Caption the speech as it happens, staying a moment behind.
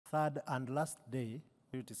third and last day,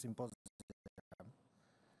 Security Symposium.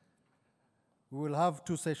 We will have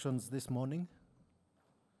two sessions this morning,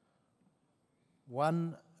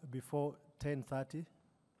 one before 10:30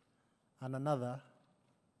 and another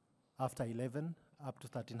after 11 up to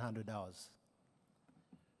 1300 hours.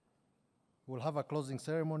 We'll have a closing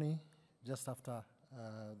ceremony just after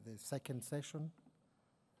the second session,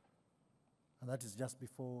 and that is just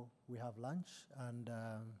before we have lunch, and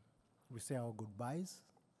we say our goodbyes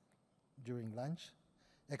during lunch,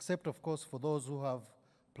 except of course for those who have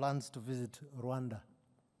plans to visit Rwanda.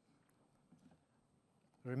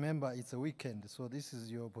 Remember, it's a weekend, so this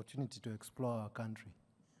is your opportunity to explore our country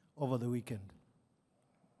over the weekend.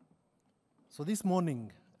 So this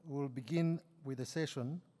morning, we'll begin with a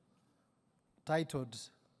session titled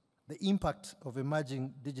The Impact of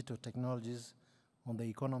Emerging Digital Technologies on the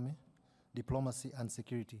Economy, Diplomacy and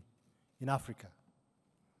Security in Africa,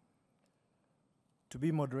 to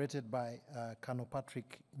be moderated by Colonel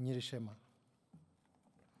Patrick Nyirishema.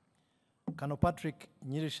 Colonel Patrick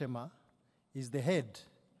Nyirishema is the head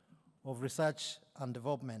of Research and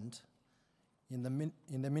Development in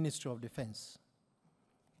the Ministry of Defense.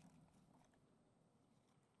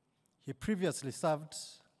 He previously served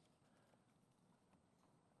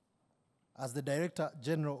as the Director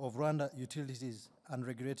General of Rwanda Utilities and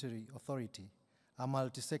Regulatory Authority, a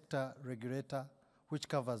multi-sector regulator which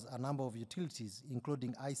covers a number of utilities,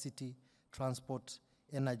 including ICT, transport,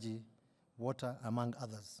 energy, water, among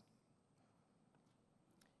others.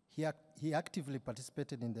 He actively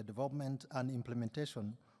participated in the development and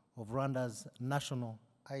implementation of Rwanda's national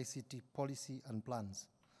ICT policy and plans,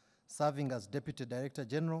 serving as Deputy Director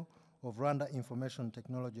General of Rwanda Information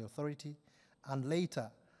Technology Authority, and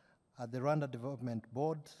later at the Rwanda Development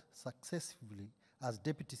Board, successively as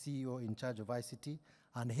Deputy CEO in charge of ICT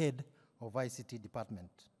and Head of ICT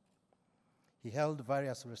Department. He held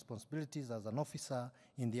various responsibilities as an officer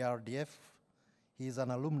in the RDF. He is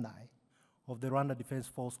an alumni of the Rwanda Defense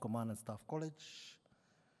Force Command and Staff College.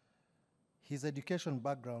 His education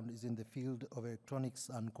background is in the field of electronics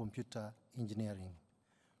and computer engineering.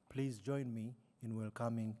 Please join me in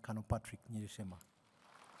welcoming Colonel Patrick Nyirishema.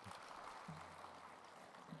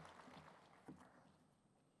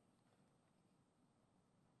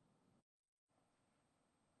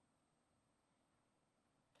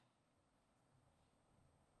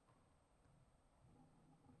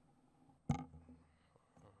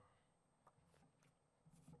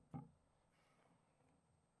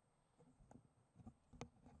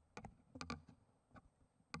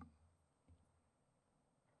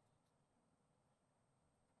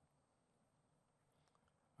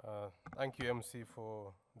 Thank you, MC,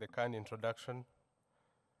 for the kind introduction.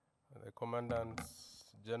 The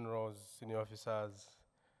commandants, generals, senior officers,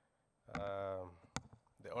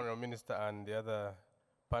 the Honorable Minister, and the other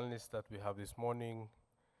panelists that we have this morning.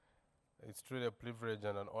 It's truly a privilege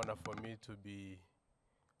and an honor for me to be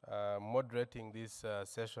moderating this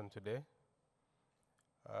session today.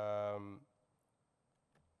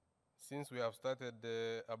 Since we have started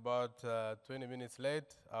about 20 minutes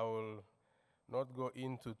late, I will not go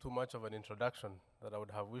into too much of an introduction that I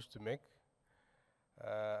would have wished to make.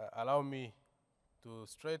 Allow me to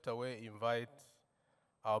straight away invite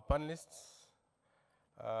our panelists.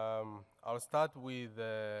 I'll start with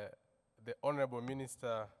the Honorable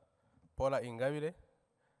Minister Paula Ingabire,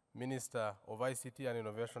 Minister of ICT and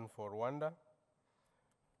Innovation for Rwanda.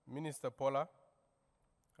 Minister Paula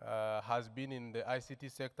has been in the ICT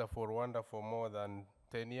sector for Rwanda for more than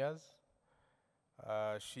 10 years.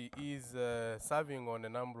 She is serving on a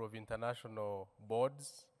number of international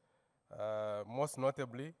boards, most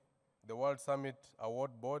notably the World Summit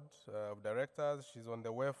Award Board of Directors. She's on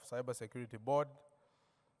the WEF Cybersecurity Board,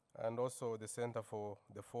 and also the Center for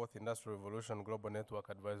the Fourth Industrial Revolution Global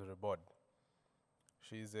Network Advisory Board.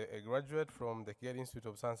 She is a graduate from the Kigali Institute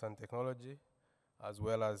of Science and Technology, as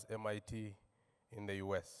well as MIT in the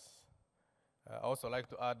US. I also like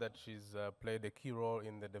to add that she's played a key role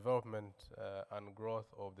in the development and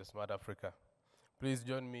growth of the Smart Africa. Please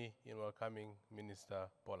join me in welcoming Minister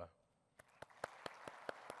Paula.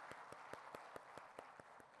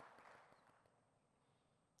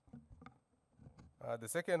 The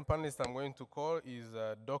second panelist I'm going to call is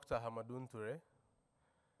Dr. Hamadoun Touré.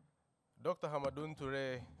 Dr. Hamadoun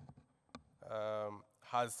Touré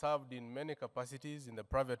has served in many capacities in the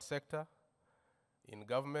private sector, in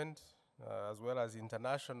government, as well as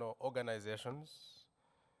international organizations.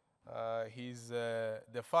 He's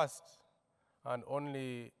the first and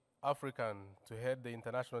only African to head the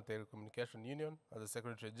International Telecommunication Union as a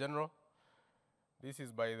Secretary General. This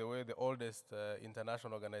is, by the way, the oldest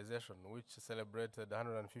international organization, which celebrated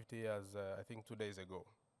 150 years, I think, 2 days ago.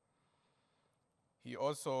 He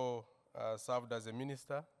also served as a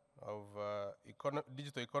minister of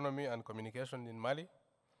digital economy and communication in Mali.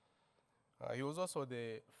 He was also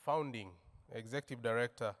the founding executive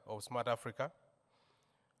director of Smart Africa,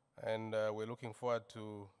 and we're looking forward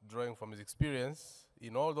to drawing from his experience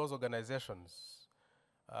in all those organizations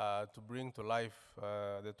to bring to life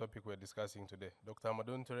the topic we're discussing today. Dr.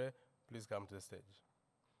 Hamadoun Touré, please come to the stage.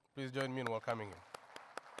 Please join me in welcoming him.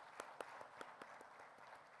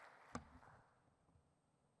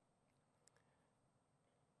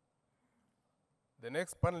 The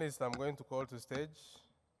next panelist I'm going to call to stage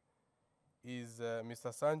is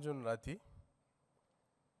Mr. Sanjana Rathi.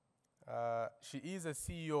 She is a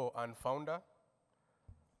CEO and founder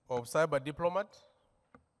of Cyber Diplomat.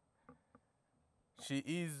 She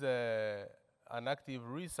is an active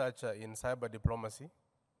researcher in cyber diplomacy.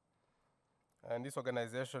 And this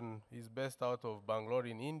organization is based out of Bangalore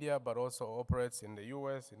in India, but also operates in the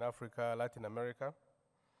US, in Africa, Latin America.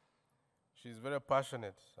 She's very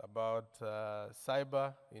passionate about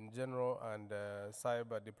cyber in general and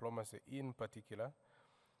cyber diplomacy in particular.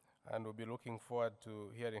 And we'll be looking forward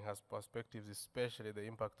to hearing her perspectives, especially the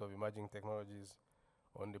impact of emerging technologies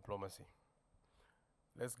on diplomacy.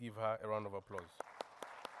 Let's give her a round of applause.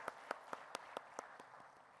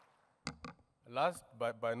 Last,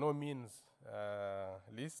 but by no means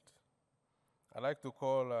least, I'd like to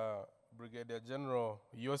call Brigadier General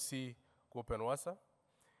Yossi Kuperwasser.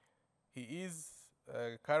 He is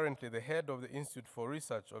currently the head of the Institute for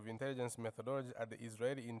Research of Intelligence Methodology at the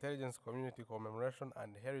Israeli Intelligence Community Commemoration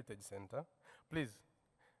and Heritage Center. Please,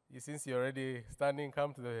 since you're already standing,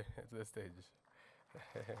 come to the stage.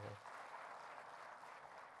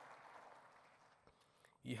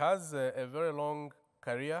 He has a very long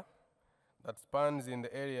career that spans in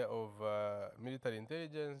the area of military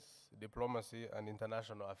intelligence, diplomacy, and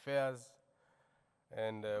international affairs.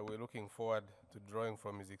 And we're looking forward to drawing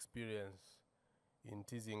from his experience in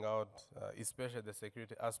teasing out, especially the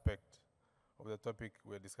security aspect of the topic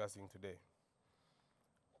we're discussing today.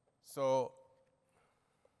 So,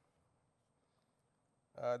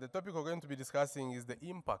 the topic we're going to be discussing is the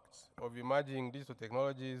impact of emerging digital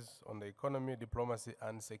technologies on the economy, diplomacy,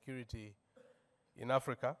 and security in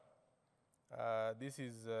Africa. This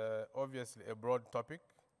is obviously a broad topic,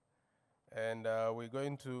 and we're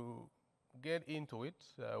going to get into it.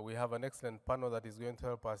 We have an excellent panel that is going to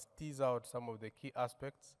help us tease out some of the key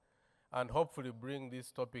aspects and hopefully bring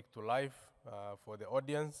this topic to life for the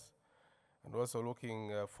audience, and also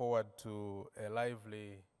looking forward to a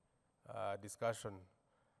lively discussion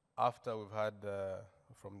after we've heard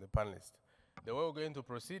from the panelists. The way we're going to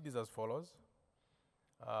proceed is as follows.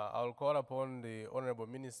 I'll call upon the Honorable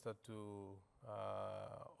Minister to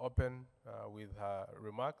open with her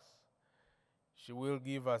remarks. She will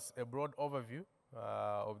give us a broad overview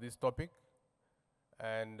of this topic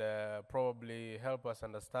and probably help us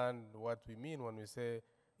understand what we mean when we say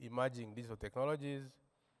emerging digital technologies,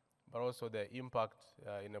 but also their impact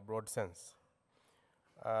in a broad sense.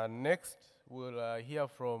 Next, we'll hear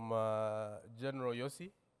from General Yossi.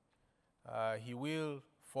 He will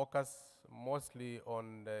focus mostly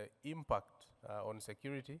on the impact on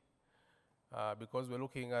security because we're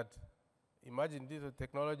looking at emerging digital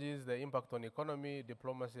technologies, the impact on economy,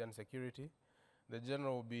 diplomacy, and security. The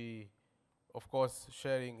General will be, of course,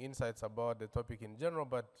 sharing insights about the topic in general,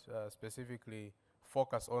 but specifically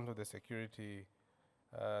focus onto the security,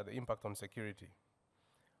 the impact on security.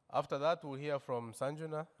 After that, we'll hear from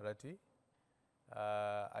Sanjana Rathi.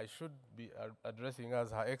 I should be addressing as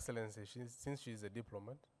Her Excellency since she's a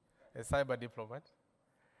diplomat, a cyber diplomat.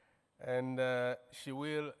 And she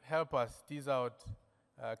will help us tease out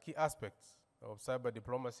key aspects of cyber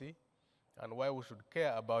diplomacy and why we should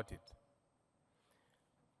care about it.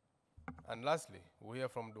 And lastly, we hear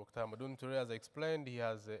from Dr. Hamadoun Touré. As I explained, he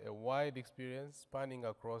has a wide experience spanning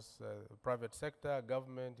across the private sector,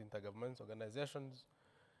 government, intergovernmental organizations.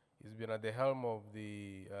 He's been at the helm of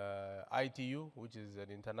the ITU, which is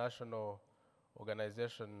an international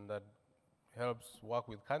organization that helps work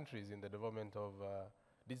with countries in the development of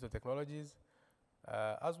digital technologies,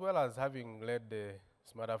 as well as having led the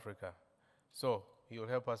Smart Africa. So he will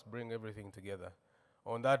help us bring everything together.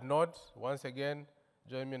 On that note, once again,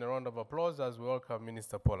 join me in a round of applause as we welcome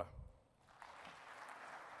Minister Paula.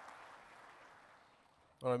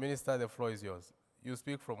 Minister, the floor is yours. You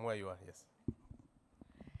speak from where you are, yes.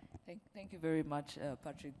 Thank you very much,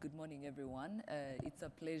 Patrick. Good morning, everyone. It's a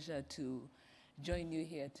pleasure to join you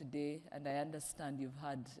here today, and I understand you've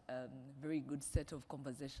had a very good set of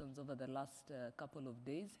conversations over the last couple of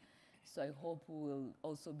days. So I hope we will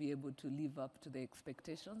also be able to live up to the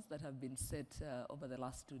expectations that have been set over the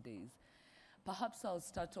last 2 days. Perhaps I'll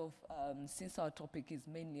start off, since our topic is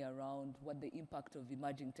mainly around what the impact of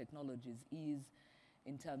emerging technologies is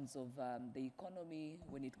in terms of the economy,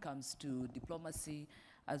 when it comes to diplomacy,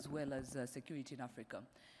 as well as security in Africa.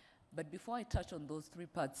 But before I touch on those three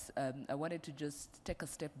parts, I wanted to just take a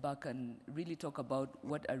step back and really talk about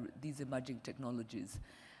what are these emerging technologies.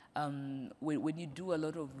 When you do a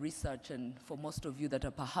lot of research, and for most of you that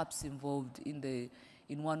are perhaps involved in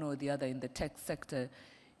one or the other in the tech sector,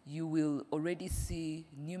 you will already see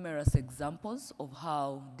numerous examples of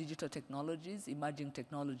how digital technologies, emerging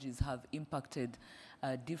technologies have impacted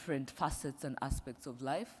different facets and aspects of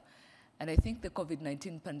life. And I think the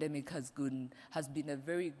COVID-19 pandemic has been a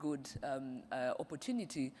very good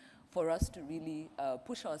opportunity for us to really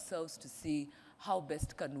push ourselves to see how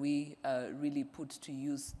best can we really put to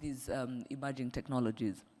use these emerging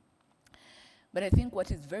technologies. But I think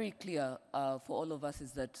what is very clear for all of us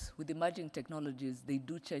is that with emerging technologies, they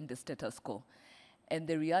do change the status quo. And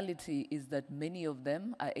the reality is that many of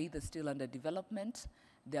them are either still under development,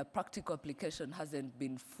 their practical application hasn't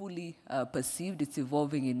been fully perceived, it's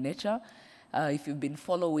evolving in nature. If you've been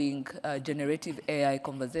following generative AI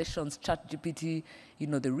conversations, ChatGPT, you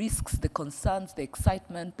know, the risks, the concerns, the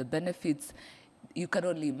excitement, the benefits, you can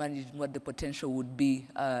only imagine what the potential would be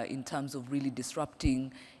in terms of really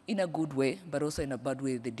disrupting in a good way, but also in a bad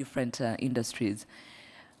way, the different industries.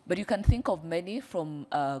 But you can think of many from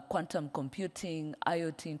quantum computing,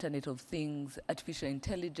 IoT, Internet of Things, artificial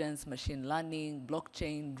intelligence, machine learning,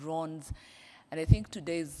 blockchain, drones. And I think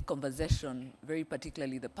today's conversation, very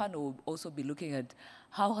particularly the panel, will also be looking at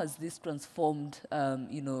how has this transformed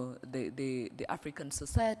you know, the African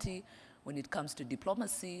society when it comes to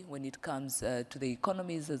diplomacy, when it comes to the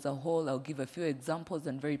economies as a whole. I'll give a few examples,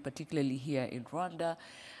 and very particularly here in Rwanda,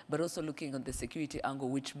 but also looking at the security angle,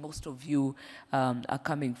 which most of you are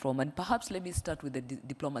coming from. And perhaps let me start with the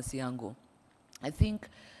diplomacy angle. I think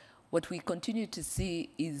what we continue to see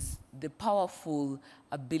is the powerful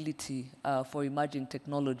ability for emerging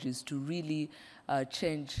technologies to really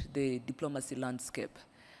change the diplomacy landscape.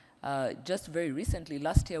 Just very recently,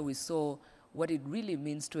 last year, we saw what it really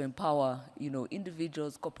means to empower, you know,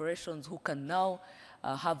 individuals, corporations who can now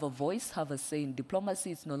have a voice, have a say in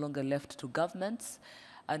diplomacy. It's no longer left to governments.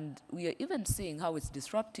 And we are even seeing how it's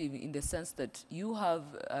disruptive in the sense that you have,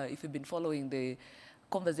 if you've been following the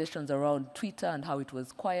conversations around Twitter and how it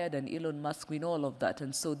was acquired, and Elon Musk, we know all of that.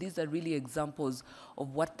 And so these are really examples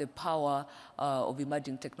of what the power of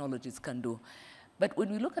emerging technologies can do. But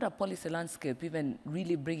when we look at a policy landscape, even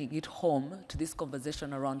really bringing it home to this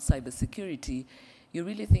conversation around cybersecurity, you're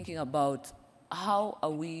really thinking about how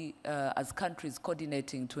are we as countries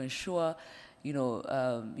coordinating to ensure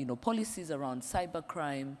policies around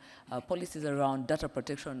cybercrime, policies around data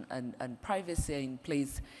protection and privacy are in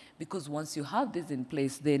place, because once you have this in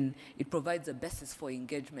place, then it provides a basis for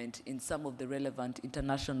engagement in some of the relevant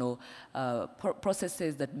international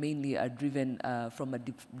processes that mainly are driven from a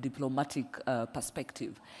diplomatic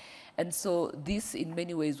perspective. And so this, in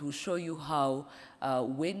many ways, will show you how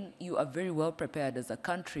when you are very well prepared as a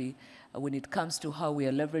country, when it comes to how we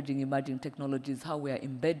are leveraging emerging technologies, how we are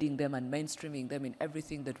embedding them and mainstreaming them in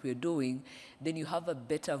everything that we're doing, then you have a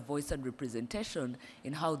better voice and representation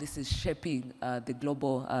in how this is shaping the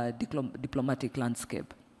global diplomatic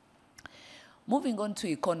landscape. Moving on to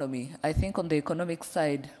economy, I think on the economic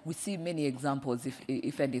side, we see many examples,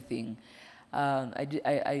 if anything.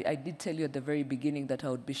 I did tell you at the very beginning that I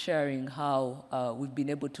would be sharing how we've been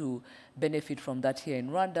able to benefit from that here in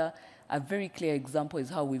Rwanda. A very clear example is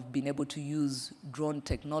how we've been able to use drone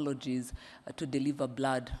technologies to deliver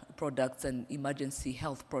blood products and emergency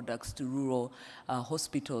health products to rural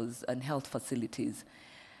hospitals and health facilities.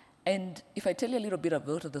 And if I tell you a little bit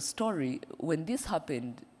about the story, when this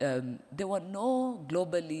happened, there were no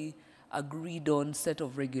globally agreed on set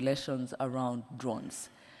of regulations around drones.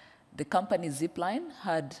 The company Zipline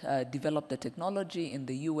had developed the technology in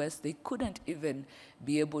the US. They couldn't even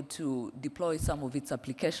be able to deploy some of its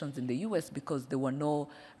applications in the US because there were no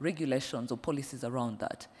regulations or policies around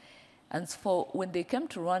that. And so when they came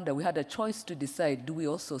to Rwanda, we had a choice to decide, do we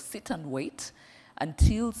also sit and wait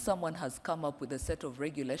until someone has come up with a set of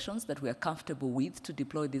regulations that we are comfortable with to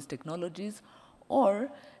deploy these technologies, or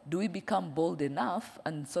do we become bold enough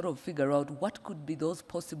and sort of figure out what could be those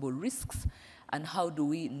possible risks and how do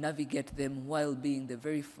we navigate them while being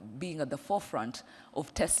at the forefront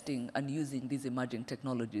of testing and using these emerging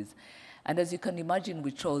technologies? And as you can imagine,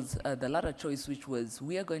 we chose the latter choice, which was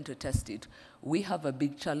we are going to test it. We have a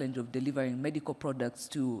big challenge of delivering medical products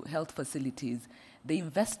to health facilities. The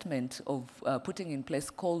investment of putting in place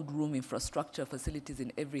cold room infrastructure facilities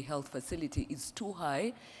in every health facility is too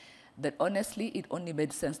high. that honestly, it only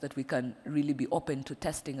made sense that we can really be open to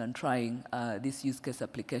testing and trying this use case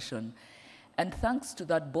application. And thanks to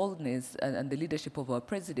that boldness and the leadership of our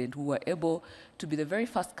president, we were able to be the very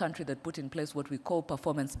first country that put in place what we call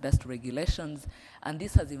performance-based regulations. And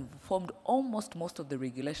this has informed almost most of the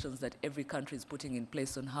regulations that every country is putting in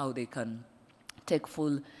place on how they can take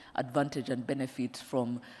full advantage and benefit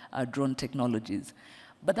from drone technologies.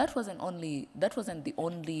 But that wasn't the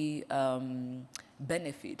only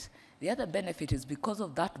benefit. The other benefit is because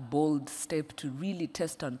of that bold step to really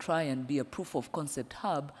test and try and be a proof of concept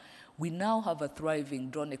hub, we now have a thriving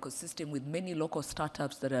drone ecosystem with many local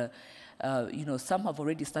startups that are, some have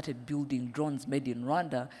already started building drones made in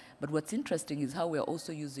Rwanda. But what's interesting is how we're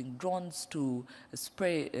also using drones to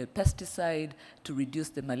spray pesticide, to reduce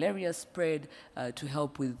the malaria spread, to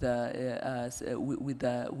help with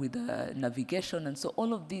navigation. And so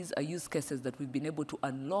all of these are use cases that we've been able to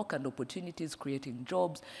unlock and opportunities, creating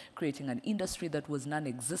jobs, creating an industry that was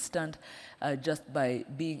non-existent, just by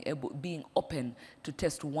being open to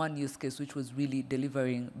test one use case, which was really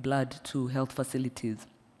delivering blood to health facilities.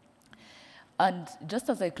 And just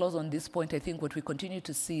as I close on this point, I think what we continue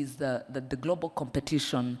to see is that the global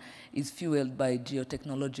competition is fueled by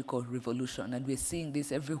geotechnological revolution, and we're seeing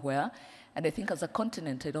this everywhere. And I think as a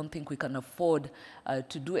continent, I don't think we can afford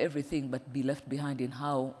to do everything but be left behind in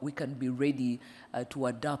how we can be ready to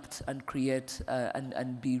adapt and create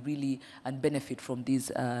and be really and benefit from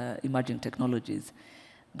these emerging technologies.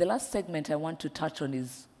 The last segment I want to touch on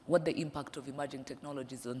is what the impact of emerging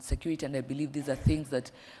technologies on security, and I believe these are things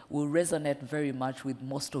that will resonate very much with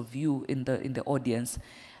most of you in the audience.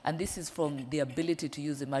 And this is from the ability to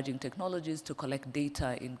use emerging technologies to collect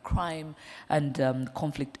data in crime and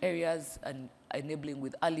conflict areas, and enabling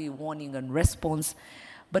with early warning and response.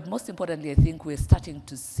 But most importantly, I think we're starting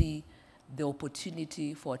to see the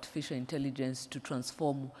opportunity for artificial intelligence to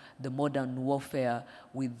transform the modern warfare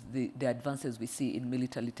with the advances we see in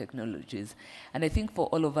military technologies. And I think for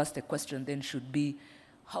all of us, the question then should be,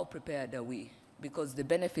 how prepared are we? Because the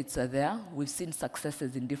benefits are there. We've seen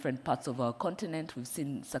successes in different parts of our continent. We've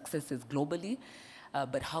seen successes globally,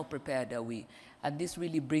 but how prepared are we? And this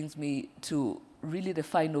really brings me to really the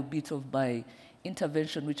final bit of my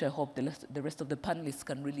intervention, which I hope the rest of the panelists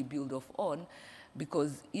can really build off on.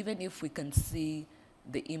 Because even if we can see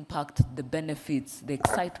the impact, the benefits, the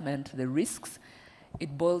excitement, the risks,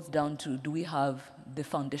 it boils down to, do we have the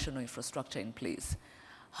foundational infrastructure in place?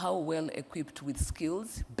 How well equipped with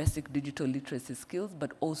skills, basic digital literacy skills,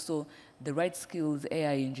 but also the right skills,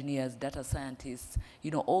 AI engineers, data scientists,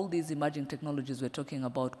 all these emerging technologies we're talking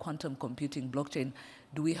about, quantum computing, blockchain.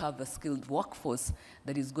 Do we have a skilled workforce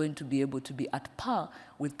that is going to be able to be at par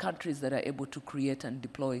with countries that are able to create and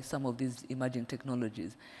deploy some of these emerging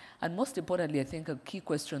technologies? And most importantly, I think a key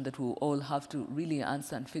question that we'll all have to really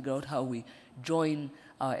answer and figure out how we join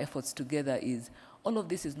our efforts together is, all of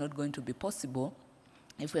this is not going to be possible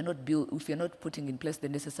if we're not putting in place the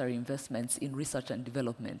necessary investments in research and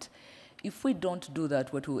development. If we don't do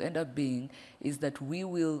that, what we'll end up being is that we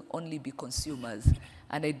will only be consumers.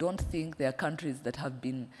 And I don't think there are countries that have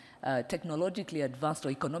been technologically advanced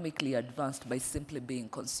or economically advanced by simply being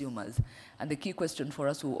consumers. And the key question for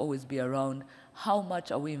us will always be around, how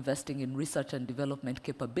much are we investing in research and development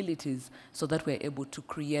capabilities so that we're able to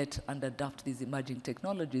create and adapt these emerging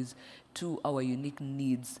technologies to our unique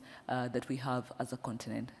needs that we have as a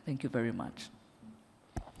continent. Thank you very much.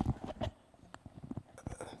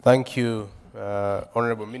 Thank you,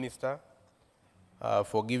 Honorable Minister,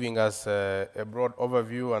 for giving us a broad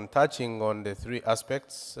overview and touching on the three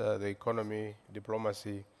aspects, the economy,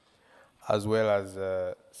 diplomacy, as well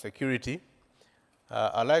as security.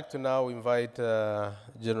 I'd like to now invite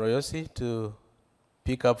General Yossi to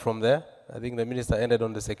pick up from there. I think the Minister ended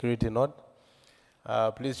on the security note.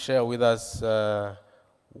 Please share with us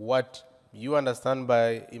what you understand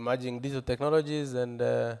by emerging digital technologies and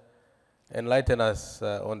enlighten us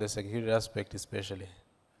on the security aspect especially.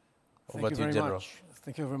 Over to you, General.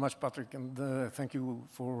 Thank you very much, Patrick, and thank you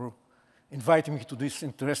for inviting me to this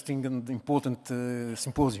interesting and important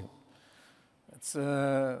symposium. It's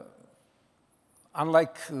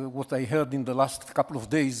unlike what I heard in the last couple of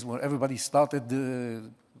days, where everybody started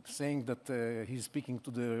saying that he's speaking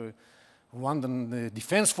to the Rwandan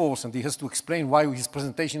Defense Force and he has to explain why his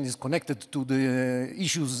presentation is connected to the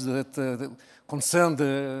issues that concern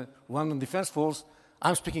the Rwandan Defense Force.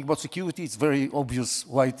 I'm speaking about security. It's very obvious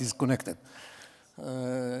why it is connected.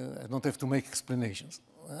 I don't have to make explanations.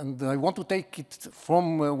 And I want to take it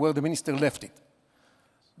from where the minister left it.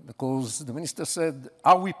 Because the minister said,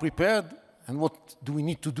 are we prepared? And what do we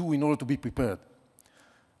need to do in order to be prepared?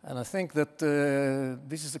 And I think that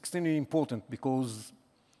this is extremely important because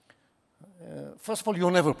First of all,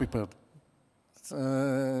 you're never prepared.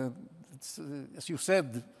 As you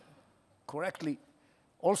said correctly,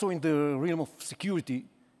 also in the realm of security,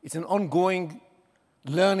 it's an ongoing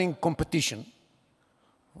learning competition.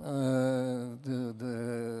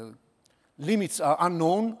 The limits are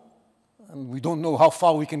unknown, and we don't know how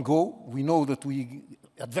far we can go. We know that we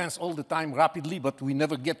advance all the time rapidly, but we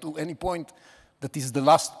never get to any point that is the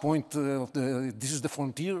last point of this is the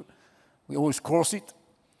frontier. We always cross it.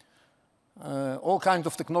 All kinds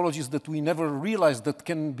of technologies that we never realized that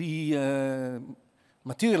can be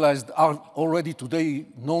materialized are already today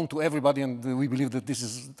known to everybody, and we believe that this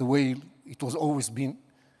is the way it was always been.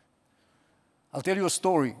 I'll tell you a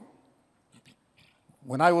story.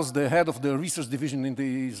 When I was the head of the research division in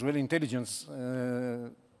the Israeli intelligence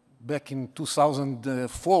back in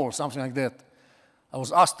 2004, something like that, I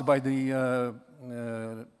was asked by the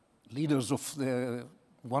leaders of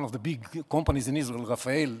one of the big companies in Israel,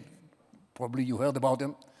 Rafael, probably you heard about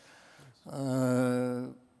them,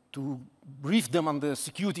 to brief them on the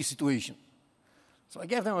security situation. So I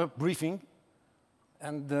gave them a briefing,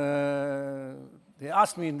 and they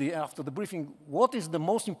asked me after the briefing, what is the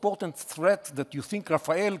most important threat that you think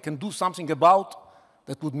Rafael can do something about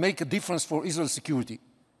that would make a difference for Israel's security?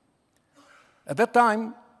 At that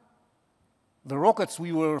time, the rockets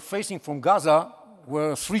we were facing from Gaza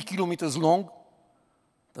were 3 kilometers long.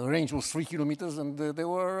 The range was 3 kilometers, and they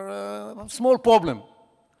were a small problem.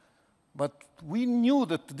 But we knew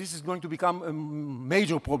that this is going to become a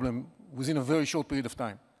major problem within a very short period of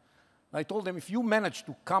time. I told them, if you manage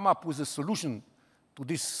to come up with a solution to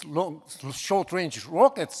these short-range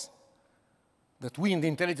rockets that we in the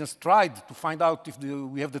intelligence tried to find out if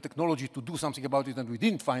we have the technology to do something about it, and we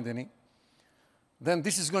didn't find any, then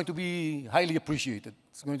this is going to be highly appreciated.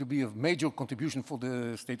 It's going to be a major contribution for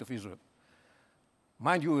the state of Israel.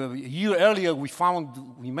 Mind you, a year earlier,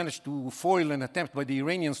 we managed to foil an attempt by the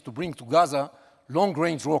Iranians to bring to Gaza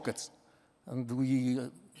long-range rockets. And we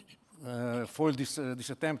foiled this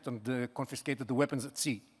attempt and confiscated the weapons at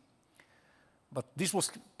sea. But this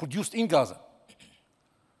was produced in Gaza.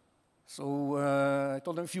 So I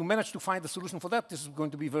told them, if you manage to find a solution for that, this is going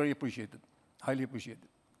to be very appreciated, highly appreciated.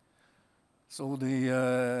 So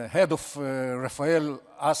the head of Rafael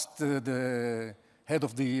asked the head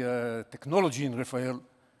of the technology in Rafael,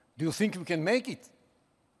 do you think we can make it?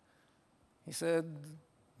 He said,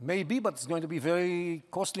 maybe, but it's going to be very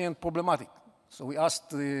costly and problematic. So we asked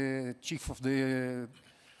the chief of the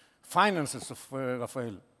finances of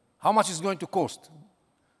Rafael, how much is it going to cost?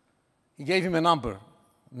 He gave him a number,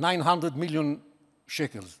 900 million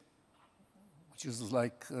shekels, which is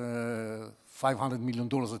like $500 million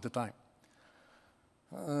at the time.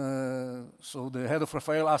 So the head of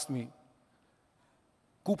Rafael asked me,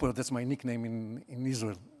 Cooper, that's my nickname in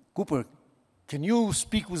Israel. Cooper, can you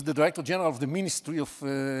speak with the Director General of the Ministry of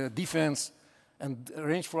Defense and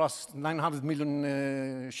arrange for us 900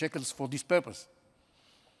 million shekels for this purpose?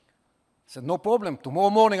 I said, no problem.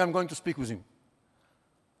 Tomorrow morning I'm going to speak with him.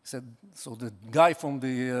 He said, so the guy from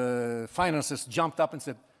the finances jumped up and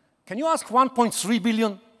said, can you ask 1.3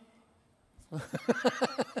 billion?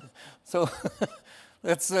 So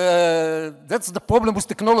that's the problem with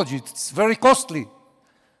technology. It's very costly.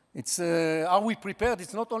 It's, are we prepared?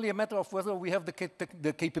 It's not only a matter of whether we have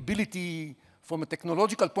the capability from a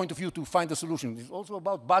technological point of view to find a solution. It's also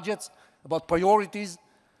about budgets, about priorities,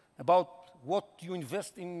 about what you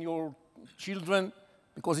invest in your children,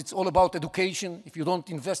 because it's all about education. If you don't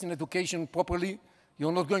invest in education properly,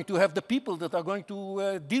 you're not going to have the people that are going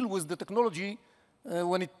to deal with the technology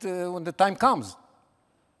when the time comes.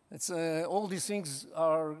 It's, all these things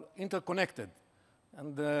are interconnected.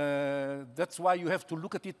 And that's why you have to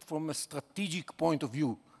look at it from a strategic point of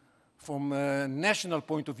view, from a national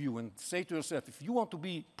point of view, and say to yourself, if you want to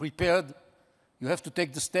be prepared, you have to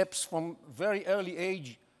take the steps from very early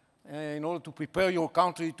age in order to prepare your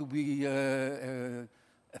country to be a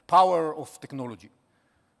power of technology.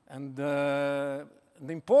 And the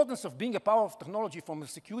importance of being a power of technology from a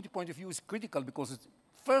security point of view is critical, because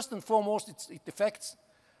first and foremost, it affects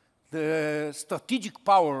the strategic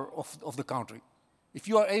power of the country. If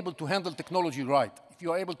you are able to handle technology right, if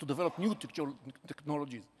you are able to develop new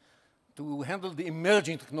technologies, to handle the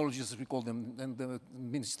emerging technologies, as we call them, and the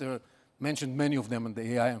minister mentioned many of them, and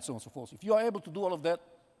the AI and so on and so forth. If you are able to do all of that,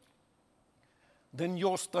 then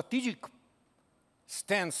your strategic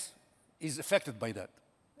stance is affected by that.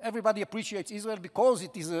 Everybody appreciates Israel because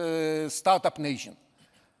it is a startup nation,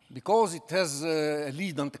 because it has a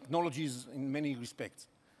lead on technologies in many respects.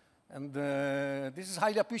 And this is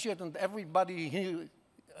highly appreciated, and everybody here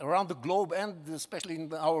around the globe, and especially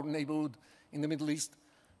in our neighborhood in the Middle East,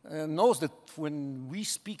 knows that when we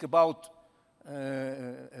speak about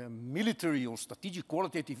a military or strategic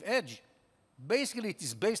qualitative edge, basically it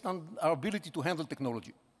is based on our ability to handle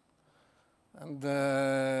technology. And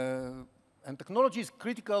technology is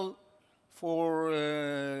critical for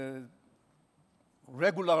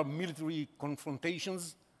regular military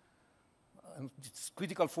confrontations, and it's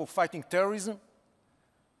critical for fighting terrorism,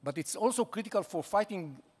 but it's also critical for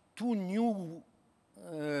fighting two new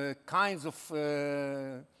kinds of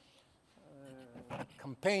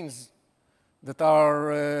campaigns that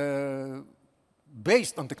are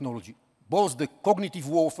based on technology. Both the cognitive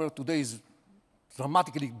warfare today is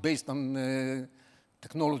dramatically based on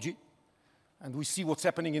technology, and we see what's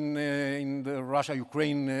happening in the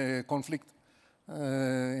Russia-Ukraine conflict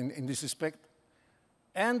in this respect.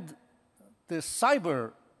 And the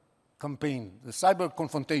cyber campaign, the cyber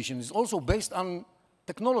confrontation is also based on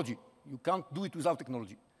technology. You can't do it without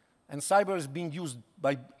technology. And cyber is being used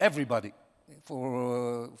by everybody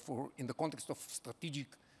in the context of strategic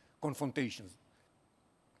confrontations.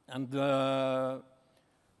 And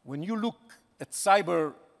when you look at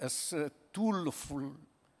cyber as a tool of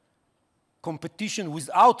competition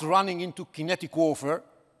without running into kinetic warfare,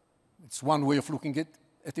 it's one way of looking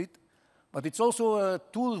at it. But it's also a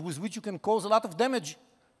tool with which you can cause a lot of damage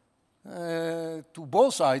to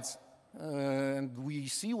both sides. And we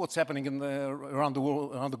see what's happening around the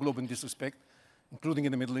world, around the globe in this respect, including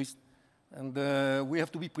in the Middle East. And we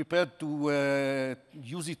have to be prepared to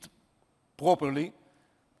use it properly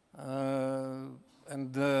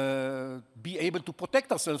and be able to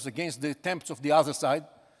protect ourselves against the attempts of the other side.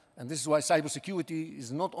 And this is why cybersecurity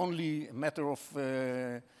is not only a matter of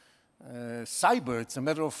cyber, it's a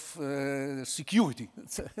matter of security,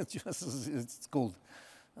 it's called.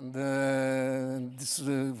 And this is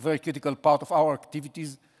a very critical part of our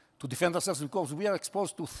activities to defend ourselves, because we are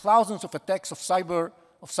exposed to thousands of attacks of cyber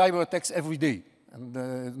attacks every day. And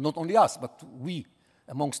not only us, but we,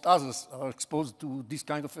 amongst others, are exposed to this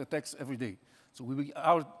kind of attacks every day. So we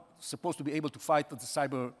are supposed to be able to fight the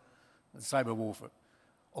cyber warfare.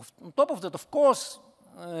 On top of that, of course,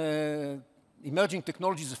 emerging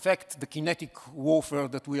technologies affect the kinetic warfare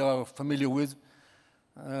that we are familiar with.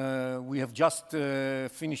 We have just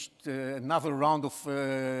finished another round of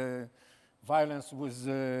violence with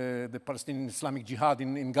the Palestinian Islamic Jihad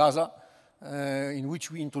in Gaza, in which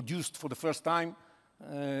we introduced for the first time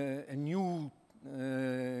a new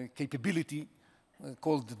capability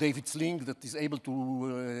called the David Sling that is able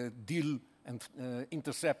to deal and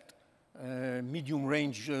intercept medium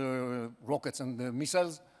range rockets and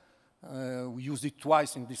missiles. We used it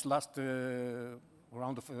twice in this last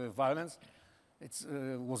round of violence. It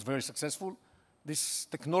was very successful. This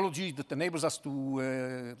technology that enables us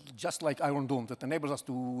to, just like Iron Dome, that enables us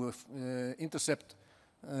to intercept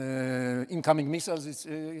incoming missiles,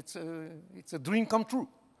 it's a dream come true.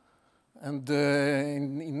 And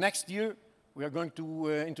in next year, we are going to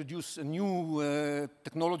introduce a new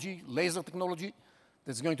technology, laser technology,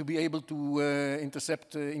 that's going to be able to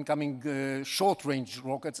intercept incoming short-range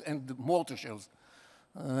rockets and mortar shells,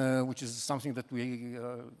 which is something that we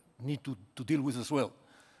need to deal with as well.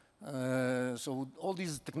 So all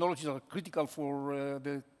these technologies are critical for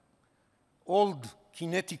the old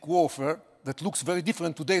kinetic warfare that looks very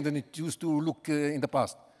different today than it used to look in the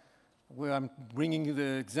past. Where I'm bringing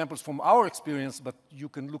the examples from our experience, but you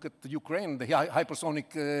can look at the Ukraine, the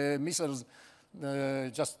hypersonic missiles.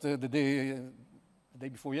 Just the day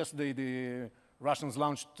before yesterday, the Russians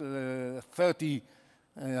launched 30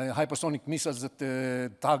 hypersonic missiles at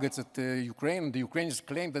targets at Ukraine. The Ukrainians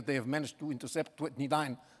claim that they have managed to intercept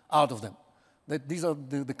 29 out of them. These are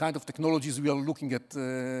the kind of technologies we are looking at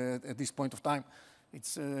this point of time.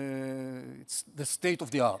 It's the state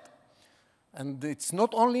of the art. And it's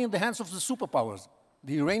not only in the hands of the superpowers.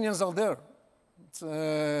 The Iranians are there.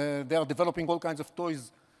 They are developing all kinds of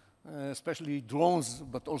toys, especially drones,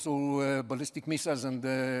 but also ballistic missiles and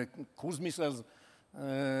cruise missiles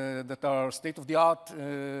that are state-of-the-art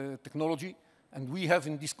technology. And we have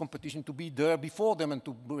in this competition to be there before them and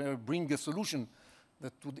to bring a solution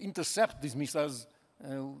that would intercept these missiles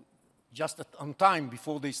just on time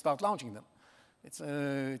before they start launching them.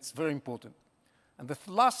 It's very important. And the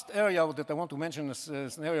last area that I want to mention as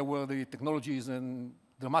an area where the technology is a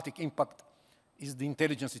dramatic impact is the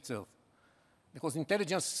intelligence itself. Because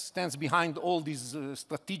intelligence stands behind all these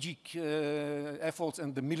strategic efforts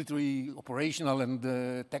and the military operational and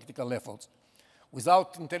tactical efforts.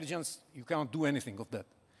 Without intelligence, you cannot do anything of that.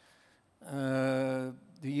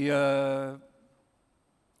 The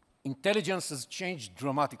intelligence has changed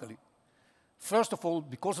dramatically. First of all,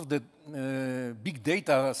 because of the big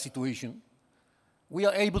data situation, we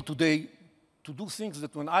are able today to do things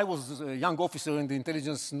that when I was a young officer in the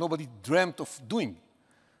intelligence, nobody dreamt of doing.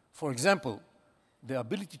 For example, the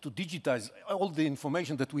ability to digitize all the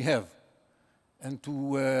information that we have and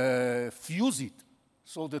to fuse it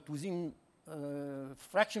so that within a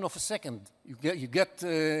fraction of a second you get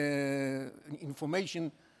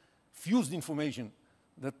information, fused information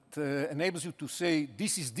that enables you to say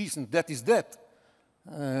this is this and that is that.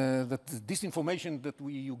 That this information that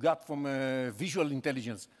you got from visual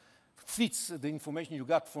intelligence fits the information you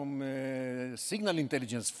got from signal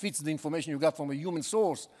intelligence, fits the information you got from a human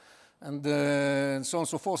source, and so on and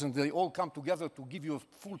so forth. And they all come together to give you a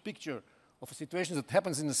full picture of a situation that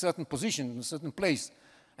happens in a certain position, in a certain place,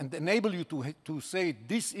 and enable you to say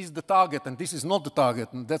this is the target and this is not the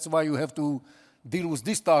target. And that's why you have to deal with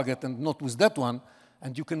this target and not with that one.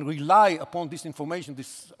 And you can rely upon this information,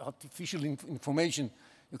 this artificial information.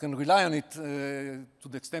 You can rely on it to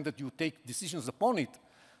the extent that you take decisions upon it.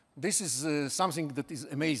 This is something that is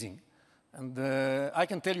amazing. And I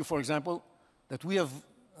can tell you, for example, that we have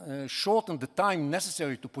shortened the time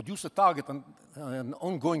necessary to produce a target, an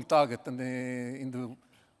ongoing target, and in the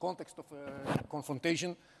context of a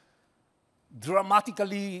confrontation,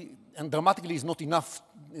 dramatically, and dramatically is not enough,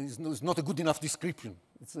 is not a good enough description.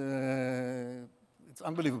 It's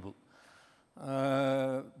unbelievable.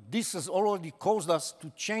 This has already caused us to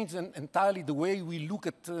change entirely the way we look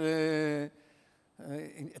at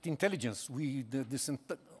intelligence. This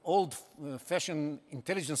old-fashioned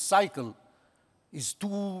intelligence cycle is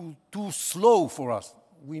too slow for us.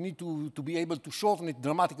 We need to be able to shorten it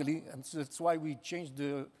dramatically, and so that's why we changed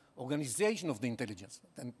the organization of the intelligence.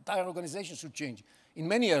 The entire organization should change in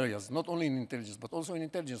many areas, not only in intelligence, but also in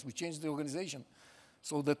intelligence. We changed the organization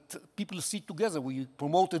so that people sit together. We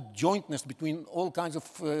promoted jointness between all kinds of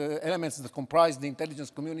elements that comprise the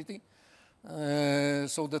intelligence community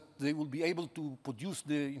so that they will be able to produce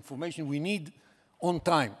the information we need on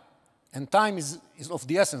time. And time is of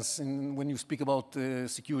the essence when you speak about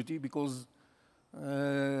security, because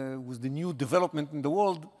with the new development in the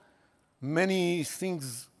world, many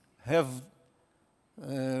things have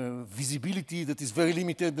visibility that is very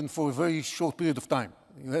limited and for a very short period of time.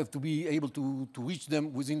 You have to be able to reach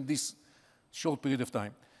them within this short period of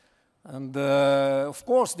time. And of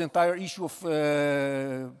course, the entire issue of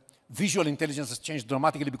visual intelligence has changed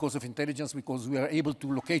dramatically because of intelligence, because we are able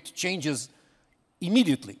to locate changes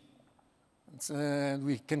immediately.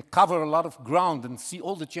 We can cover a lot of ground and see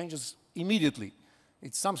all the changes immediately.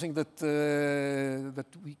 It's something that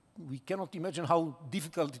we cannot imagine how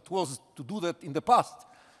difficult it was to do that in the past.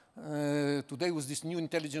 Today, with these new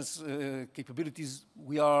intelligence capabilities,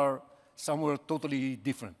 we are somewhere totally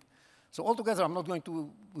different. So altogether, I'm not going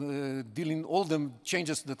to deal in all the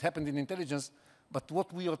changes that happened in intelligence, but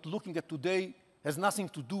what we are looking at today has nothing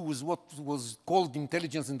to do with what was called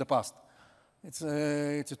intelligence in the past. It's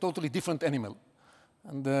a totally different animal.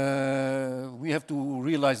 And we have to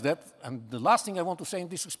realize that. And the last thing I want to say in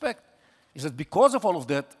this respect is that because of all of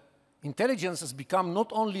that, intelligence has become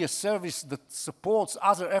not only a service that supports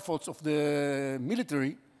other efforts of the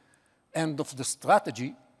military and of the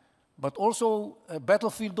strategy, but also a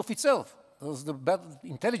battlefield of itself. There's the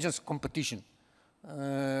intelligence competition,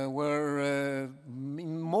 where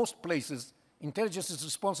in most places, intelligence is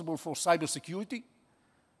responsible for cybersecurity,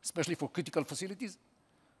 especially for critical facilities,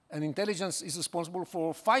 and intelligence is responsible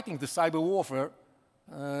for fighting the cyber warfare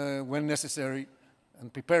when necessary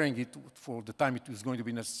and preparing it for the time it is going to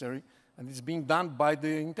be necessary, and it's being done by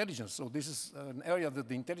the intelligence. So this is an area that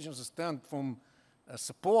the intelligence has turned from a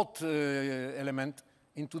support element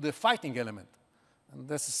into the fighting element. And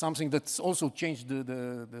this is something that's also changed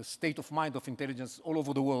the state of mind of intelligence all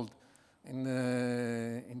over the world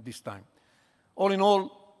in this time. All in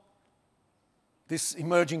all, these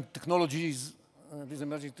emerging technologies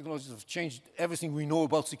have changed everything we know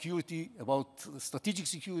about security, about strategic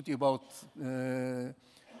security, about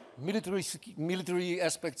military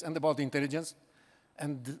aspects, and about intelligence.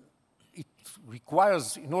 And it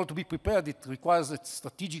requires, in order to be prepared, it requires a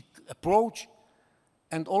strategic approach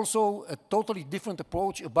and also a totally different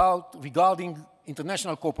approach regarding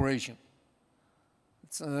international cooperation.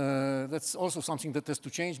 That's also something that has to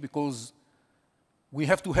change, because we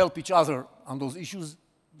have to help each other on those issues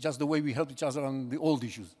just the way we helped each other on the old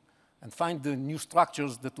issues, and find the new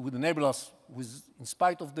structures that would enable us, in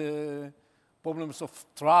spite of the problems of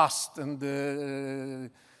trust and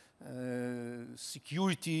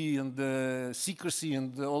security and secrecy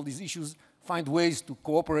and all these issues, find ways to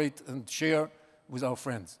cooperate and share with our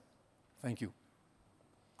friends. Thank you.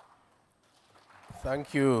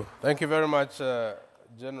 Thank you. Thank you very much,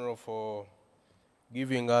 General, for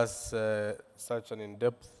giving us such an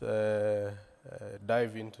in-depth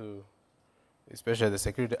dive into especially the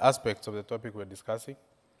security aspects of the topic we're discussing,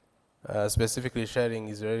 specifically sharing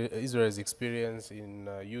Israel's experience in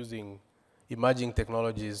using emerging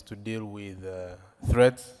technologies to deal with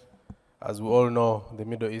threats. As we all know, the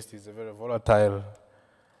Middle East is a very volatile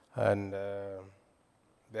and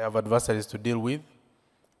they have adversaries to deal with.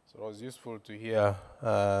 So it was useful to hear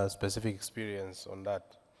specific experience on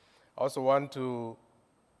that. I also want to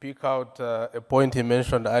pick out a point he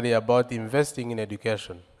mentioned earlier about investing in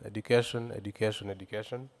education.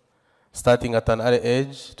 Education. Starting at an early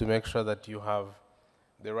age to make sure that you have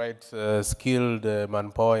the right skilled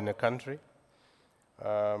manpower in a country.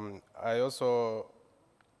 I also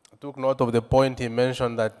took note of the point he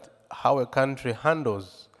mentioned that how a country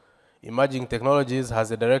handles emerging technologies has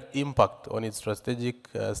a direct impact on its strategic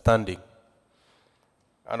standing.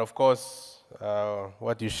 And of course,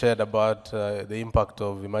 what you shared about the impact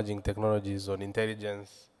of emerging technologies on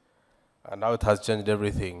intelligence and how it has changed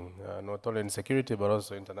everything, not only in security, but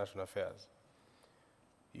also international affairs.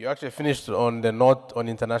 You actually finished on the note on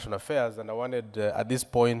international affairs, and I wanted at this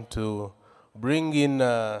point to bring in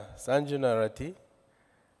Sanjana Rathi,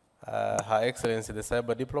 Her Excellency the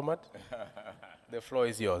Cyber Diplomat. The floor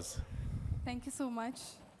is yours. Thank you so much.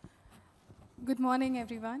 Good morning,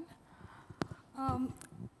 everyone.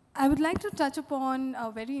 I would like to touch upon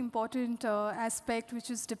a very important aspect, which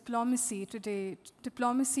is diplomacy today.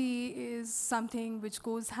 Diplomacy is something which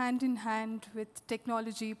goes hand in hand with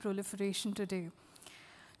technology proliferation today.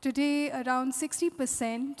 Today, around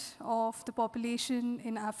 60% of the population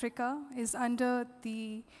in Africa is under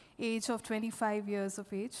the age of 25 years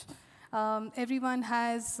of age. Everyone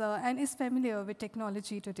has and is familiar with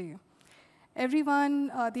technology today.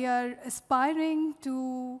 Everyone, they are aspiring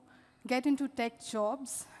to get into tech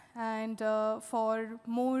jobs and for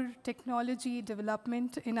more technology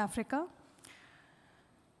development in Africa.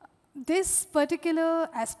 This particular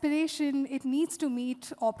aspiration, it needs to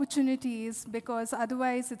meet opportunities because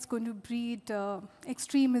otherwise it's going to breed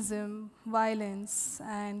extremism, violence,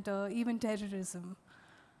 and even terrorism.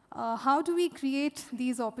 How do we create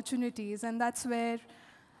these opportunities? And that's where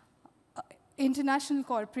international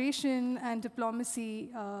cooperation and diplomacy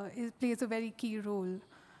plays a very key role.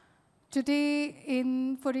 Today,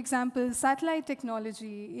 in, for example, satellite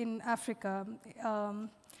technology in Africa,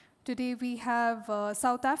 today we have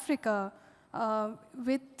South Africa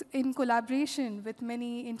in collaboration with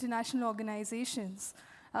many international organizations.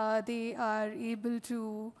 They are able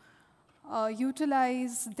to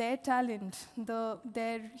utilize their talent,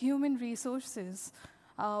 their human resources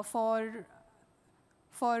for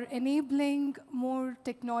enabling more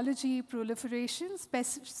technology proliferation,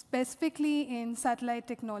 specifically in satellite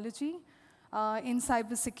technology, in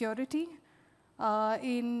cybersecurity,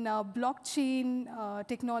 in blockchain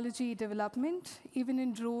technology development, even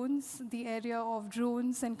in drones, the area of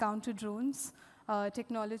drones and counter-drones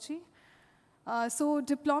technology. So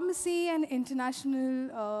diplomacy and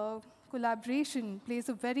international collaboration plays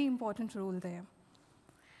a very important role there.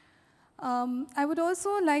 I would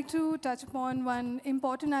also like to touch upon one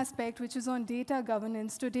important aspect, which is on data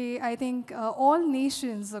governance. Today, I think all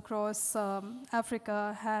nations across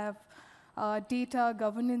Africa have data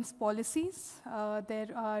governance policies. There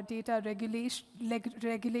are data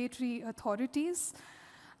regulatory authorities.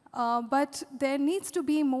 But there needs to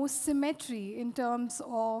be more symmetry in terms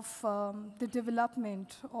of the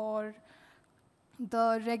development or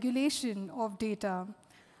the regulation of data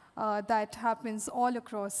that happens all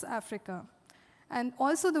across Africa, and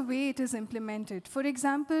also the way it is implemented. For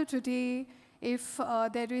example, today, if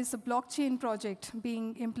there is a blockchain project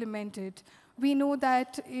being implemented, we know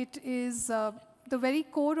that it is, the very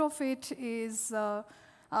core of it is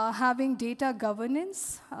having data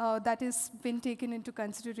governance that has been taken into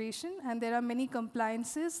consideration, and there are many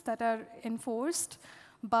compliances that are enforced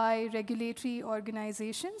by regulatory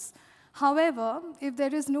organizations. However, if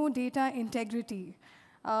there is no data integrity,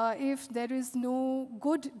 if there is no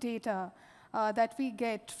good data that we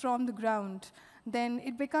get from the ground, then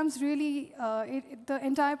it becomes really, the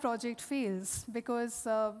entire project fails because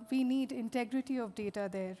we need integrity of data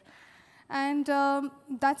there. And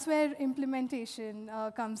that's where implementation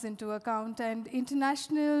comes into account, and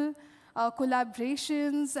international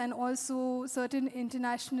collaborations and also certain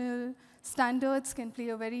international standards can play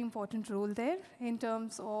a very important role there in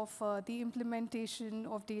terms of the implementation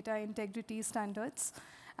of data integrity standards.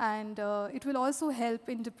 And it will also help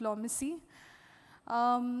in diplomacy.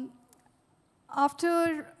 After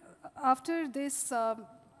this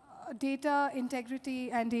data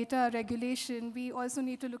integrity and data regulation, we also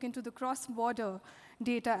need to look into the cross-border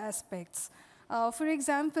data aspects. For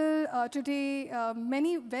example, today,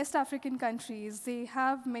 many West African countries, they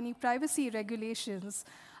have many privacy regulations.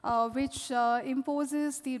 which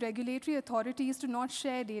imposes the regulatory authorities to not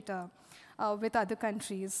share data with other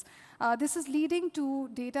countries. This is leading to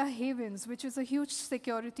data havens, which is a huge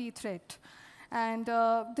security threat. And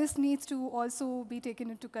this needs to also be taken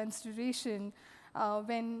into consideration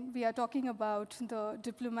when we are talking about the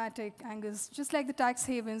diplomatic angles. Just like the tax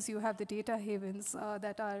havens, you have the data havens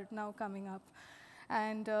that are now coming up.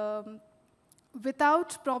 And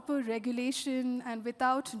without proper regulation and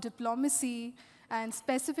without diplomacy, and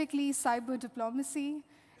specifically cyber diplomacy,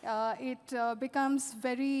 it becomes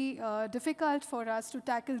very difficult for us to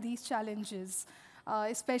tackle these challenges,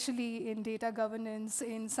 especially in data governance,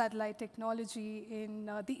 in satellite technology,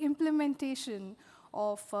 in the implementation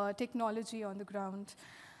of technology on the ground.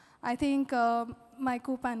 I think my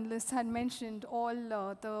co-panelists had mentioned all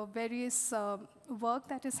the various work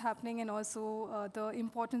that is happening and also the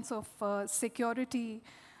importance of security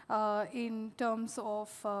in terms of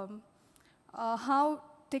how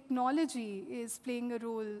technology is playing a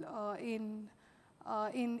role in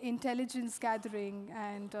intelligence gathering,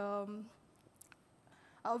 and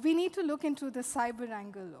we need to look into the cyber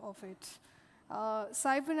angle of it.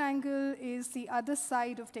 Cyber angle is the other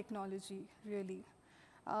side of technology, really.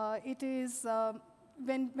 It is,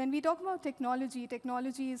 when we talk about technology,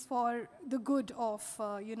 technology is for the good of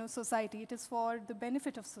society. It is for the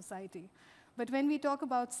benefit of society. But when we talk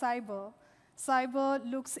about cyber, cyber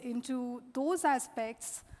looks into those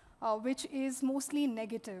aspects which is mostly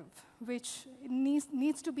negative, which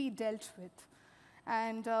needs to be dealt with.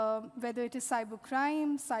 And whether it is cyber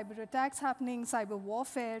crime, cyber attacks happening, cyber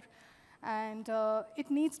warfare, and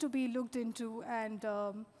it needs to be looked into, and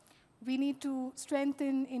we need to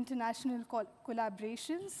strengthen international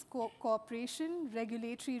collaborations, cooperation,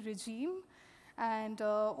 regulatory regime, and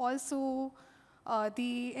also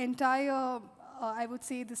the entire, I would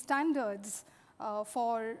say, the standards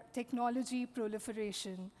for technology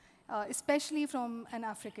proliferation, especially from an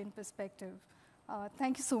African perspective.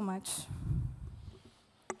 Thank you so much.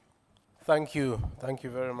 Thank you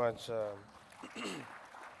very much.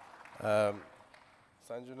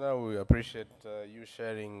 Sanjana, we appreciate you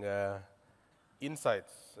sharing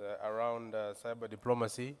insights around cyber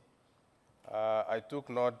diplomacy. I took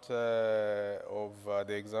note of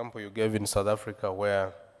the example you gave in South Africa,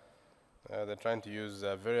 where they're trying to use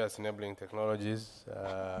various enabling technologies,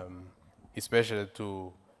 especially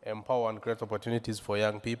to empower and create opportunities for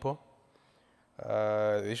young people.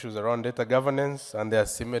 The issues around data governance and the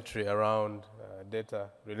asymmetry around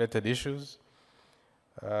data-related issues.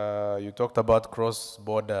 You talked about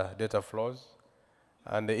cross-border data flows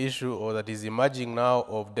and the issue that is emerging now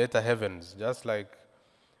of data havens. Just like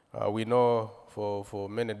we know for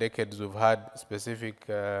many decades we've had specific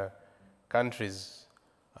countries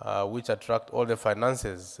which attract all the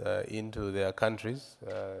finances into their countries.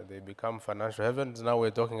 They become financial havens. Now we're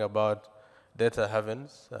talking about data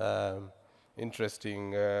havens.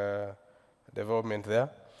 Interesting development there.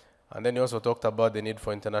 And then you also talked about the need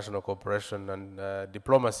for international cooperation and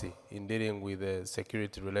diplomacy in dealing with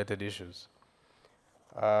security-related issues.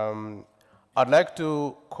 I'd like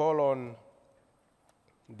to call on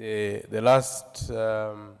the last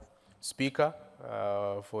speaker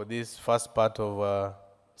for this first part of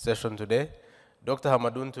session today, Dr.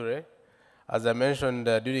 Hamadoun Touré. As I mentioned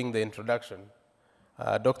during the introduction,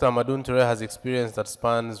 Dr. Hamadoun Touré has experience that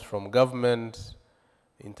spans from government,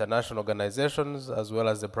 international organizations, as well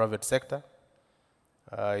as the private sector.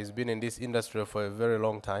 He's been in this industry for a very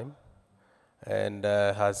long time and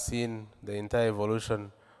has seen the entire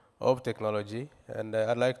evolution of technology. And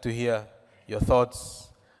I'd like to hear your thoughts,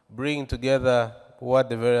 bring together what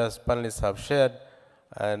the various panelists have shared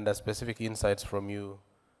and specific insights from you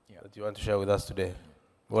that you want to share with us today.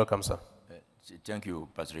 Welcome, sir. Thank you,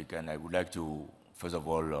 Patrick. And I would like to, first of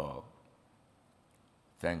all,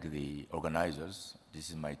 thank the organizers.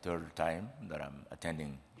 This is my third time that I'm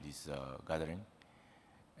attending this gathering.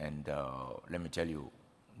 And let me tell you,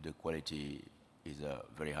 the quality is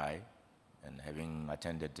very high. And having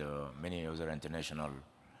attended many other international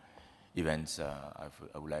events, I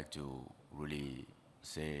would like to really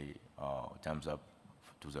say thumbs up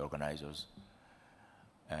to the organizers.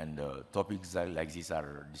 And topics like this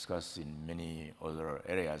are discussed in many other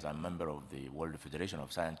areas. I'm a member of the World Federation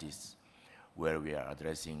of Scientists, where we are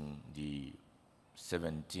addressing the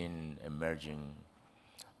 17 emerging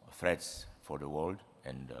threats for the world,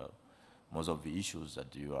 and most of the issues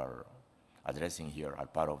that you are addressing here are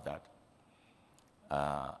part of that.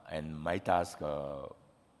 And my task, as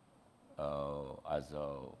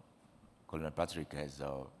Colonel Patrick has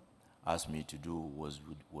asked me to do,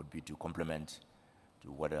 would be to complement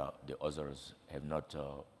to what the others have not,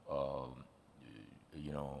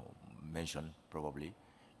 mentioned probably,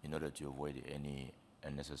 in order to avoid any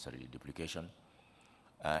unnecessary duplication,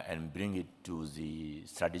 and bring it to the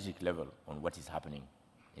strategic level on what is happening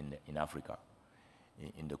in Africa,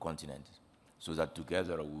 in the continent, so that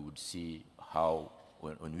together we would see how,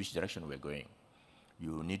 in which direction we're going.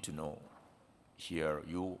 You need to know here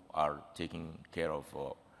you are taking care of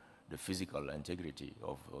the physical integrity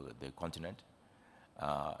of the continent.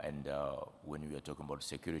 And when we are talking about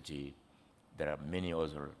security, there are many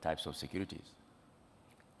other types of securities.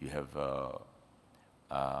 You have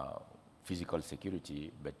physical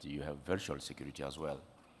security, but you have virtual security as well.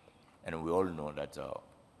 And we all know that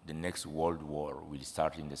the next world war will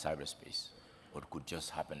start in the cyberspace, or could just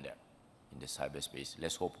happen there, in the cyberspace.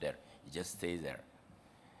 Let's hope there. It just stays there.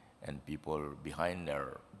 And people behind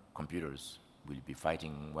their computers will be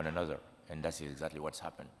fighting one another, and that's exactly what's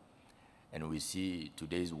happened. And we see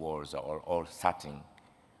today's wars are all starting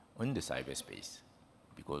in the cyberspace,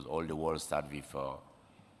 because all the wars start with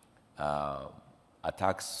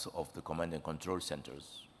attacks of the command and control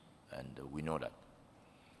centers, and we know that.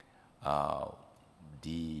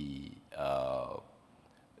 The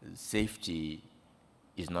safety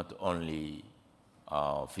is not only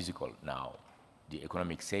physical now. The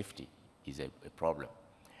economic safety is a problem.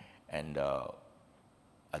 And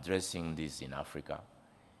addressing this in Africa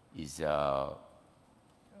is,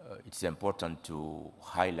 it's important to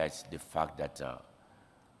highlight the fact that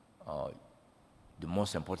the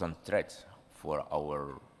most important threat for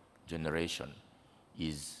our generation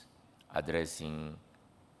is addressing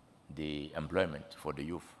the employment for the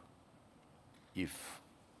youth. If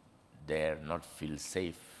they not feel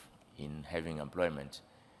safe in having employment,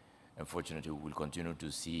 unfortunately, we will continue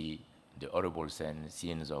to see the horrible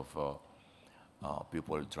scenes of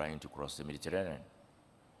people trying to cross the Mediterranean.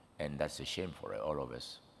 And that's a shame for all of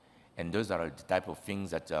us. And those are the type of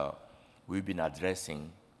things that we've been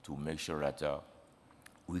addressing to make sure that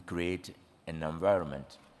we create an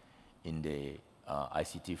environment in the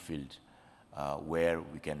ICT field where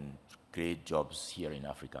we can create jobs here in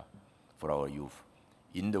Africa for our youth.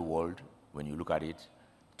 In the world, when you look at it,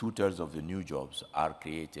 2/3 of the new jobs are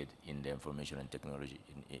created in the information and technology,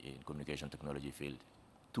 in communication technology field.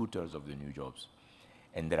 2/3 of the new jobs.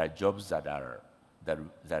 And there are jobs that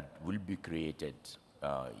will be created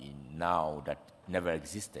now that never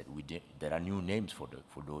existed. There are new names for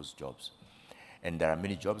those jobs. And there are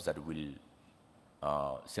many jobs that will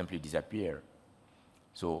simply disappear.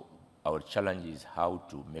 So our challenge is how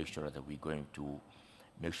to make sure that we're going to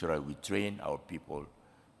make sure that we train our people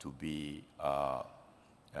to be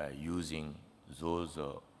using those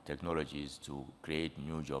technologies to create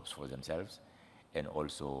new jobs for themselves, and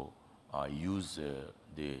also use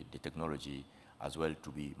the technology as well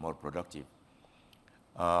to be more productive.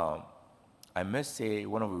 I must say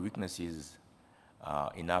one of the weaknesses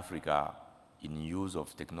in Africa in use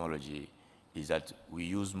of technology is that we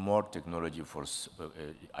use more technology for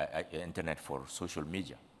internet for social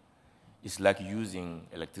media. It's like using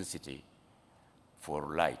electricity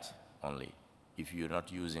for light only. If you're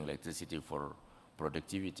not using electricity for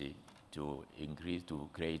productivity to increase, to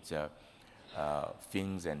create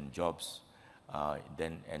things and jobs,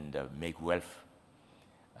 and make wealth,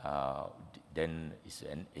 then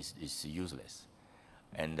it's useless.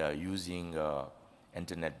 And using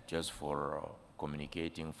internet just for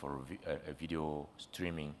communicating, for video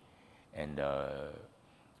streaming and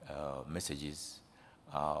messages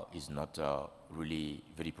is not really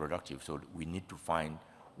very productive. So we need to find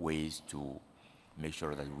ways to make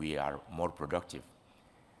sure that we are more productive.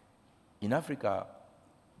 In Africa,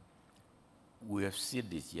 we have seen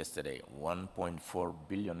this yesterday, 1.4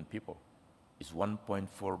 billion people. It's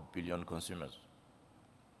 1.4 billion consumers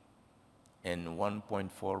and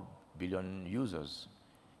 1.4 billion users.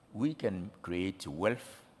 We can create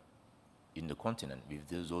wealth in the continent with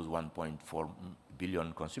those 1.4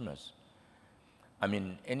 billion consumers. I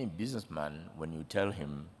mean, any businessman, when you tell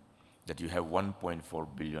him that you have 1.4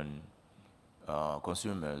 billion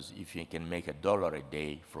consumers, if he can make $1 a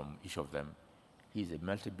day from each of them, he's a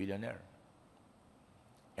multi-billionaire.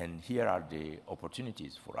 And here are the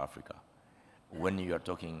opportunities for Africa. When you are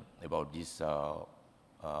talking about this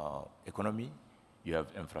economy, you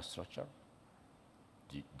have infrastructure.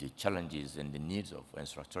 The challenges and the needs of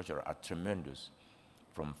infrastructure are tremendous,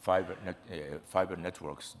 from fiber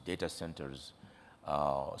networks, data centers,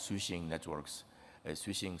 switching networks,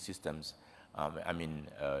 switching systems,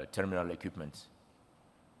 terminal equipment.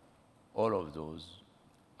 All of those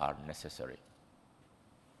are necessary.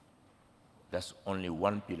 That's only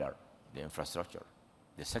one pillar, the infrastructure.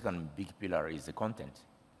 The second big pillar is the content.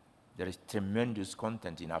 There is tremendous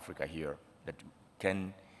content in Africa here that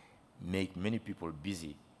can make many people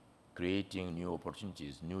busy creating new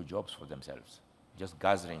opportunities, new jobs for themselves, just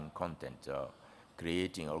gathering content,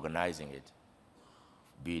 creating, organizing it,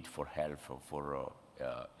 be it for health or for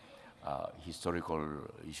historical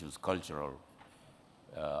issues, cultural,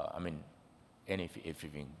 I mean,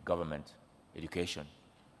 everything, government, education,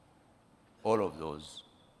 all of those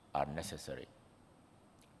are necessary.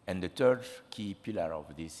 And the third key pillar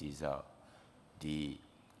of this is the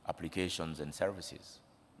applications and services.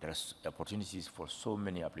 There are opportunities for so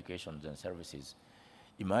many applications and services.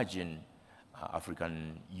 Imagine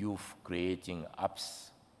African youth creating apps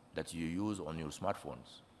that you use on your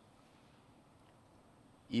smartphones.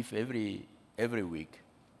 If every week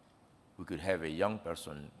we could have a young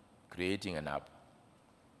person creating an app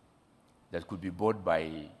that could be bought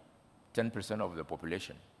by 10% of the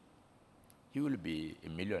population, he will be a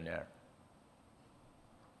millionaire.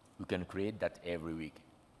 We can create that every week.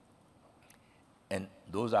 And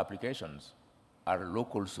those applications are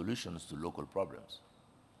local solutions to local problems.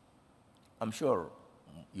 I'm sure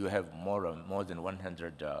you have more than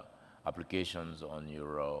 100 applications on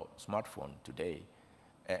your smartphone today,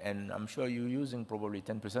 and I'm sure you're using probably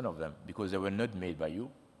 10% of them because they were not made by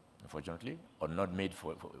you, unfortunately, or not made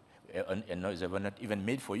and they were not even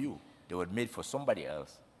made for you. They were made for somebody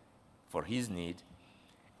else, for his need,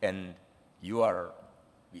 and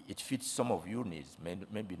it fits some of your needs,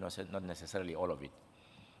 maybe not necessarily all of it.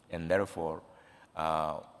 And therefore,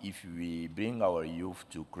 if we bring our youth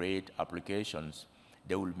to create applications,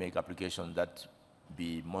 they will make applications that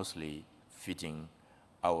be mostly fitting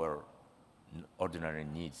our ordinary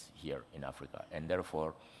needs here in Africa. And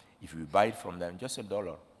therefore, if we buy it from them, just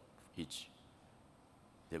 $1 each,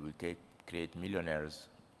 they will create millionaires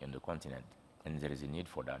in the continent, and there is a need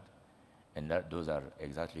for that. And those are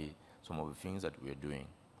exactly some of the things that we are doing.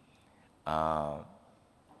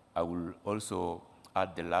 I will also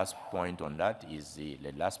add the last point on that is the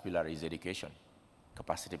last pillar is education,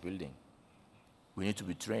 capacity building. We need to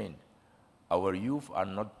be trained. Our youth are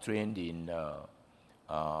not trained in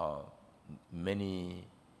many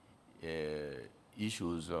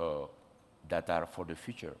issues that are for the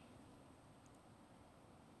future.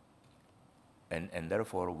 And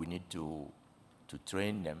therefore, we need to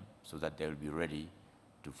train them so that they will be ready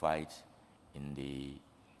to fight in the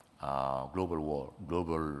global war,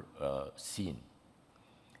 global scene.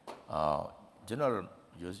 General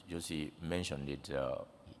Yossi mentioned it.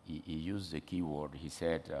 He used the key word. He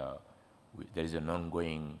said there is an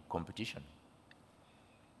ongoing competition.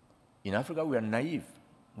 In Africa, we are naive.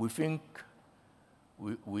 We think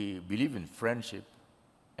we believe in friendship,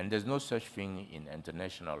 and there's no such thing in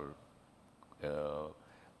international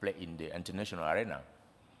play in the international arena.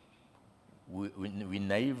 We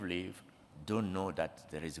naively don't know that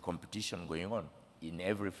there is a competition going on in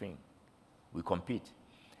everything. We compete.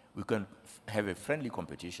 We can have a friendly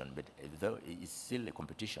competition, but it's still a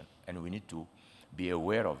competition, and we need to be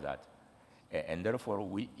aware of that. And therefore,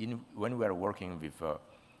 when we are working with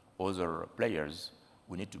other players,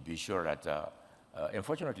 we need to be sure that,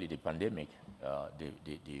 unfortunately, the pandemic,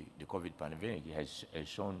 the COVID pandemic has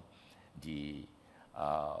shown the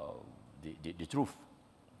truth.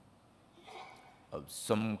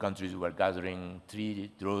 Some countries were gathering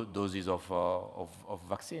 3 doses of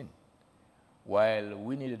vaccine, while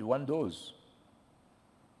we needed 1 dose.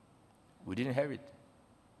 We didn't have it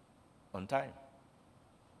on time.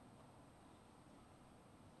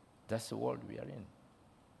 That's the world we are in.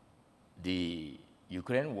 The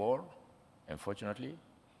Ukraine war, unfortunately,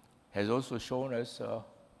 has also shown us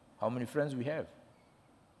how many friends we have.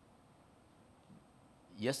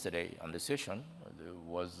 Yesterday, on the session,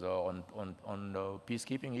 was on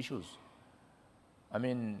peacekeeping issues. I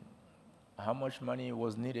mean, how much money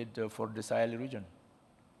was needed for the Sahel region?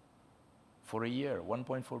 For a year,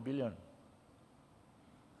 1.4 billion.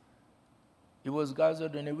 It was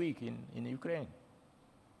gathered in a week in Ukraine.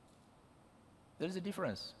 There is a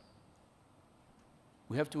difference.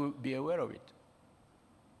 We have to be aware of it,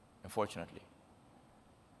 unfortunately.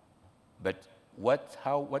 But what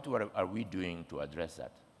are we doing to address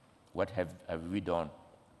that? What have we done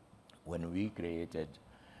when we created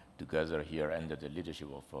together here under the leadership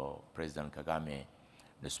of President Kagame,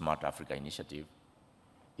 the Smart Africa Initiative,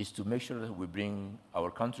 is to make sure that we bring our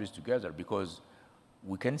countries together, because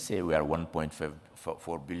we can say we are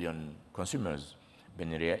 1.4 billion consumers, but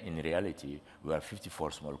in reality, we are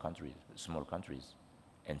 54 small countries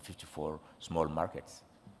and 54 small markets.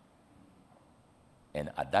 And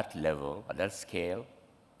at that level, at that scale,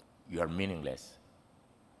 you are meaningless.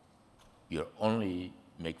 You only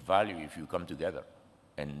make value if you come together.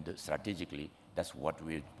 And strategically, that's what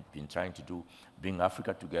we've been trying to do, bring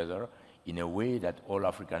Africa together in a way that all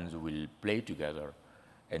Africans will play together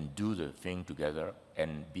and do the thing together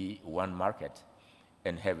and be one market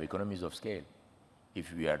and have economies of scale.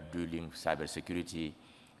 If we are doing cybersecurity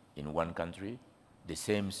in one country, the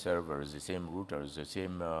same servers, the same routers, the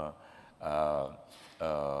same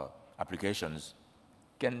applications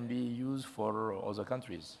can be used for other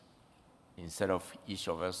countries instead of each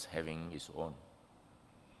of us having its own.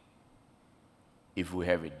 If we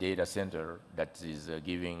have a data center that is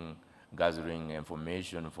gathering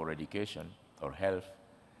information for education or health,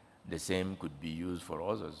 the same could be used for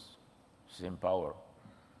others, same power.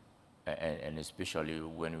 And especially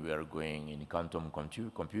when we are going in quantum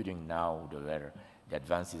computing now, where the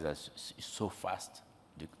advances are so fast,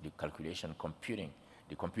 the calculation computing,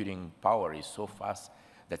 the computing power is so fast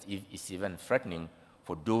that it's even threatening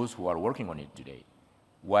for those who are working on it today.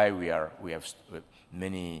 Why we have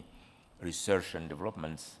many research and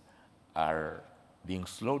developments are being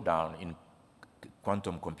slowed down in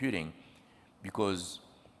quantum computing, because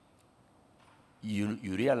you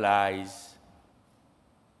realize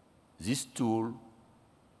this tool,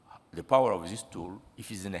 the power of this tool, if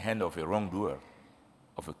it's in the hand of a wrongdoer,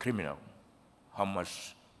 of a criminal, how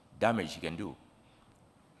much damage he can do.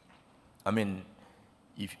 I mean,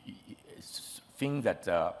 if think that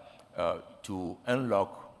to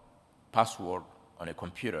unlock password on a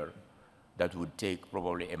computer, that would take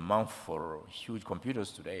probably a month for huge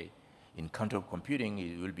computers today. In quantum computing,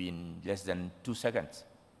 it will be in less than 2 seconds.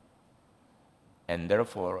 And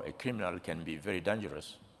therefore, a criminal can be very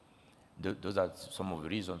dangerous. Those are some of the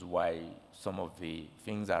reasons why some of the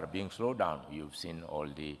things are being slowed down. You've seen all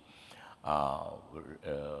the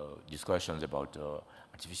discussions about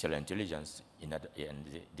artificial intelligence and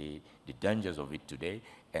the dangers of it today,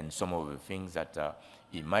 and some of the things that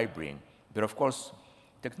it might bring. But of course,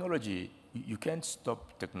 technology, you can't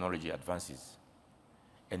stop technology advances.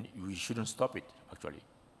 And we shouldn't stop it, actually,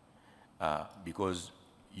 because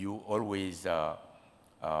you always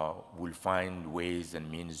will find ways and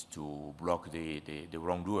means to block the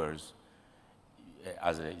wrongdoers.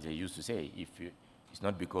 As they used to say, it's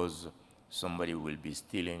not because somebody will be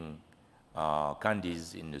stealing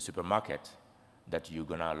candies in the supermarket that you're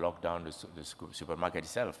gonna lock down the supermarket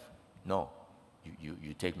itself. No,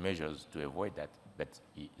 you take measures to avoid that, but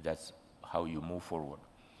that's how you move forward.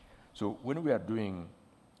 So when we are doing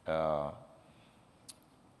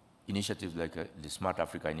initiatives like the Smart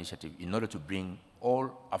Africa initiative, in order to bring all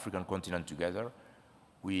African continent together,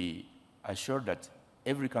 we assure that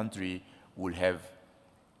every country will have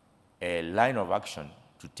a line of action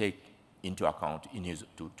to take into account in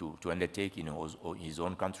to undertake in his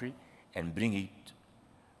own country and bring it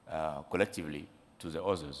collectively to the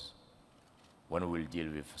others. One will deal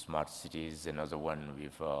with smart cities, another one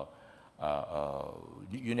with,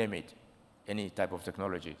 you name it, any type of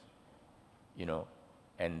technology, you know,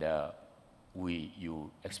 and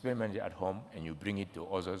you experiment it at home and you bring it to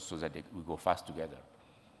others so that we go fast together.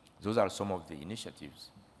 Those are some of the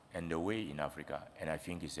initiatives and the way in Africa, and I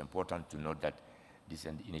think it's important to note that this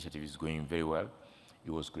initiative is going very well.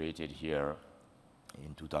 It was created here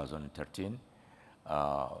in 2013.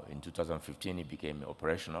 In 2015, it became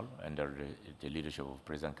operational under the leadership of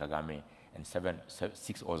President Kagame and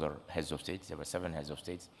six other heads of states. There were 7 heads of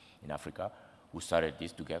states in Africa who started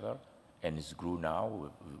this together, and it's grew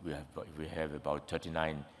now. We have about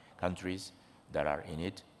 39 countries that are in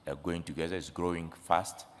it, going together. It's growing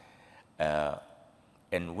fast.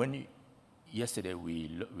 And yesterday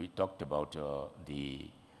we talked about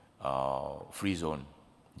the free zone,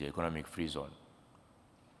 the economic free zone.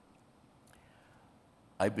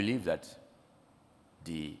 I believe that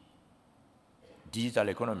the digital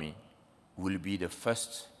economy will be the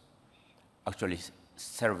first actually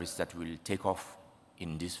service that will take off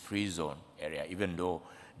in this free zone area, even though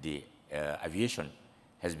the aviation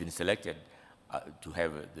has been selected to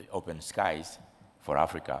have the open skies for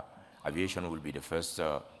Africa. Aviation will be the first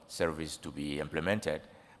service to be implemented,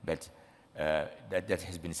 but that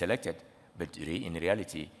has been selected, but in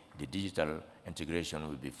reality, the digital integration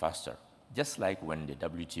will be faster. Just like when the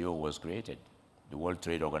WTO was created, the World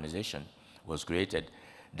Trade Organization was created,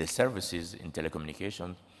 the services in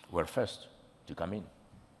telecommunications were first to come in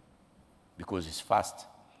because it's fast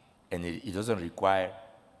and it doesn't require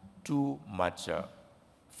too much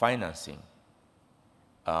financing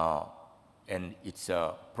and it's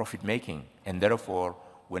profit-making, and therefore,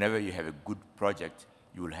 whenever you have a good project,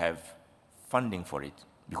 you will have funding for it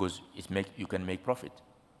because you can make profit.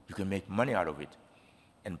 You can make money out of it,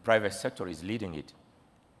 and private sector is leading it.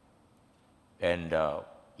 And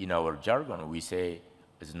in our jargon, we say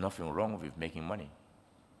there's nothing wrong with making money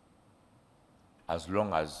as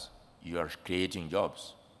long as you are creating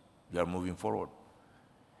jobs, you are moving forward.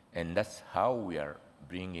 And that's how we are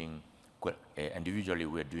bringing, individually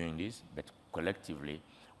we're doing this, but collectively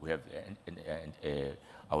we have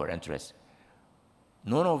our interests.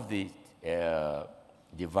 None of the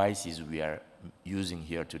devices we are using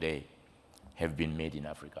here today have been made in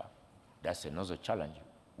Africa. That's another challenge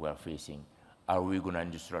we are facing. Are we going to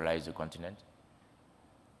industrialize the continent?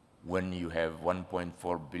 When you have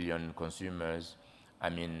 1.4 billion consumers, I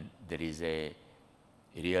mean, there is a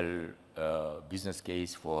real business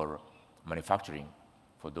case for manufacturing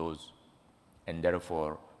for those. And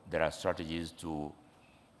therefore, there are strategies to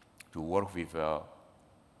work with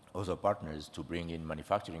other partners to bring in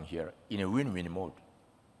manufacturing here in a win-win mode.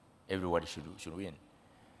 Everybody should win,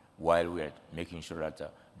 while we are making sure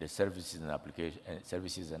that the services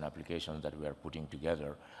and applications that we are putting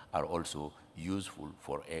together are also useful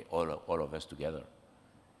for all of us together.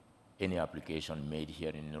 Any application made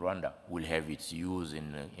here in Rwanda will have its use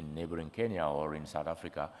in neighboring Kenya or in South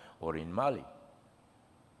Africa or in Mali.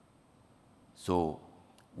 So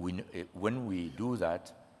when we do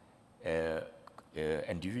that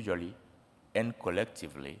individually and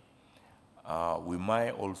collectively, we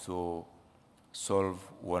might also solve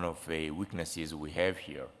one of the weaknesses we have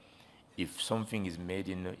here. If something is made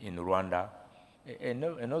in Rwanda,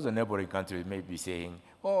 another neighboring country may be saying,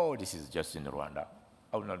 oh, this is just in Rwanda.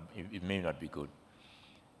 It may not be good.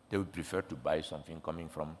 They would prefer to buy something coming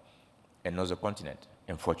from another continent,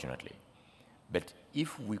 unfortunately. But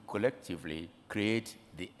if we collectively create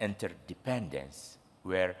the interdependence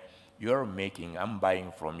where you're making, I'm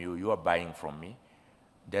buying from you, you are buying from me,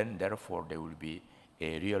 then therefore there will be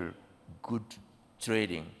a real good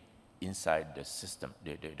trading inside the system,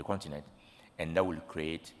 the continent, and that will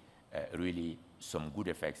create really some good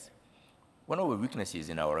effects. One of the weaknesses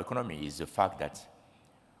in our economy is the fact that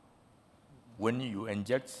when you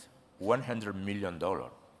inject $100 million, the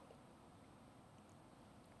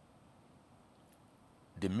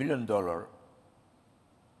 $1 million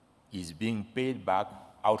is being paid back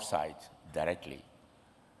outside directly.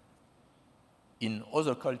 In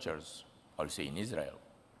other cultures, I'll say in Israel,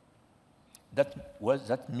 that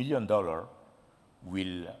 $1 million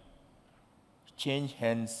will change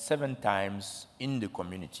hands 7 times in the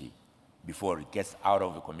community before it gets out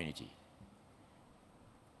of the community.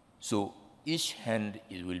 So each hand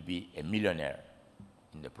it will be a millionaire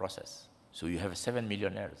in the process. So you have 7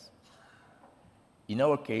 millionaires. In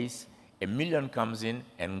our case, $1 million comes in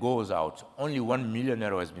and goes out. Only 1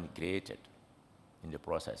 millionaire has been created in the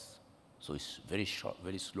process. So it's very short,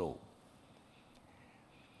 very slow.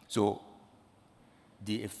 So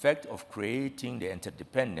the effect of creating the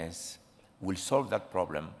interdependence will solve that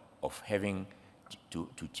problem of having to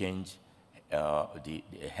change the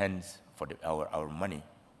hands for our money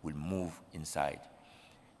will move inside.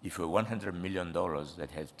 If a $100 million that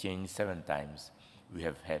has changed 7 times, we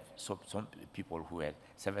have had some people who had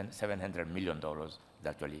 $700 million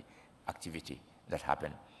actually activity that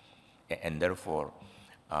happened. And therefore,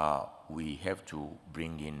 we have to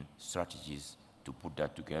bring in strategies to put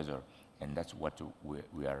that together. And that's what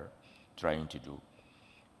we are trying to do.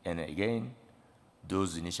 And again,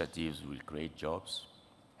 those initiatives will create jobs,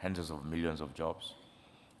 hundreds of millions of jobs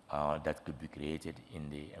that could be created in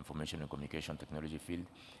the information and communication technology field.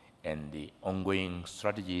 And the ongoing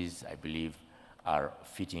strategies, I believe, are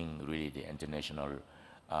fitting really the international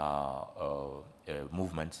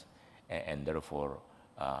movements, and therefore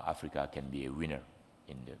Africa can be a winner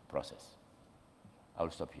in the process.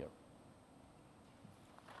 I'll stop here.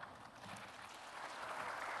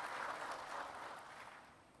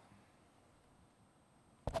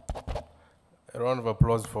 A round of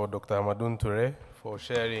applause for Dr. Hamadoun Touré for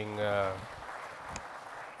sharing a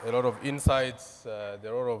lot of insights, the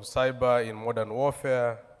role of cyber in modern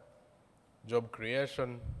warfare, job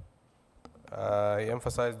creation. He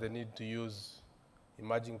emphasized the need to use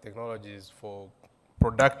emerging technologies for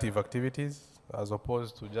productive activities as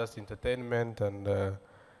opposed to just entertainment and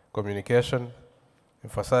communication.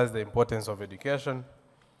 Emphasized the importance of education.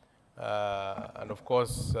 And of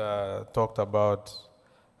course, talked about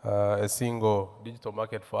a single digital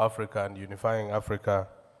market for Africa and unifying Africa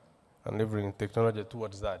and delivering technology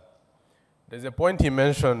towards that. There's a point he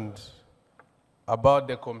mentioned about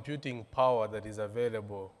the computing power that is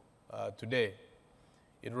available today.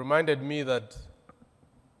 It reminded me that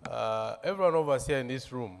everyone of us here in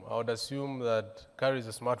this room, I would assume, that carries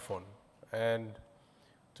a smartphone. And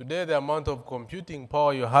today, the amount of computing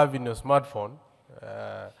power you have in your smartphone,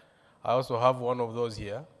 I also have one of those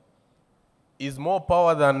here, is more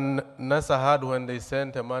power than NASA had when they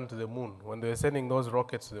sent a man to the moon, when they were sending those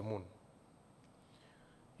rockets to the moon.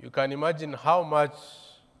 You can imagine how much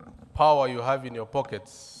power you have in your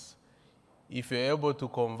pockets if you're able to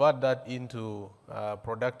convert that into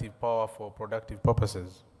productive power for productive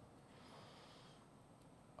purposes.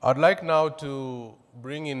 I'd like now to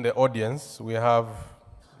bring in the audience. We have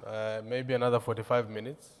maybe another 45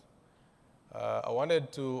 minutes. I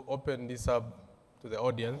wanted to open this up to the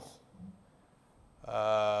audience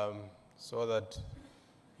so that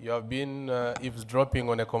you have been eavesdropping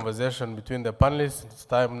on a conversation between the panelists. It's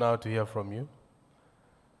time now to hear from you.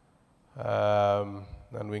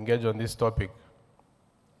 And we engage on this topic.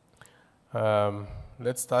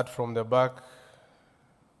 Let's start from the back.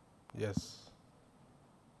 Yes.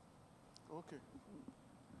 Okay.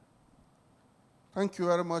 Thank you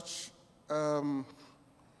very much.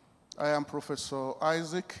 I am Professor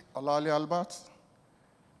Isaac Olale Albert.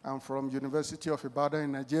 I'm from University of Ibadan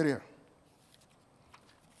in Nigeria.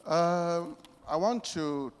 I want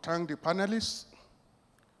to thank the panelists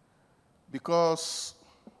because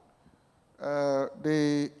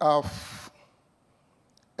they have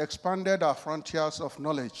expanded our frontiers of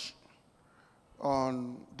knowledge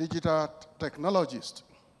on digital technologies.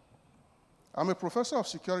 I'm a professor of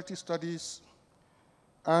security studies,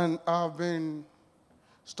 and I've been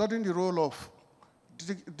studying the role of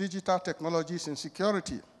digital technologies in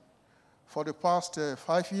security for the past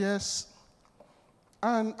 5 years.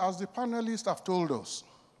 And as the panelists have told us,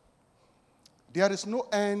 there is no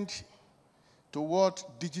end to what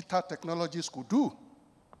digital technologies could do.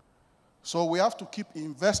 So we have to keep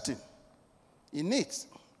investing in it.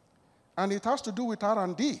 And it has to do with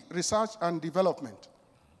R&D, research and development.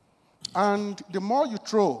 And the more you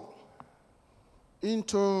throw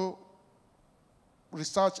into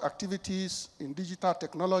research activities in digital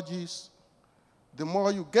technologies, the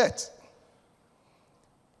more you get.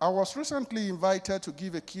 I was recently invited to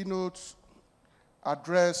give a keynote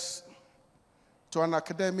address to an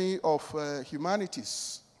Academy of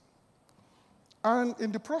Humanities. And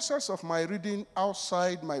in the process of my reading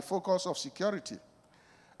outside my focus of security,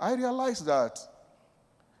 I realized that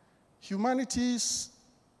humanities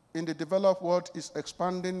in the developed world is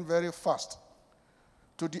expanding very fast,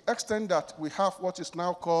 to the extent that we have what is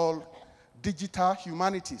now called digital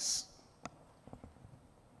humanities.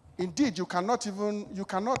 Indeed, you cannot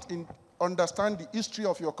understand the history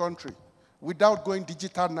of your country without going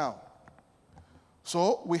digital now.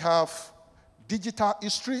 So we have digital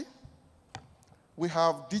history, we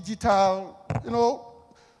have digital,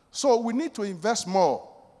 so we need to invest more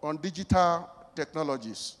on digital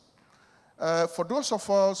technologies. For those of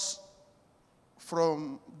us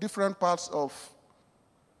from different parts of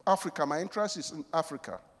Africa, my interest is in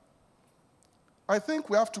Africa. I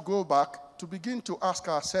think we have to go back to begin to ask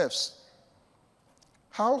ourselves,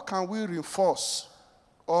 how can we reinforce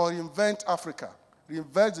or reinvent Africa,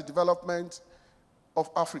 reinvent the development of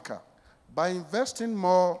Africa by investing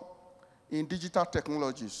more in digital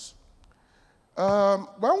technologies?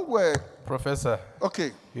 Professor.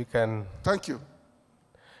 Okay. You can. Thank you.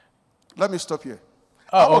 Let me stop here.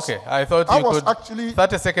 Oh, okay. I thought you could. Actually,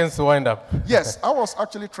 30 seconds to wind up. Yes, I was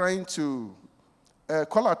actually trying to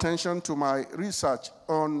call attention to my research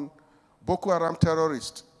on Boko Haram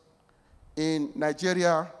terrorists in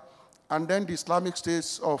Nigeria and then the Islamic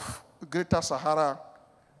states of Greater Sahara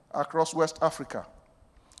across West Africa.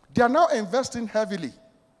 They are now investing heavily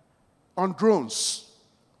on drones.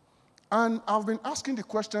 And I've been asking the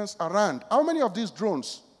questions around, how many of these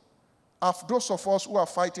drones have those of us who are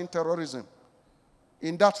fighting terrorism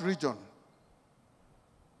in that region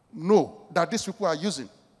know that these people are using?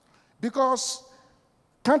 Because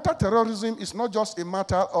counter-terrorism is not just a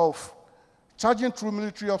matter of charging through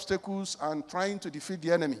military obstacles and trying to defeat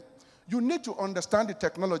the enemy. You need to understand the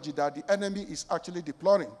technology that the enemy is actually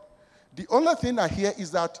deploying. The only thing I hear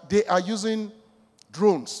is that they are using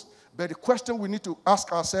drones. But the question we need to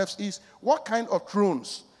ask ourselves is, what kind of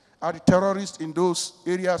drones are the terrorists in those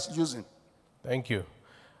areas using? Thank you.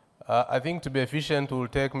 I think to be efficient, we'll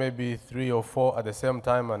take maybe 3 or 4 at the same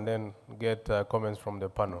time and then get comments from the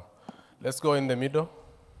panel. Let's go in the middle.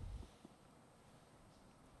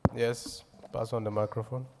 Yes, pass on the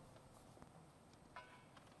microphone.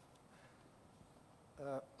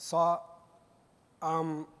 Sir,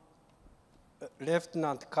 I'm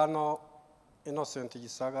Lieutenant Colonel Innocent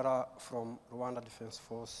Gisagara from Rwanda Defense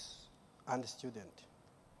Force and student.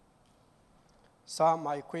 Sir,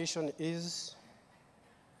 my question is,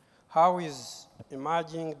 how is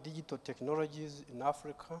emerging digital technologies in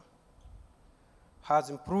Africa has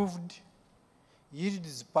improved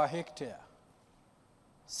yields per hectare,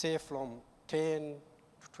 say from 10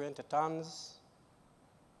 to 20 tons,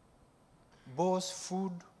 both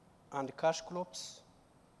food and cash crops?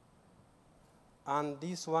 And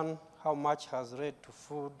this one, how much has led to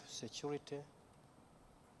food security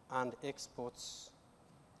and exports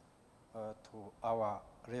to our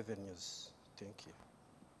revenues. Thank you.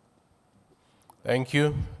 Thank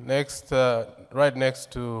you. Next, right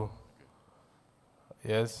next to,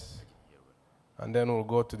 yes, and then we'll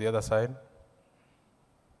go to the other side.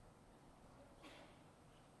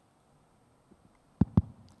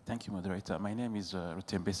 Thank you, moderator. My name is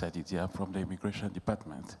Rutembe Sadidia from the Immigration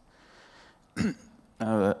Department.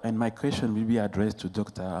 And my question will be addressed to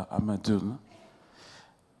Dr. Hamadoun.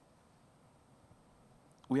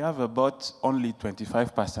 We have about only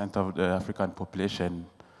 25% of the African population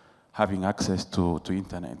having access to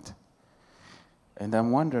internet. And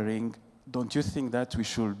I'm wondering, don't you think that we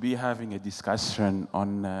should be having a discussion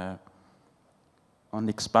on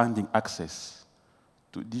expanding access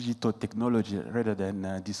to digital technology rather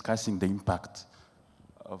than discussing the impact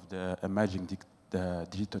of the emerging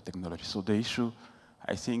digital technology? So the issue,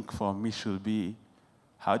 I think, for me should be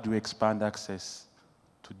how do we expand access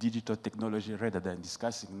to digital technology rather than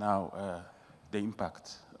discussing now the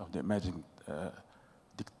impact of the emerging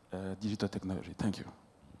digital technology. Thank you.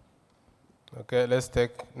 Okay, let's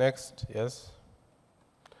take next, yes.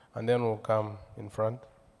 And then we'll come in front.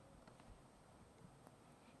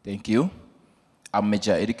 Thank you. I'm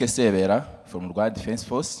Major Erike Severa from Rwanda Defense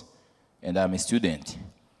Force, and I'm a student.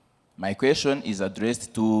 My question is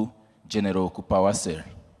addressed to General Kuperwasser.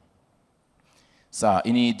 So,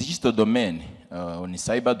 in the digital domain, on the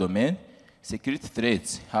cyber domain, security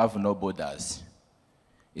threats have no borders.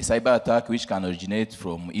 A cyber attack which can originate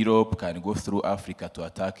from Europe can go through Africa to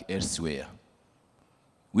attack elsewhere,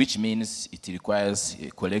 which means it requires a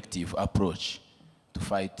collective approach to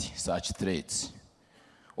fight such threats.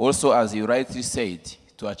 Also, as you rightly said,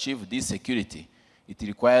 to achieve this security, it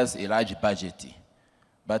requires a large budget.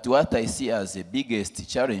 But what I see as the biggest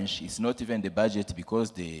challenge is not even the budget,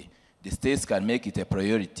 because the states can make it a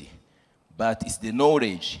priority, but it's the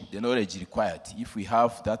knowledge required. If we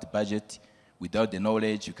have that budget, without the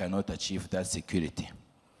knowledge, you cannot achieve that security.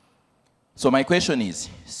 So my question is,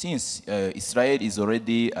 since Israel is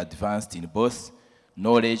already advanced in both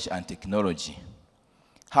knowledge and technology,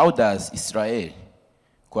 how does Israel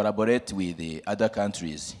collaborate with the other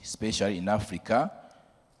countries, especially in Africa,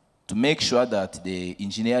 to make sure that the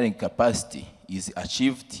engineering capacity is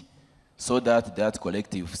achieved so that that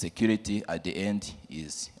collective security at the end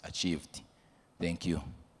is achieved? Thank you.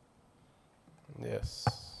 Yes.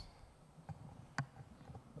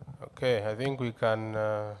 Okay, I think we can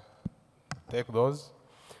take those.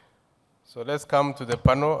 So let's come to the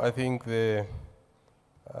panel. I think the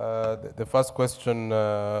first question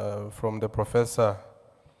from the professor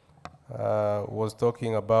was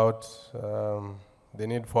talking about the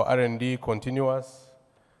need for R&D continuous.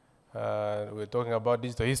 We're talking about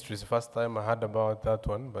digital history. It's the first time I heard about that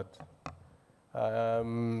one, but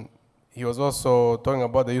he was also talking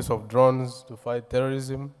about the use of drones to fight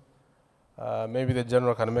terrorism. Maybe the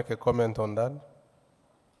general can make a comment on that.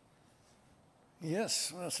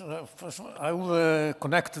 Yes, first I will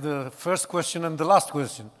connect the first question and the last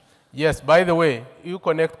question. Yes, by the way, you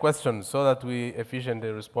connect questions so that we efficiently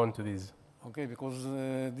respond to these. Okay, because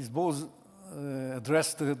these both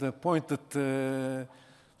address the point that the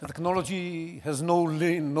technology has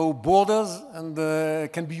no borders and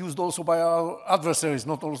can be used also by our adversaries,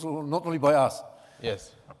 not only by us.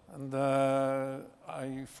 Yes. And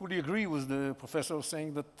I fully agree with the professor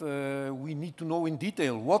saying that we need to know in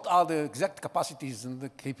detail what are the exact capacities and the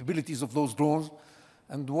capabilities of those drones,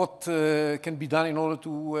 and what can be done in order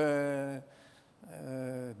to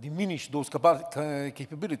diminish those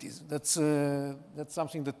capabilities. That's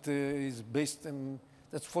something that is based in,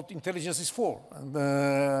 that's what intelligence is for. And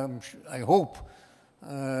I hope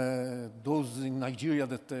those in Nigeria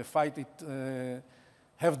that fight it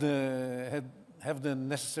have the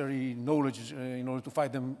necessary knowledge in order to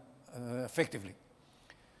fight them effectively.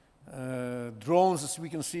 Drones, as we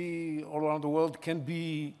can see all around the world, can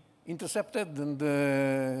be intercepted, and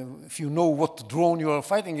if you know what drone you are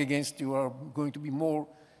fighting against, you are going to be more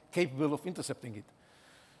capable of intercepting it.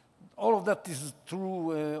 All of that is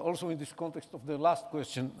true also in this context of the last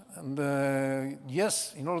question. And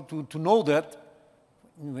yes, in order to know that,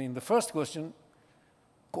 in the first question,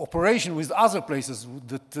 cooperation with other places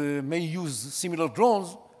that may use similar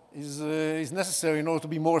drones is necessary in order to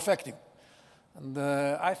be more effective. And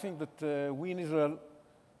I think that we in Israel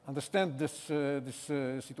understand this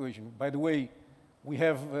situation. By the way, we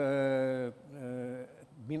have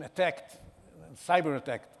been attacked, cyber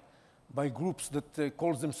attacked, by groups that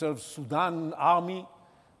call themselves Sudan Army,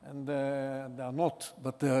 and they are not,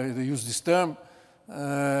 but they use this term,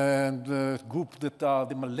 and a group that are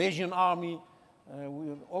the Malaysian Army,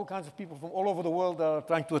 All kinds of people from all over the world are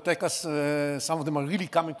trying to attack us. Some of them are really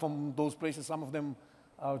coming from those places. Some of them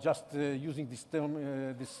are just using this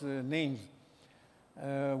term, these names.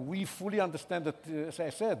 We fully understand that, as I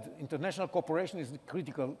said, international cooperation is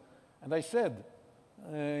critical. And I said,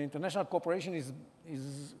 international cooperation is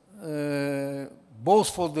both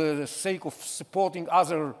for the sake of supporting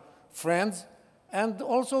other friends, and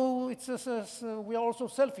also we are also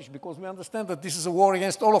selfish because we understand that this is a war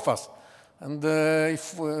against all of us. And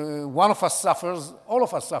if one of us suffers, all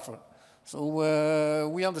of us suffer. So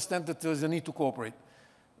we understand that there is a need to cooperate.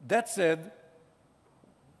 That said,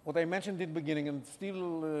 what I mentioned in the beginning and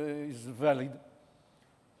still is valid,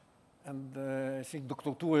 and I think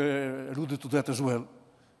Dr. Touré alluded to that as well,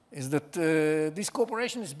 is that this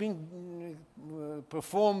cooperation is being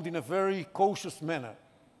performed in a very cautious manner,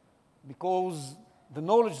 because the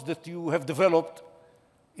knowledge that you have developed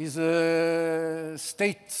is a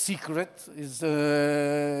state secret, is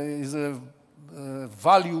a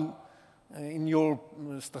value in your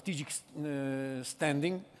strategic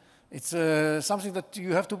standing. It's something that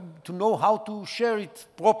you have to know how to share it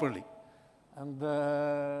properly. And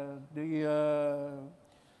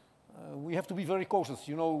we have to be very cautious.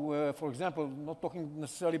 You know, for example, not talking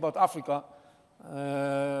necessarily about Africa,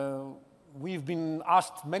 we've been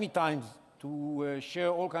asked many times to share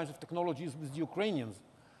all kinds of technologies with the Ukrainians.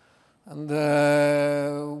 And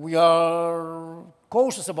we are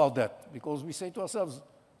cautious about that because we say to ourselves,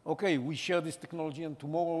 okay, we share this technology and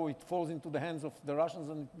tomorrow it falls into the hands of the Russians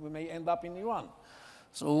and we may end up in Iran.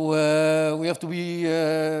 So we have to be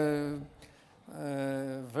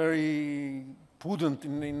very prudent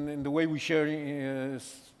in the way we share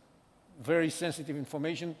very sensitive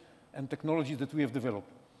information and technologies that we have developed.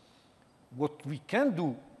 What we can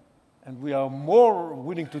do, and we are more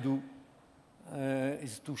willing to do,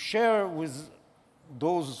 is to share with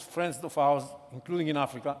those friends of ours, including in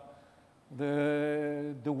Africa,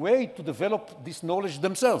 the way to develop this knowledge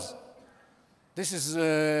themselves. This is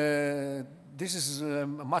a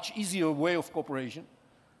much easier way of cooperation.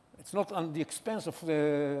 It's not on the expense of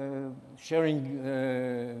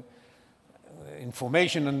sharing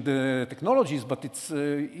information and technologies, but it's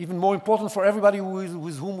even more important for everybody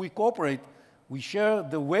with whom we cooperate. We share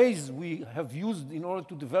the ways we have used in order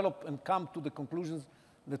to develop and come to the conclusions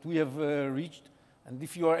that we have reached. And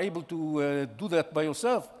if you are able to do that by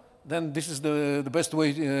yourself, then this is the best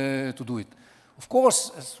way to do it. Of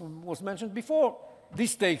course, as was mentioned before,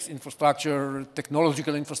 this takes infrastructure,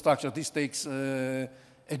 technological infrastructure, this takes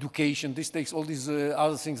education, this takes all these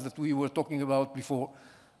other things that we were talking about before.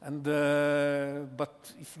 And,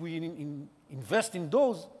 but if we invest in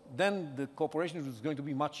those, then the cooperation is going to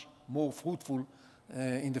be much more fruitful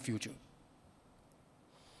in the future.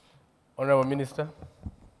 Honorable Minister.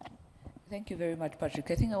 Thank you very much, Patrick.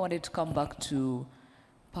 I think I wanted to come back to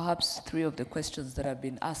perhaps three of the questions that have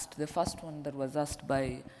been asked. The first one that was asked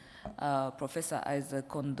by Professor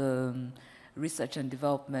Isaac on the research and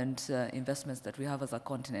development investments that we have as a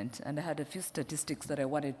continent. And I had a few statistics that I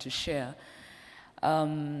wanted to share.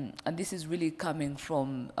 And this is really coming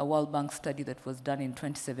from a World Bank study that was done in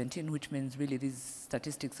 2017, which means really these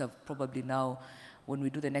statistics have probably now, when we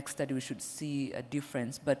do the next study, we should see a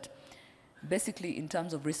difference. But basically, in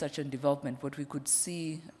terms of research and development, what we could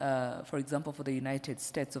see, for example, for the United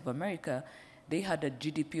States of America, they had a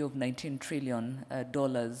GDP of $19 trillion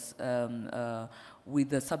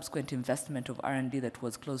with a subsequent investment of R&D that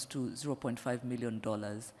was close to $0.5 million.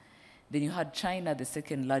 Then you had China, the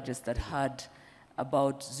second largest, that had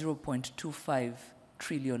about $0.25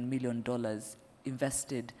 trillion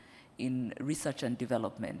invested in research and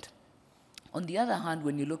development. On the other hand,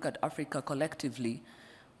 when you look at Africa collectively,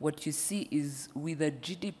 what you see is with a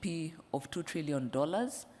GDP of $2 trillion,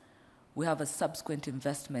 we have a subsequent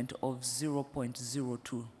investment of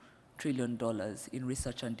 $0.02 trillion in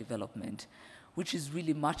research and development, which is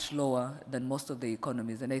really much lower than most of the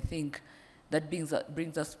economies. And I think that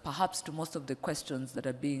brings us perhaps to most of the questions that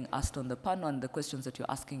are being asked on the panel and the questions that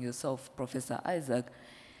you're asking yourself, Professor Isaac.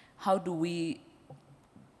 How do we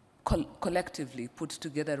collectively put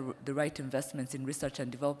together the right investments in research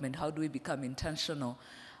and development? How do we become intentional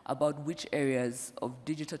about which areas of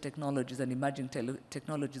digital technologies and emerging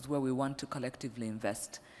technologies where we want to collectively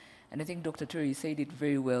invest? And I think, Dr. Touré, you said it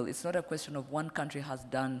very well. It's not a question of one country has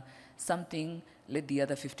done something, let the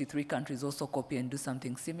other 53 countries also copy and do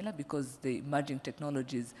something similar, because the emerging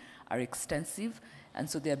technologies are extensive. And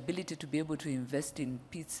so the ability to be able to invest in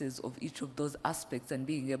pieces of each of those aspects and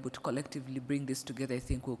being able to collectively bring this together, I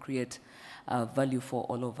think will create value for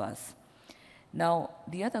all of us. Now,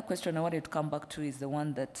 the other question I wanted to come back to is the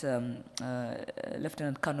one that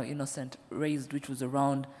Lieutenant Colonel Innocent raised, which was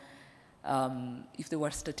around if there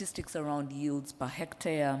were statistics around yields per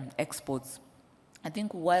hectare, exports, I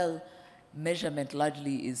think while measurement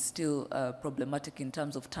largely is still problematic in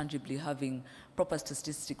terms of tangibly having proper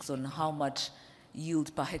statistics on how much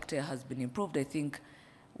yield per hectare has been improved, I think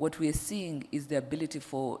what we are seeing is the ability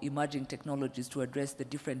for emerging technologies to address the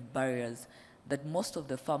different barriers that most of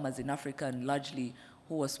the farmers in Africa, and largely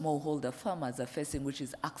who are smallholder farmers, are facing, which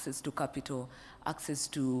is access to capital, access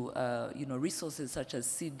to resources such as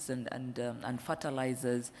seeds and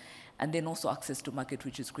fertilizers, and then also access to market,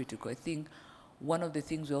 which is critical. I think one of the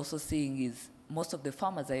things we're also seeing is most of the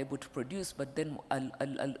farmers are able to produce, but then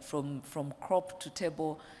from crop to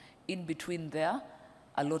table, in between there,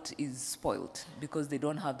 a lot is spoiled because they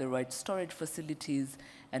don't have the right storage facilities,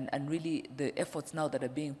 and really the efforts now that are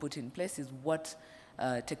being put in place is what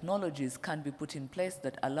technologies can be put in place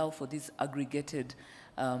that allow for this aggregated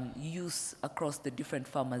use across the different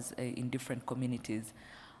farmers in different communities.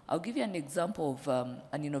 I'll give you an example of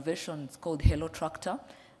an innovation. It's called Hello Tractor,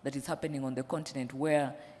 that is happening on the continent,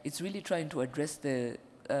 where it's really trying to address the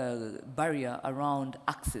barrier around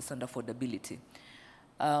access and affordability.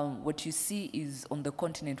 What you see is on the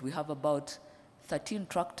continent, we have about 13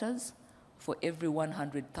 tractors for every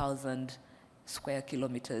 100,000 square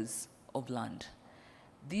kilometers of land.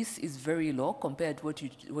 This is very low compared to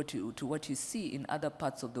what you see in other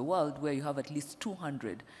parts of the world, where you have at least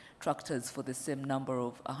 200 tractors for the same number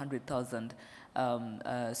of 100,000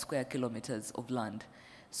 square kilometers of land.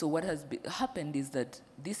 So what has happened is that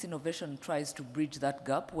this innovation tries to bridge that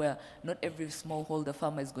gap where not every smallholder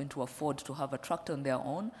farmer is going to afford to have a tractor on their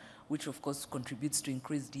own, which of course contributes to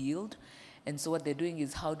increased yield. And so what they're doing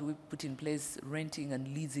is, how do we put in place renting and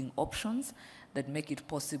leasing options that make it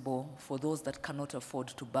possible for those that cannot afford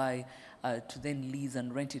to buy to then lease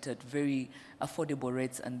and rent it at very affordable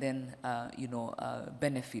rates, and then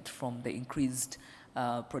benefit from the increased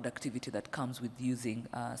productivity that comes with using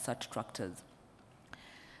such tractors.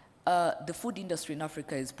 The food industry in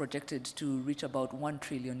Africa is projected to reach about $1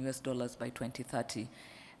 trillion by 2030.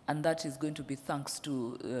 And that is going to be thanks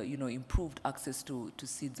to improved access to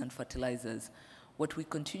seeds and fertilizers. What we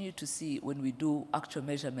continue to see when we do actual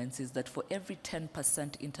measurements is that for every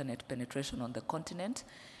 10% internet penetration on the continent,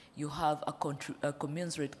 you have a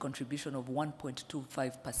commensurate contribution of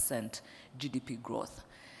 1.25% GDP growth.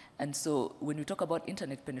 And so when we talk about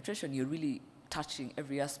internet penetration, you're really touching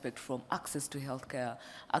every aspect, from access to healthcare,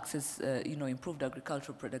 access, improved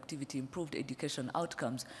agricultural productivity, improved education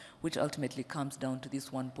outcomes, which ultimately comes down to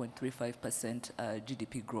this 1.35%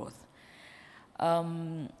 GDP growth.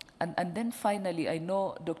 And then finally, I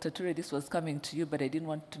know, Dr. Touré, this was coming to you, but I didn't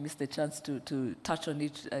want to miss the chance to touch on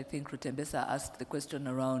it. I think Rutembesa asked the question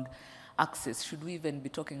around access. Should we even be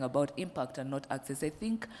talking about impact and not access? I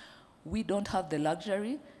think we don't have the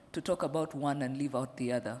luxury to talk about one and leave out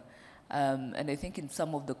the other. And I think in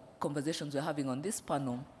some of the conversations we're having on this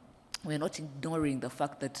panel, we're not ignoring the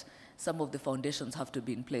fact that some of the foundations have to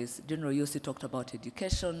be in place. General Yossi talked about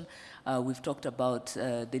education. We've talked about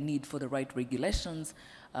the need for the right regulations.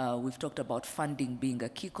 We've talked about funding being a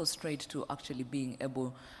key constraint to actually being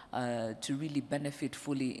able to really benefit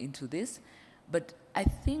fully into this. But I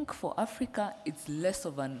think for Africa, it's less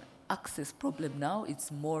of an access problem now.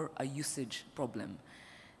 It's more a usage problem.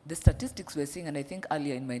 The statistics we're seeing, and I think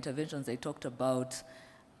earlier in my interventions I talked about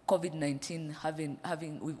COVID-19 having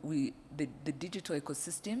the digital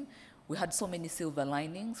ecosystem. We had so many silver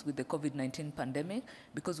linings with the COVID-19 pandemic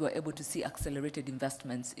because we were able to see accelerated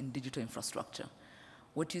investments in digital infrastructure.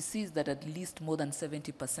 What you see is that at least more than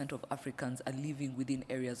 70% of Africans are living within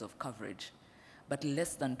areas of coverage, but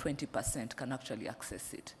less than 20% can actually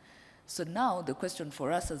access it. So now the question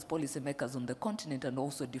for us as policymakers on the continent, and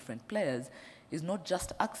also different players, is not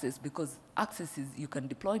just access, because access is, you can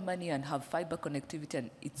deploy money and have fiber connectivity and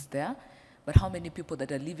it's there, but how many people that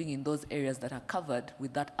are living in those areas that are covered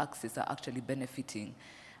with that access are actually benefiting?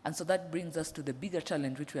 And so that brings us to the bigger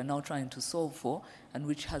challenge which we are now trying to solve for, and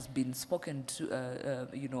which has been spoken to,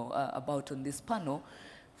 about on this panel.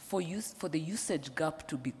 For the usage gap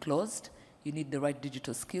to be closed, you need the right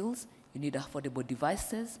digital skills, you need affordable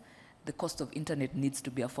devices. The cost of internet needs to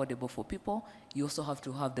be affordable for people. You also have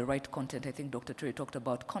to have the right content. I think Dr. Touré talked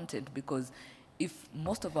about content, because if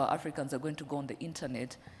most of our Africans are going to go on the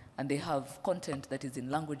internet and they have content that is in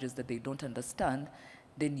languages that they don't understand,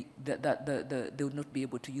 then they will not be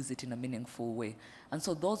able to use it in a meaningful way. And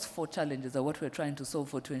so those 4 challenges are what we're trying to solve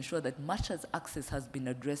for, to ensure that much as access has been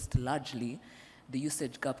addressed largely, the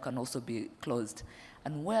usage gap can also be closed.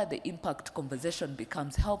 And where the impact conversation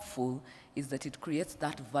becomes helpful is that it creates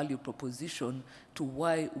that value proposition to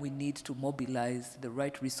why we need to mobilize the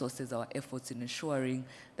right resources, our efforts in ensuring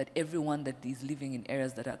that everyone that is living in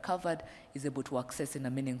areas that are covered is able to access in a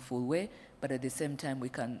meaningful way, but at the same time we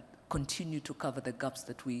can continue to cover the gaps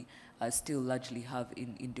that we still largely have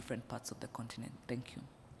in different parts of the continent. Thank you.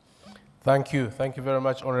 Thank you. Thank you very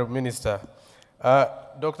much, Honorable Minister.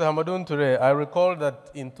 Dr. Hamadoun Touré, I recall that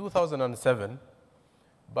in 2007,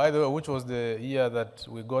 by the way, which was the year that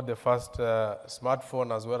we got the first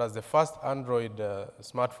smartphone as well as the first Android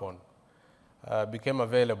smartphone became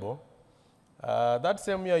available. That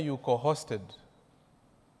same year you co-hosted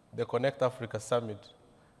the Connect Africa Summit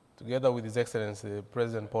together with His Excellency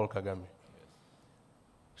President Paul Kagame.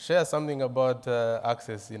 Share something about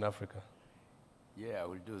access in Africa. Yeah, I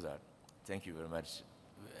will do that. Thank you very much.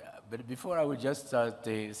 But before I will just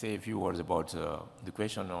say a few words about the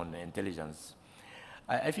question on intelligence.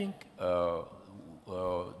 I think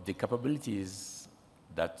the capabilities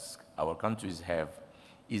that our countries have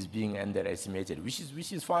is being underestimated,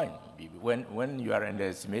 which is fine. When you are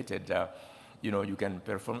underestimated, you can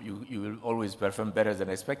perform. You will always perform better than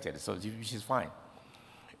expected. So which is fine.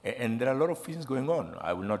 And there are a lot of things going on.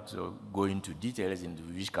 I will not go into details into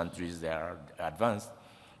which countries they are advanced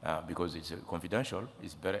because it's confidential.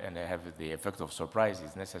 It's better, and I have the effect of surprise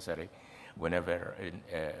is necessary whenever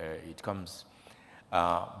it comes.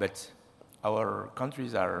 But our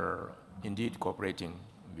countries are indeed cooperating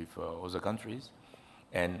with other countries.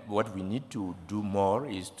 And what we need to do more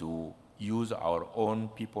is to use our own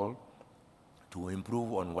people to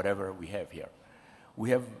improve on whatever we have here. We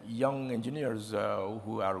have young engineers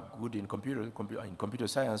who are good in computer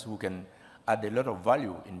science who can add a lot of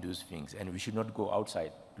value in those things, and we should not go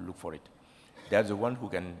outside to look for it. They're the ones who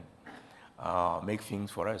can make things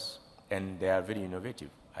for us, and they are very innovative.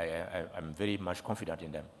 I'm very much confident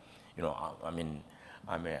in them. I mean,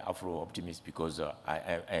 I'm an Afro-optimist because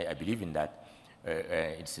I believe in that.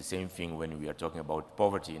 It's the same thing when we are talking about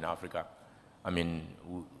poverty in Africa. I mean,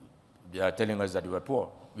 they are telling us that we are poor.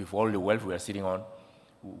 With all the wealth we are sitting on,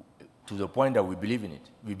 to the point that we believe in it.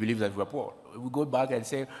 We believe that we are poor. We go back and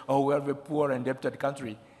say, oh, we are a poor and indebted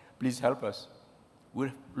country. Please help us.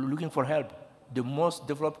 We're looking for help. The most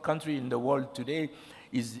developed country in the world today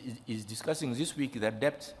is discussing this week their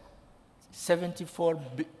debt,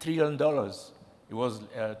 $74 trillion. It was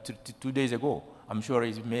 2 days ago. I'm sure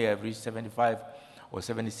it may have reached 75 or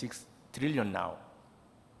 76 trillion now.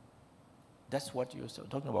 That's what you're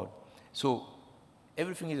talking about. So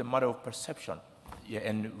everything is a matter of perception. Yeah,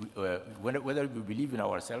 and whether we believe in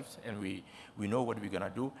ourselves and we know what we're going to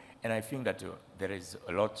do, and I think that there is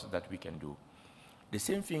a lot that we can do. The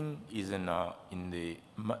same thing is in the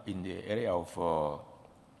area of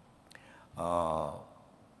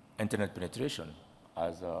internet penetration.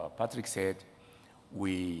 As Patrick said,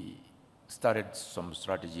 we started some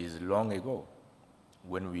strategies long ago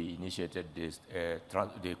when we initiated this,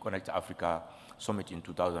 the Connect Africa Summit in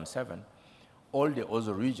 2007. All the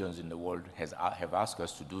other regions in the world have asked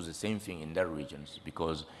us to do the same thing in their regions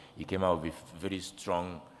because it came out with very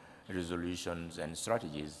strong resolutions and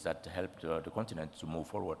strategies that helped the continent to move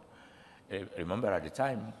forward. Remember at the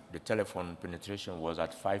time, the telephone penetration was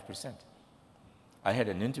at 5%. I had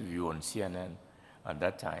an interview on CNN at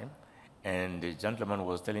that time, and the gentleman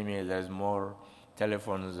was telling me there's more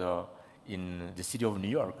telephones in the city of New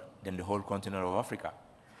York than the whole continent of Africa.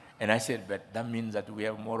 And I said, but that means that we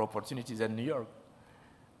have more opportunities than New York.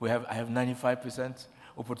 I have 95%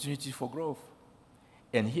 opportunities for growth.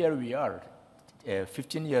 And here we are,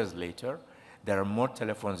 15 years later, there are more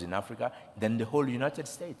telephones in Africa than the whole United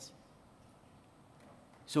States.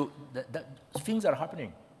 So things are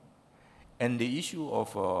happening. And the issue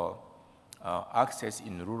of access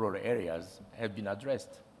in rural areas has been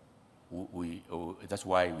addressed. That's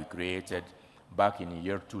why we created, back in the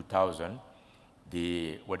year 2000,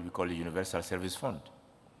 what we call the Universal Service Fund.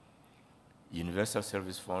 Universal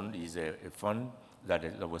Service Fund is a fund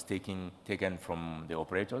that was taken from the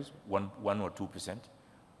operators, 1 or 2%,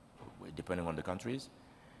 depending on the countries,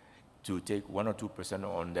 to take 1 or 2%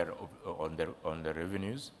 on their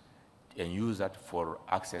revenues and use that for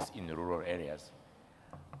access in the rural areas.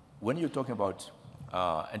 When you're talking about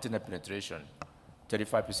internet penetration,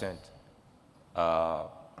 35%,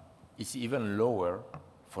 it's even lower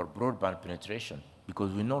for broadband penetration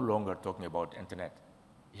because we're no longer talking about internet.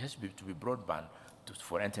 It has to be broadband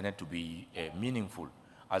for internet to be meaningful.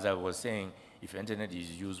 As I was saying, if internet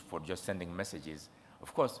is used for just sending messages,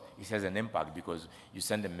 of course, it has an impact because you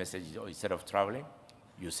send a message instead of traveling,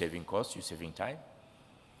 you're saving costs, you're saving time,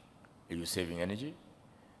 you're saving energy.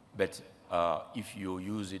 But if you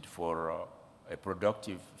use it for a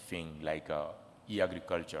productive thing like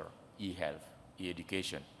e-agriculture, e-health,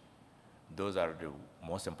 e-education, those are the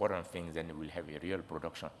most important things, and it will have a real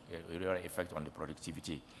production, a real effect on the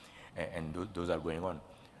productivity, and those are going on.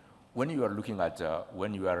 When you are looking at,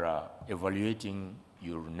 when you are evaluating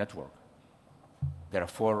your network, there are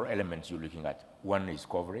 4 elements you're looking at. One is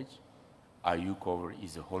coverage. Are you covered?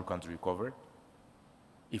 Is the whole country covered?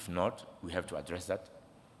 If not, we have to address that.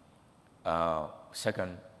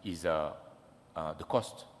 Second is the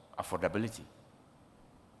cost, affordability.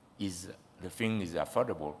 Is the thing is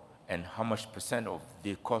affordable, and how much % of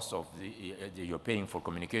the cost of you're paying for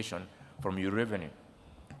communication from your revenue?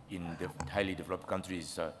 In the highly developed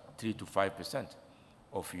countries, 3 to 5%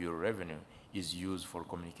 of your revenue is used for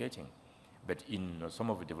communicating. But in some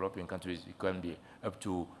of the developing countries, it can be up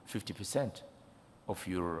to 50% of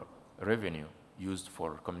your revenue used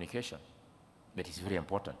for communication. That is very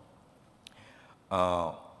important.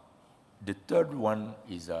 The third one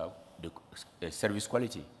is the service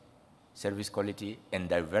quality. Service quality and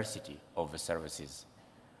diversity of the services.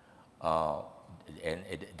 And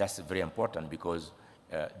that's very important because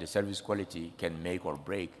the service quality can make or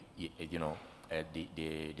break, you know,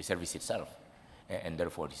 the service itself. And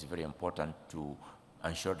therefore, it's very important to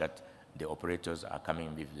ensure that the operators are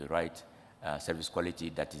coming with the right service quality,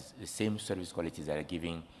 that is the same service quality that are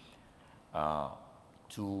giving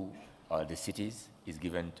to the cities is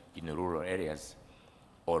given in the rural areas,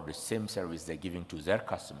 or the same service they're giving to their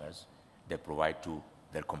customers, they provide to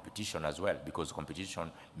their competition as well, because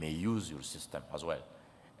competition may use your system as well.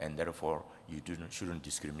 And therefore, you shouldn't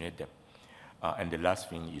discriminate them. And the last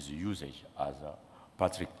thing is usage. As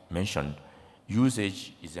Patrick mentioned,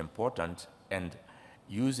 usage is important, and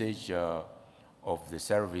usage of the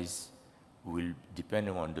service will depend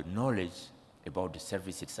on the knowledge about the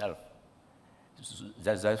service itself.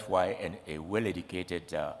 That's why a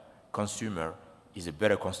well-educated consumer is a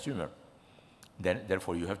better consumer. Then,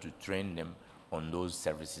 therefore, you have to train them on those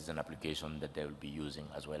services and applications that they will be using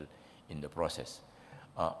as well in the process.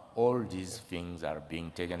 All these things are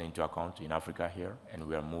being taken into account in Africa here, and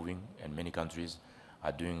we are moving, and many countries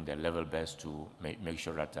are doing their level best to make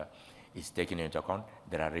sure that it's taken into account.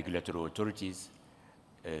 There are regulatory authorities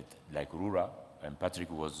like RURA, and Patrick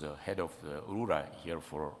was head of RURA here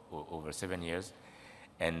for over 7 years,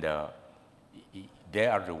 and they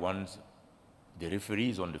are the ones, the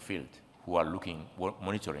referees on the field who are looking,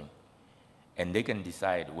 monitoring, and they can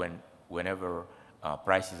decide whenever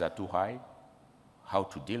prices are too high, how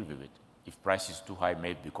to deal with it. If price is too high,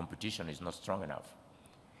 maybe the competition is not strong enough.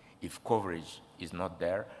 If coverage is not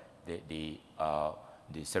there, the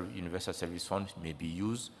universal service fund may be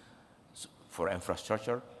used for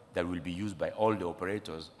infrastructure that will be used by all the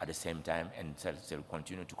operators at the same time, and they'll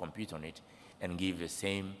continue to compete on it and give the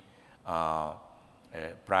same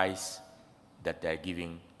price that they're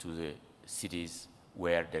giving to the cities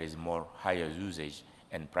where there is more higher usage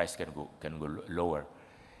and price can go lower.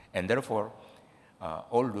 And therefore,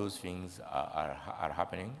 all those things are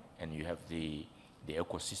happening, and you have the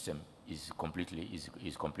ecosystem is complete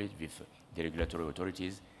with the regulatory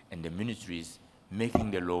authorities and the ministries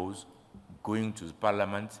making the laws, going to the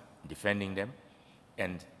parliament, defending them,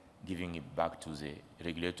 and giving it back to the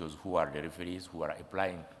regulators who are the referees who are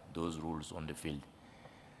applying those rules on the field.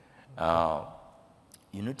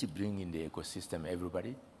 You need to bring in the ecosystem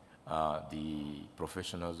everybody, the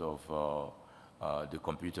professionals of the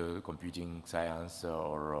computing science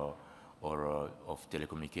or of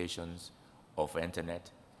telecommunications, of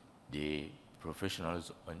internet, the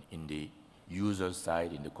professionals in the user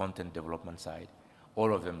side, in the content development side.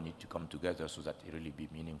 All of them need to come together so that it really be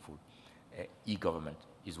meaningful. E-government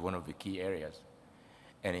is one of the key areas.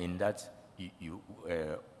 And in that,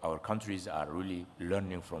 our countries are really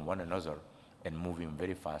learning from one another and moving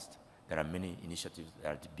very fast. There are many initiatives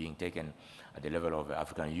that are being taken at the level of the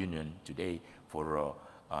African Union today for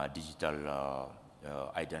digital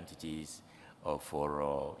identities,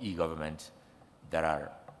 for e-government, that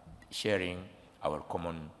are sharing our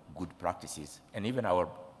common good practices, and even our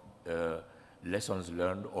lessons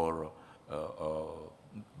learned or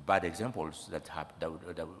bad examples that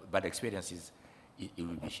bad experiences. It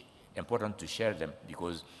will be important to share them,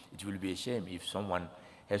 because it will be a shame if someone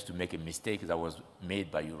has to make a mistake that was made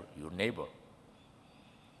by your neighbor,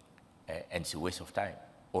 and it's a waste of time,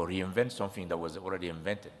 or reinvent something that was already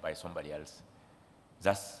invented by somebody else.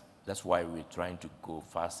 That's why we're trying to go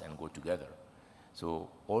fast and go together. So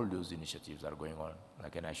all those initiatives are going on. I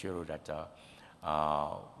can assure you that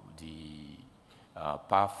the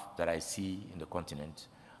path that I see in the continent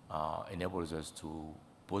enables us to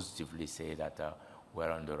positively say that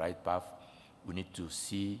we're on the right path. We need to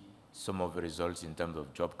see some of the results in terms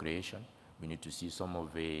of job creation. We need to see some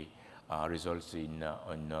of the results in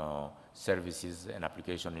services and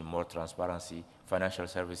application in more transparency, financial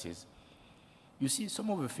services. You see some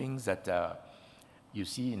of the things that you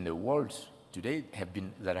see in the world today have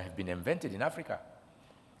been invented in Africa.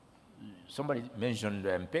 Somebody mentioned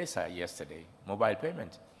M-Pesa yesterday, mobile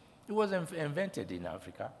payment. It was invented in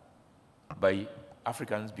Africa by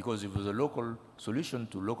Africans because it was a local solution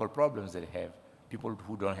to local problems that they have. People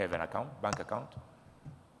who don't have an account, bank account,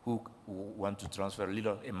 who want to transfer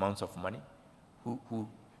little amounts of money, who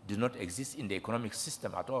do not exist in the economic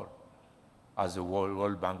system at all, as the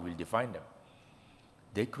World Bank will define them.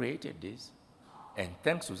 They created this, and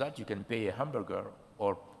thanks to that, you can pay a hamburger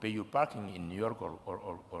or pay your parking in New York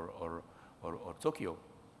or Tokyo,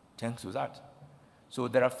 thanks to that. So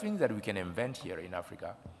there are things that we can invent here in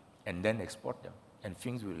Africa and then export them, and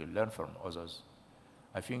things we will learn from others.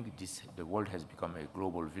 I think the world has become a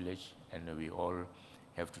global village, and we all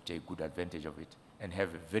have to take good advantage of it and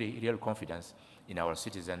have a very real confidence in our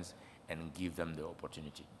citizens and give them the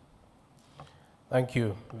opportunity. Thank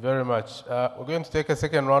you very much. We're going to take a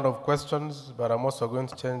second round of questions, but I'm also going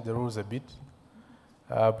to change the rules a bit.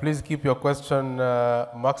 Please keep your question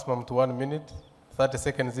maximum to 1 minute, 30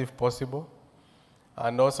 seconds if possible.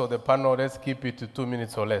 And also the panel, let's keep it to 2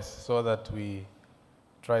 minutes or less so that we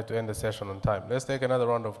try to end the session on time. Let's take another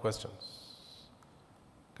round of questions.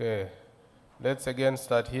 Okay, let's again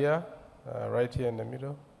start here, right here in the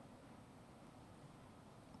middle.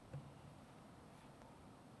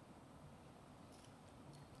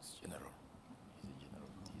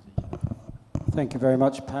 Thank you very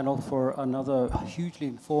much, panel, for another hugely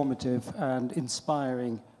informative and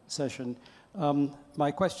inspiring session.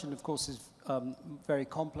 My question, of course, is very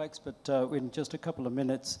complex, but in just a couple of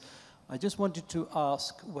minutes, I just wanted to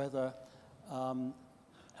ask whether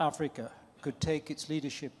Africa could take its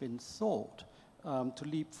leadership in thought to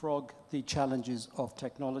leapfrog the challenges of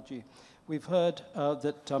technology. We've heard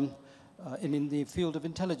that in the field of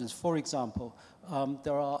intelligence, for example,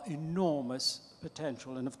 there are enormous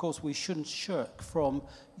potential, and of course we shouldn't shirk from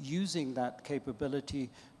using that capability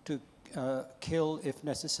to kill, if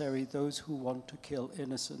necessary, those who want to kill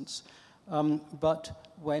innocents. But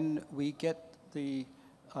when we get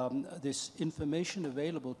this information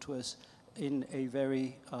available to us in a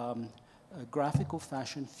very graphical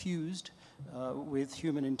fashion, fused with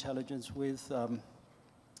human intelligence, with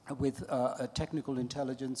technical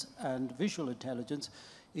intelligence and visual intelligence,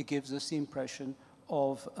 it gives us the impression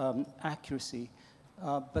of accuracy.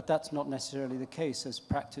 But that's not necessarily the case. As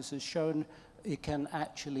practice has shown, it can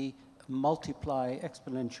actually multiply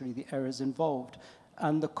exponentially the errors involved.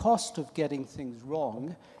 And the cost of getting things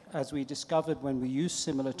wrong, as we discovered when we used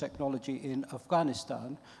similar technology in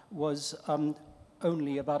Afghanistan, was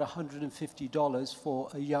only about $150 for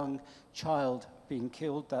a young child being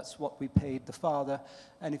killed. That's what we paid the father.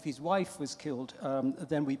 And if his wife was killed,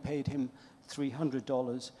 then we paid him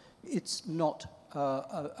 $300. It's not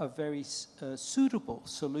a very suitable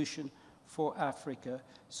solution for Africa.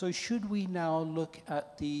 So should we now look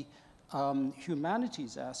at the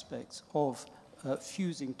humanities aspects of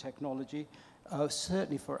fusing technology,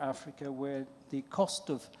 certainly for Africa, where the cost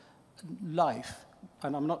of life,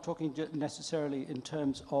 and I'm not talking necessarily in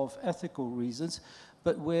terms of ethical reasons,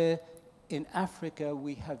 but where in Africa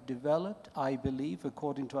we have developed, I believe,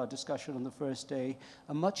 according to our discussion on the first day,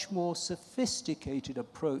 a much more sophisticated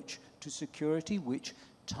approach to security, which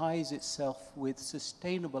ties itself with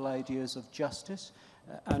sustainable ideas of justice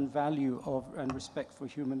and value of and respect for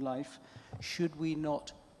human life. Should we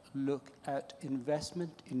not look at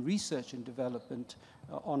investment in research and development,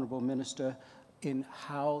 Honourable Minister, in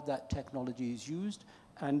how that technology is used,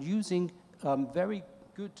 and using very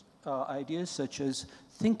good ideas such as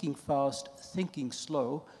thinking fast, thinking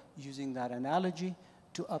slow, using that analogy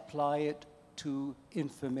to apply it to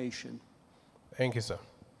information? Thank you, sir.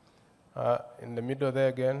 In the middle there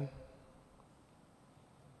again.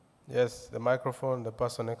 Yes, the microphone, the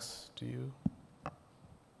person next to you.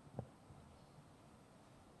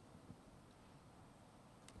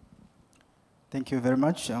 Thank you very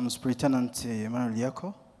much. I'm Lieutenant Emmanuel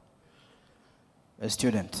Yako, a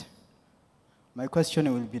student. My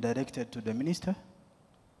question will be directed to the Minister.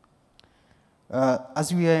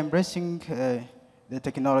 As we are embracing the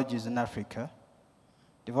technologies in Africa,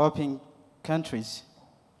 developing countries,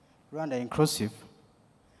 Rwanda inclusive,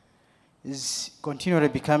 is continually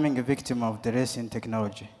becoming a victim of the race in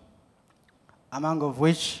technology, among of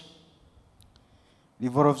which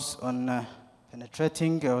revolves on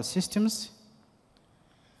penetrating our systems,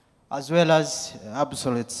 as well as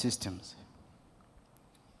obsolete systems.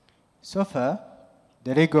 So far,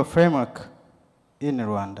 the legal framework in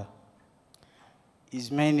Rwanda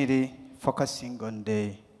is mainly focusing on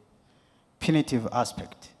the punitive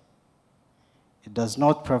aspect. It does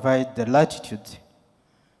not provide the latitude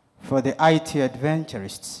for the IT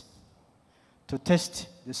adventurists to test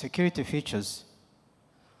the security features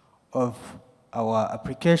of our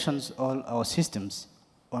applications, all our systems,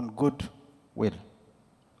 on goodwill.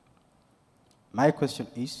 My question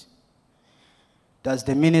is, does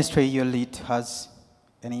the ministry you lead has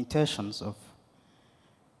any intentions of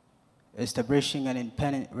establishing an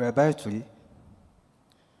independent laboratory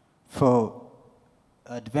for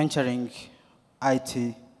adventuring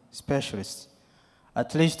IT specialists,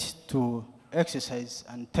 at least to exercise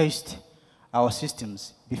and test our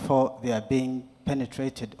systems before they are being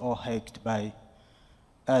penetrated or hacked by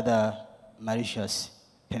other malicious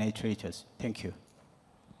penetrators? Thank you.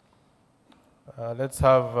 Let's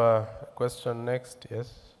have a question next,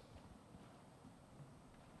 yes.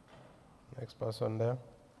 Next person there.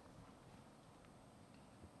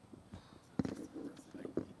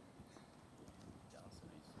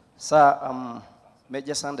 Sir, I'm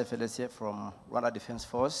Major Sande Felicie from Rwanda Defense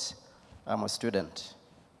Force. I'm a student.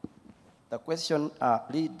 The question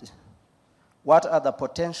reads, what are the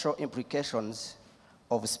potential implications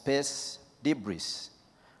of space debris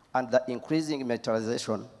and the increasing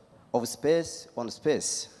militarization of space on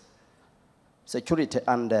space security,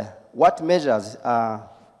 and what measures are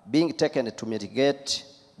being taken to mitigate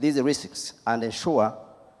these risks and ensure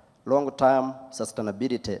long-term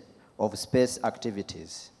sustainability of space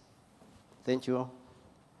activities? Thank you.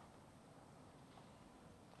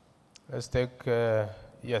 Let's take,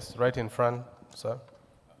 yes, right in front, sir.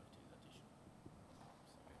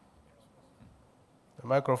 The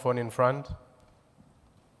microphone in front.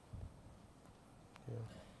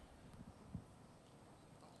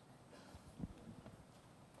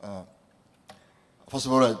 First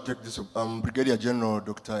of all, I take this. I'm Brigadier General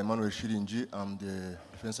Dr. Emmanuel Shirinji. I'm the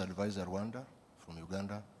Defense Advisor Rwanda from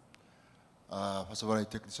Uganda. First of all, I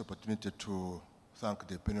take this opportunity to thank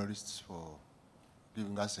the panelists for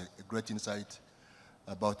giving us a great insight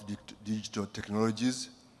about digital technologies.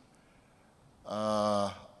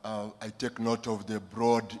 I take note of the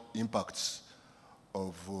broad impacts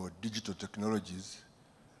of digital technologies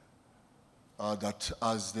that,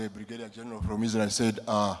 as the Brigadier General from Israel said,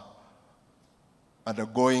 are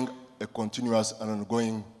undergoing a continuous and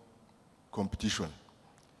ongoing competition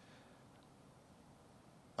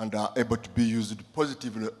and are able to be used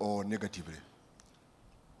positively or negatively.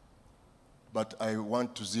 But I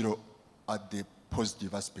want to zero at the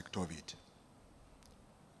positive aspect of it.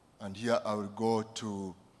 And here I will go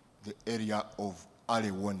to the area of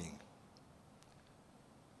early warning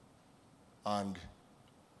and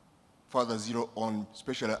further zero on,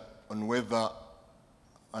 especially on weather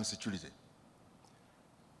and security,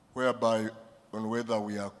 whereby on weather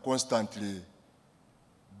we are constantly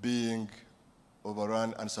being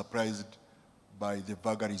overrun and surprised by the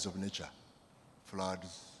vagaries of nature,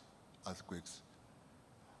 floods, earthquakes.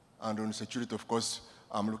 And on security, of course,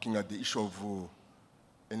 I'm looking at the issue of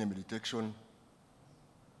enemy detection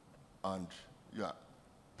and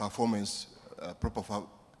performance,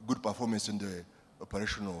 good performance in the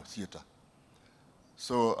operational theater.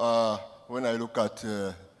 So when I look at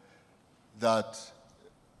that,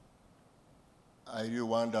 I really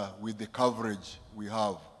wonder, with the coverage we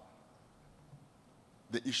have,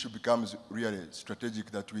 the issue becomes really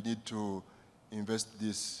strategic that we need to invest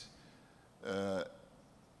this,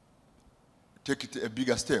 take it a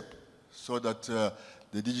bigger step so that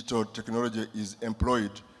the digital technology is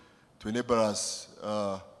employed to enable us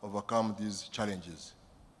overcome these challenges.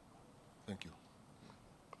 Thank you.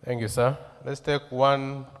 Thank you, sir. Let's take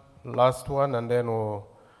one last one and then we'll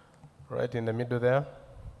right in the middle there.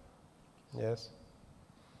 Yes.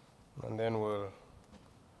 And then we'll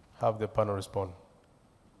have the panel respond.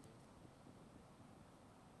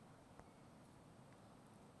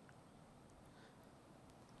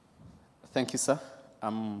 Thank you, sir.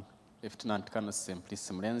 I'm Lieutenant Colonel Simplice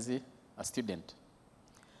Mlenzi, a student.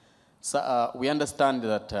 So we understand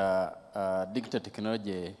that digital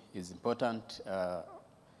technology is important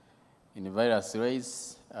in various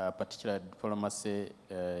ways, particularly diplomacy,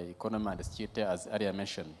 economy, and security, as earlier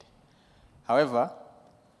mentioned. However,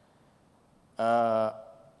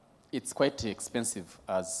 it's quite expensive,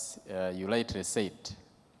 as you rightly said,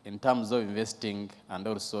 in terms of investing and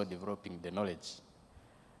also developing the knowledge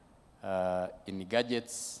in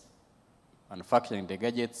gadgets, manufacturing the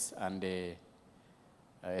gadgets, and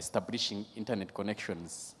establishing internet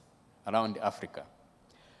connections around Africa.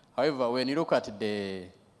 However, when you look at the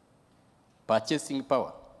purchasing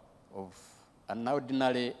power of an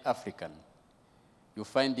ordinary African, you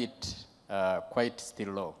find it quite still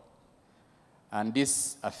low. And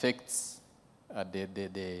this affects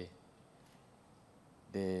the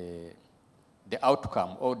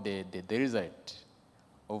outcome or the result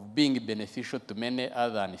of being beneficial to many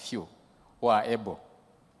other than few who are able.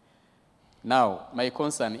 Now, my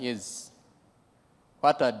concern is,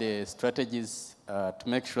 what are the strategies to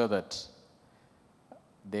make sure that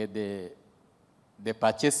the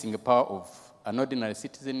purchasing power of an ordinary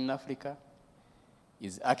citizen in Africa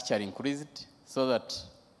is actually increased so that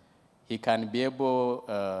he can be able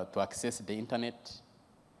to access the internet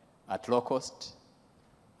at low cost,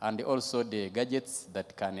 and also the gadgets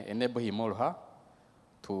that can enable him or her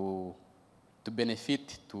to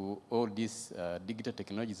benefit to all these digital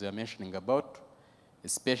technologies we are mentioning about,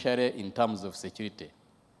 especially in terms of security.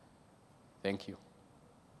 Thank you.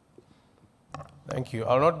 Thank you.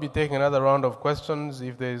 I'll not be taking another round of questions.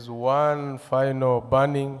 If there is one final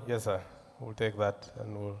burning, yes, sir, we'll take that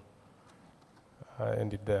and we'll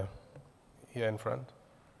end it there. Here in front.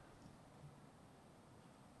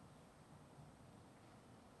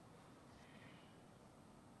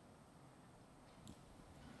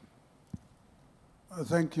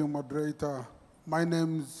 Thank you, moderator. My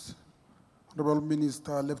name is Honorable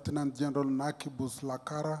Minister Lieutenant General Nakibus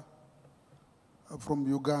Lakara from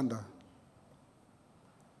Uganda.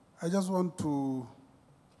 I just want to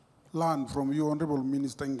learn from you, Honorable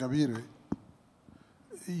Minister Ingabire.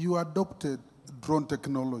 You adopted drone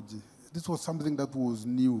technology. This was something that was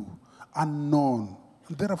new, unknown.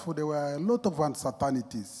 And therefore, there were a lot of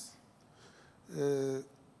uncertainties.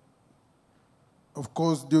 Of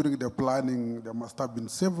course, during the planning, there must have been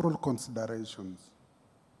several considerations,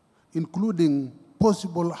 including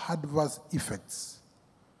possible adverse effects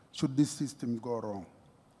should this system go wrong.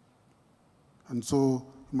 And so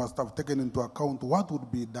you must have taken into account what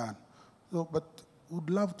would be done. So, but would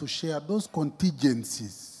love to share those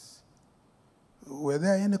contingencies. Were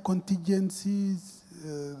there any contingencies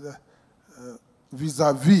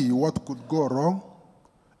vis-a-vis what could go wrong?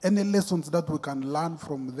 Any lessons that we can learn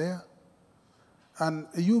from there? And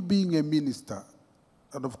you being a minister,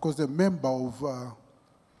 and of course a member of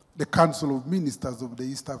the Council of Ministers of the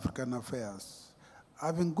East African Affairs,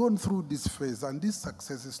 having gone through this phase and these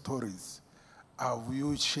success stories, have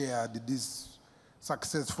you shared this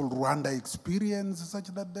successful Rwanda experience such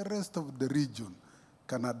that the rest of the region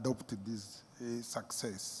can adopt this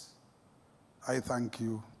success? I thank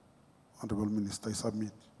you, Honorable Minister. I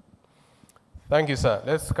submit. Thank you, sir.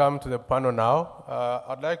 Let's come to the panel now.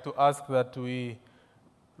 I'd like to ask that we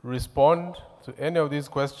respond to any of these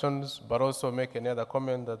questions, but also make any other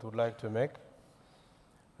comment that we'd like to make.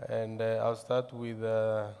 And I'll start with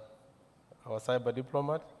our cyber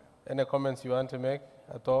diplomat. Any comments you want to make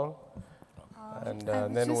at all? And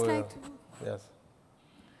then we'll, like yes.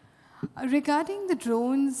 Regarding the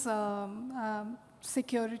drones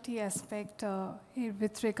security aspect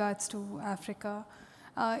with regards to Africa,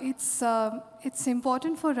 it's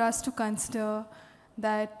important for us to consider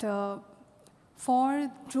that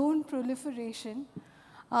for drone proliferation,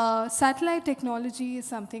 satellite technology is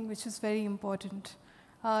something which is very important.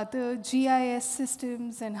 The GIS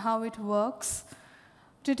systems and how it works.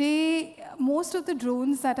 Today, most of the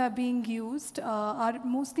drones that are being used are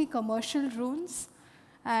mostly commercial drones,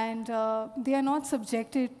 and they are not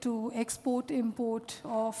subjected to export-import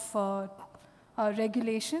of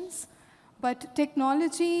regulations. But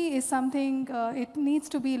technology is something, it needs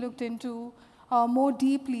to be looked into more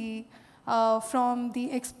deeply from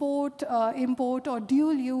the export, import, or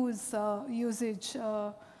dual use usage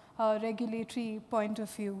regulatory point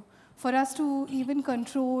of view. For us to even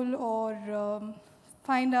control or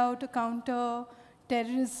find out a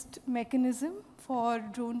counter-terrorist mechanism for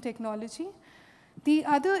drone technology. The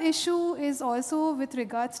other issue is also with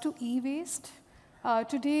regards to e-waste.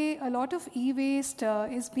 Today, a lot of e-waste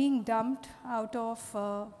is being dumped out of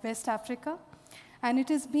West Africa, and it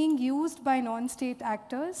is being used by non-state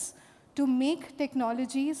actors to make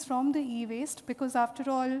technologies from the e-waste, because after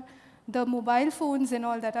all, the mobile phones and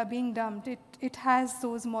all that are being dumped, it has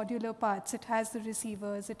those modular parts, it has the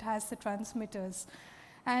receivers, it has the transmitters,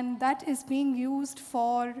 and that is being used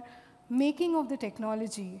for making of the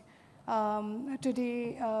technology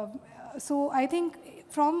today. So I think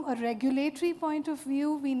from a regulatory point of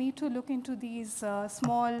view, we need to look into these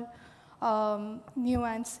small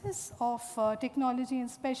nuances of technology, and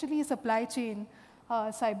especially supply chain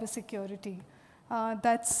cybersecurity.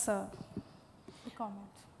 That's the comment.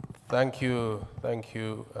 Thank you,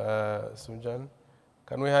 Sanjana.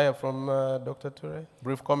 Can we hear from Dr. Touré?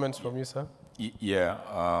 Brief comments from you, sir. Yeah,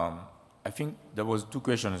 I think there was two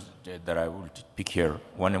questions that I would pick here.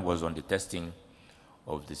 One was on the testing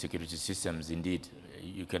of the security systems. Indeed,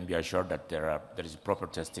 you can be assured that there is proper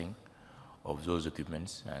testing of those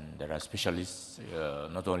equipments, and there are specialists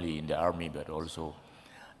not only in the army but also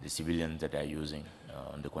the civilians that are using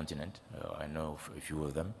on the continent. I know a few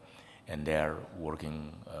of them, and they are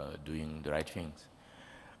working, doing the right things.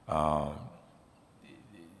 On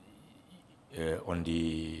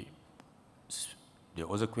the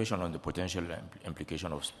other question on the potential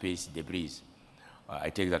implication of space debris, I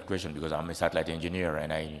take that question because I'm a satellite engineer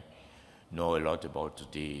and I know a lot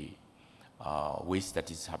about the waste that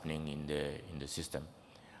is happening in the system,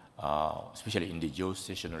 especially in the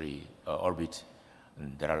geostationary orbit.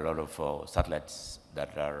 And there are a lot of satellites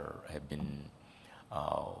that have been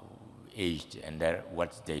aged, and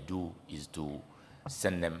what they do is to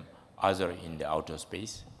send them either in the outer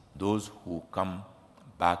space. Those who come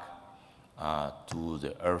back to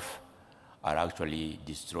the Earth are actually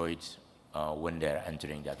destroyed when they're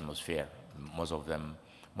entering the atmosphere. Most of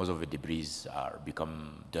the debris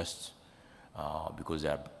become dust because they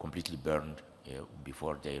are completely burned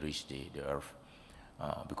before they reach the Earth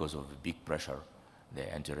because of the big pressure they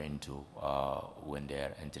enter into when they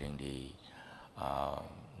are entering the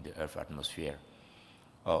Earth atmosphere.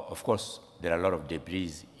 Of course, there are a lot of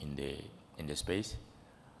debris in the space.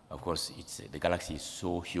 Of course, the galaxy is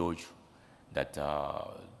so huge that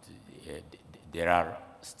there are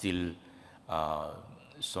still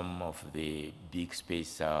some of the big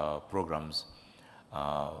space programs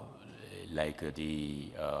like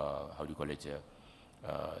the how do you call it?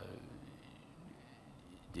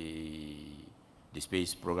 The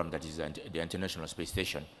space program that is the International Space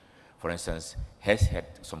Station, for instance, has had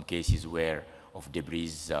some cases of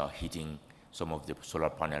debris hitting some of the solar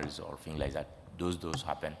panels or things like that. Those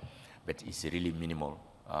happen, but it's really minimal.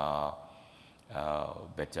 But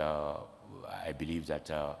I believe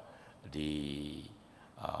that the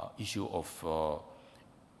issue of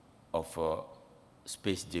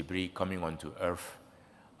space debris coming onto Earth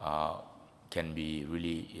can be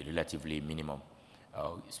really relatively minimum.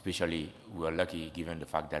 Especially, we are lucky given the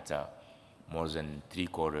fact that more than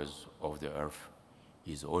 3/4 of the Earth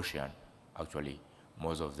is ocean. Actually,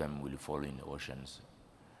 most of them will fall in the oceans,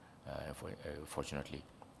 fortunately.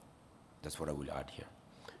 That's what I will add here.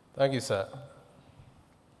 Thank you, sir.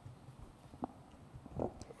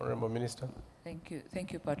 Honorable Minister.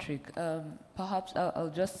 Thank you, Patrick. Perhaps I'll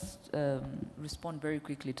just respond very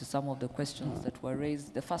quickly to some of the questions that were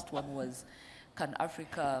raised. The first one was, can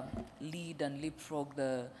Africa lead and leapfrog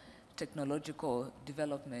the technological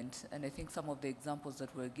development? And I think some of the examples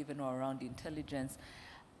that were given are around intelligence.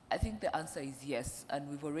 I think the answer is yes, and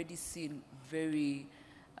we've already seen very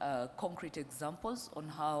concrete examples on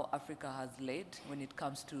how Africa has led when it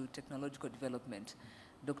comes to technological development.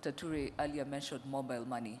 Dr. Touré earlier mentioned mobile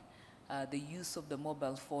money. The use of the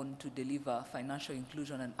mobile phone to deliver financial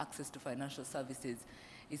inclusion and access to financial services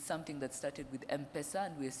is something that started with M-Pesa,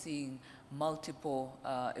 and we're seeing multiple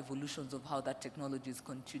evolutions of how that technology is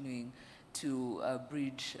continuing to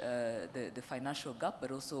bridge the financial gap,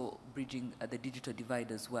 but also bridging the digital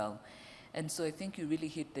divide as well. And so I think you really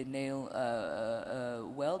hit the nail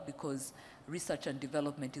well, because research and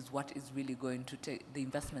development is what is really going to take, the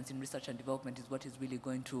investments in research and development is what is really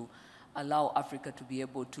going to allow Africa to be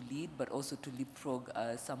able to lead, but also to leapfrog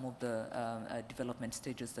some of the development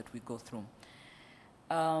stages that we go through.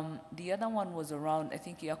 The other one was around, I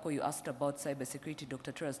think, Yako, you asked about cybersecurity.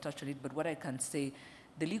 Dr. Touré has touched on it, but what I can say,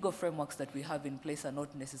 the legal frameworks that we have in place are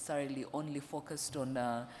not necessarily only focused on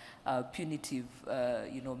punitive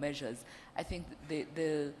measures. I think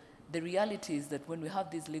the reality is that when we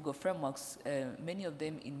have these legal frameworks, many of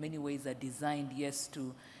them in many ways are designed, yes,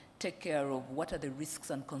 to take care of what are the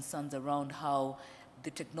risks and concerns around how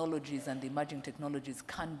the technologies and the emerging technologies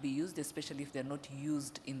can be used, especially if they're not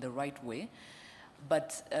used in the right way.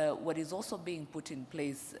 But what is also being put in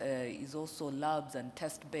place is also labs and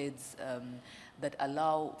test beds that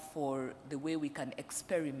allow for the way we can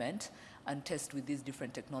experiment and test with these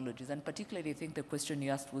different technologies. And particularly, I think the question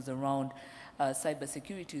you asked was around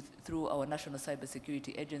cybersecurity. Through our National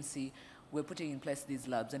Cybersecurity Agency, we're putting in place these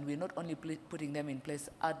labs. And we're not only putting them in place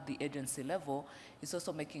at the agency level, it's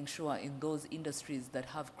also making sure in those industries that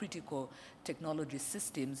have critical technology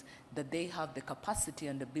systems that they have the capacity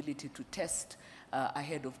and ability to test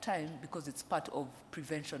ahead of time, because it's part of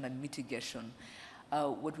prevention and mitigation.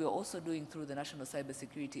 What we're also doing through the National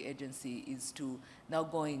Cybersecurity Agency is to now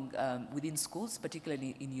going within schools,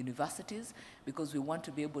 particularly in universities, because we want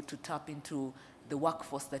to be able to tap into the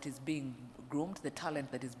workforce that is being groomed, the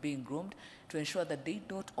talent that is being groomed, to ensure that they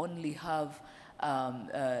not only have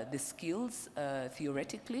the skills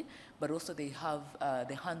theoretically, but also they have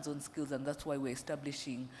the hands-on skills, and that's why we're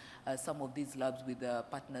establishing some of these labs with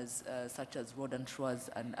partners such as Rodan Schwarz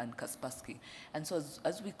and Kaspersky. And so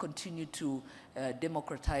as we continue to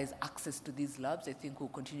democratize access to these labs, I think we'll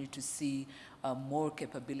continue to see more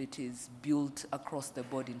capabilities built across the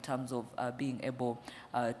board in terms of being able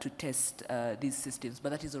to test these systems.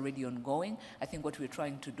 But that is already ongoing. I think what we're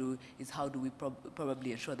trying to do is how do we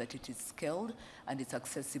probably ensure that it is scaled and it's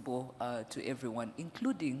accessible to everyone,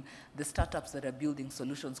 including the startups that are building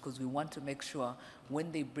solutions, because we want to make sure when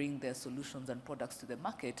they bring their solutions and products to the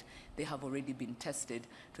market, they have already been tested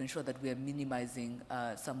to ensure that we are minimizing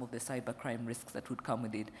some of the cybercrime risks that would come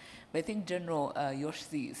with it. But I think General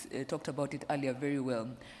Yossi talked about it earlier very well.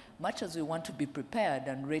 Much as we want to be prepared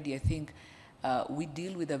and ready, I think we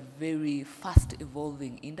deal with a very fast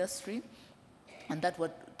evolving industry. And that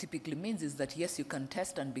what typically means is that, yes, you can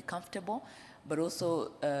test and be comfortable, but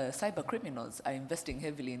also cyber criminals are investing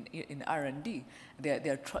heavily in R&D.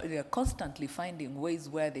 They're constantly finding ways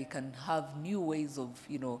where they can have new ways of,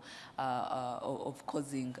 of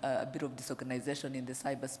causing a bit of disorganization in the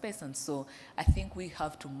cyberspace. And so I think we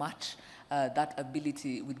have to match that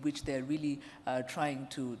ability with which they're really trying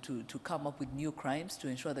to come up with new crimes, to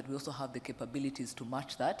ensure that we also have the capabilities to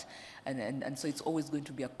match that. And so it's always going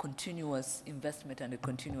to be a continuous investment and a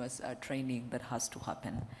continuous training that has to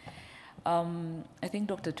happen. I think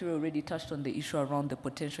Dr. Touré already touched on the issue around the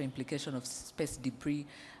potential implication of space debris.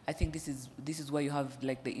 I think this is where you have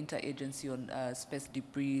like the interagency on space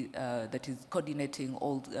debris that is coordinating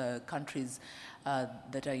all countries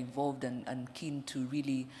that are involved and keen to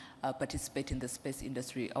really participate in the space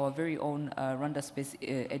industry. Our very own Rwanda Space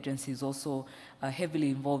Agency is also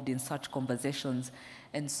heavily involved in such conversations,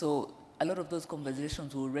 and so a lot of those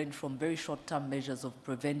conversations will range from very short-term measures of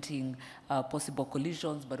preventing possible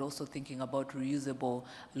collisions, but also thinking about reusable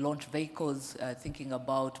launch vehicles, thinking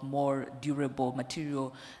about more durable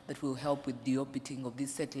material that will help with deorbiting of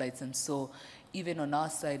these satellites. And so even on our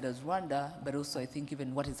side as Rwanda, but also I think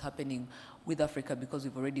even what is happening with Africa, because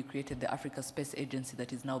we've already created the Africa Space Agency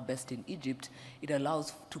that is now based in Egypt, it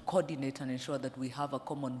allows to coordinate and ensure that we have a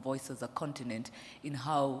common voice as a continent in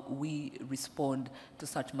how we respond to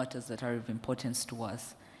such matters that are of importance to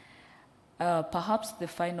us. Perhaps the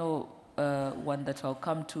final one that I'll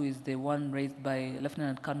come to is the one raised by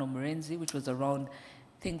Lieutenant Colonel Murenzi, which was around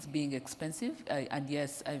things being expensive. And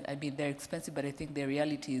yes, I mean, they're expensive, but I think the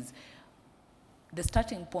reality is the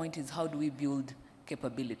starting point is how do we build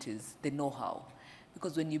capabilities, the know-how.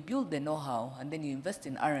 Because when you build the know-how and then you invest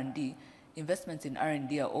in R&D, investments in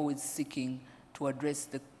R&D are always seeking to address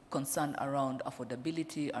the concern around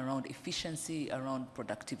affordability, around efficiency, around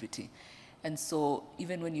productivity. And so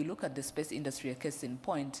even when you look at the space industry, a case in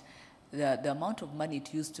point, the amount of money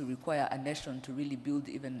it used to require a nation to really build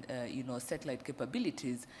even satellite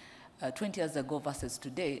capabilities 20 years ago versus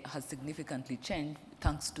today has significantly changed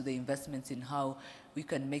thanks to the investments in how we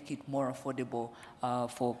can make it more affordable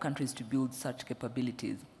for countries to build such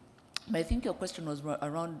capabilities. But I think your question was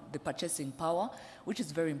around the purchasing power, which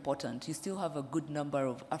is very important. You still have a good number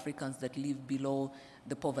of Africans that live below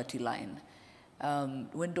the poverty line.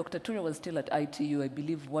 When Dr. Touré was still at ITU, I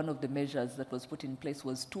believe one of the measures that was put in place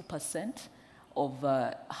was 2%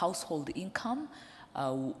 of household income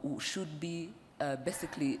should be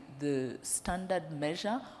basically the standard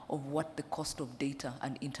measure of what the cost of data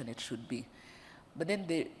and internet should be. But then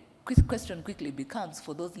the question quickly becomes,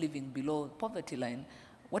 for those living below poverty line,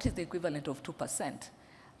 what is the equivalent of 2%?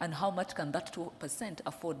 And how much can that 2%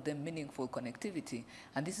 afford them meaningful connectivity?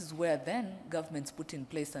 And this is where then governments put in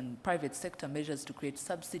place and private sector measures to create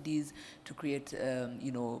subsidies, to create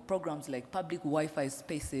programs like public Wi-Fi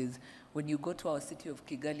spaces. When you go to our city of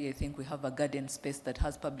Kigali, I think we have a garden space that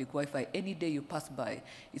has public Wi-Fi. Any day you pass by,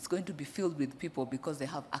 it's going to be filled with people because they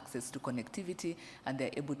have access to connectivity and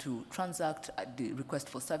they're able to transact, request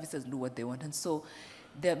for services, do what they want. And so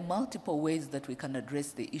there are multiple ways that we can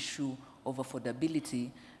address the issue of affordability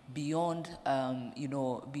beyond,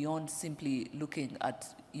 beyond simply looking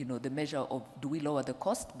at, the measure of do we lower the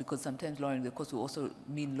cost, because sometimes lowering the cost will also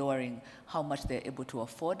mean lowering how much they're able to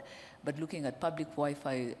afford, but looking at public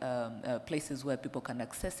Wi-Fi places where people can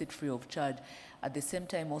access it free of charge. At the same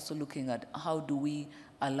time, also looking at how do we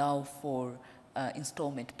allow for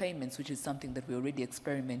installment payments, which is something that we're already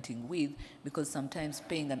experimenting with, because sometimes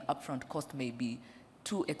paying an upfront cost may be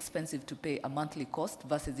too expensive to pay a monthly cost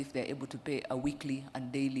versus if they're able to pay a weekly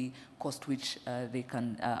and daily cost which they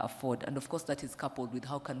can afford. And of course that is coupled with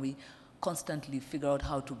how can we constantly figure out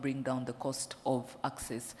how to bring down the cost of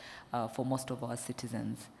access for most of our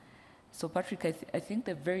citizens. So Patrick, I think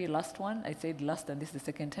the very last one, I said last and this is the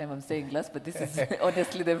second time I'm saying last, but this is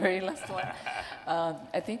honestly the very last one.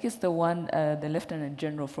 I think it's the one the Lieutenant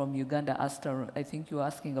General from Uganda asked, I think you were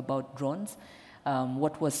asking about drones.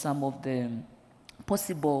 What was some of the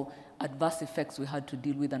possible adverse effects we had to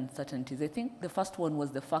deal with, uncertainties? I think the first one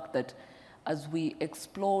was the fact that as we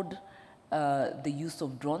explored the use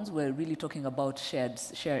of drones, we're really talking about shared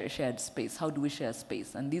space. How do we share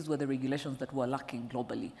space? And these were the regulations that were lacking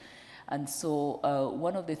globally. And so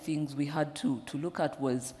one of the things we had to look at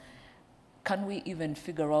was, can we even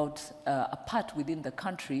figure out a path within the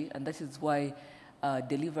country? And that is why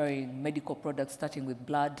delivering medical products, starting with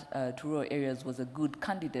blood, to rural areas was a good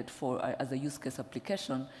candidate for as a use case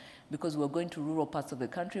application, because we're going to rural parts of the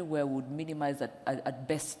country where we would minimize at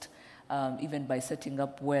best, even by setting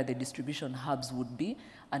up where the distribution hubs would be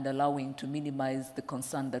and allowing to minimize the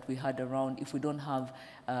concern that we had around if we don't have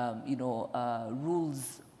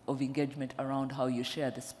rules of engagement around how you share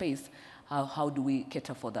the space, how do we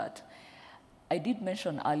cater for that? I did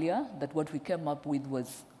mention earlier that what we came up with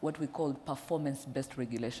was what we called performance-based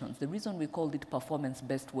regulations. The reason we called it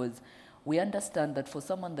performance-based was we understand that for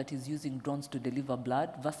someone that is using drones to deliver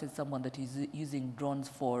blood versus someone that is using drones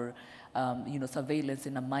for surveillance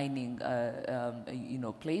in a mining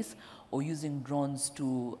place, or using drones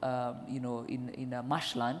to in a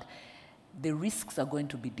marshland, the risks are going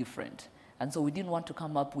to be different. And so we didn't want to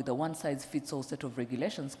come up with a one-size-fits-all set of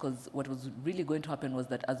regulations, because what was really going to happen was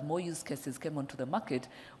that as more use cases came onto the market,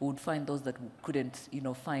 we would find those that couldn't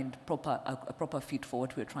find a proper fit for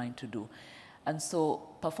what we're trying to do. And so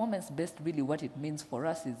performance-based, really what it means for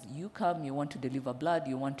us is you come, you want to deliver blood,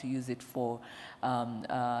 you want to use it for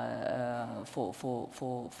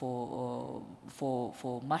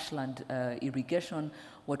marshland irrigation.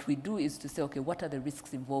 What we do is to say, okay, what are the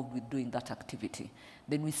risks involved with doing that activity?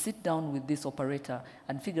 Then we sit down with this operator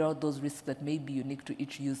and figure out those risks that may be unique to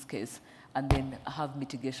each use case, and then have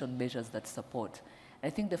mitigation measures that support. I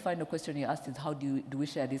think the final question you asked is how do we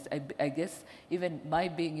share this? I guess even my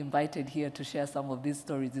being invited here to share some of these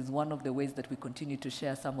stories is one of the ways that we continue to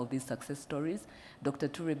share some of these success stories. Dr.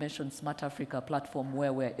 Touré mentioned Smart Africa platform,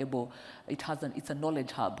 where we're able, it's a knowledge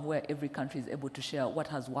hub where every country is able to share what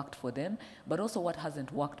has worked for them, but also what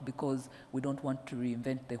hasn't worked, because we don't want to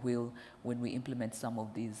reinvent the wheel when we implement some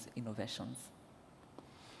of these innovations.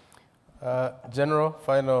 General,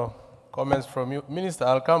 final comments from you. Minister,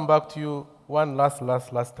 I'll come back to you one last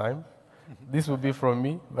time. This will be from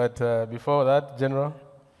me, but before that, General.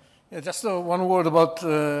 Yeah, just one word about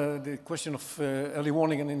the question of early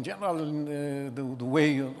warning, and in general, the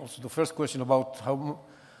way, also the first question about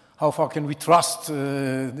how far can we trust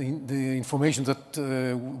the information that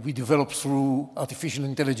we develop through artificial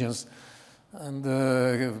intelligence and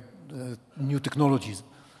new technologies.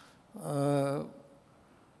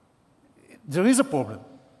 There is a problem.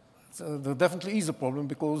 There definitely is a problem,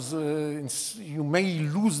 because you may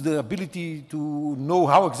lose the ability to know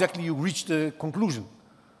how exactly you reach the conclusion.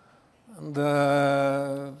 And,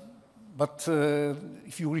 but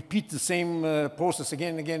if you repeat the same process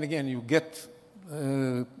again and again and again, you get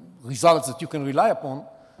results that you can rely upon,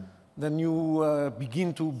 then you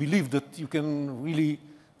begin to believe that you can really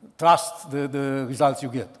trust the results you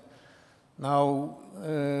get. Now,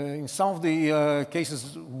 in some of the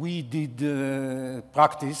cases we did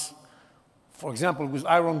practice, for example, with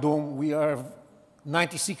Iron Dome, we are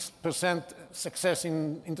 96% success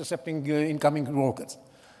in intercepting incoming rockets.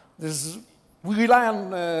 We rely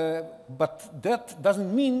on, but that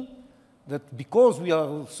doesn't mean that because we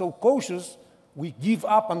are so cautious, we give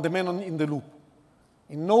up on the man in the loop.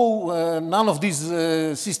 In none of these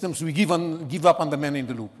systems we give up on the man in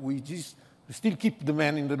the loop. We still keep the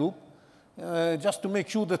man in the loop, just to make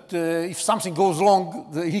sure that if something goes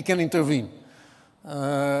wrong, he can intervene.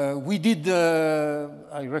 We did,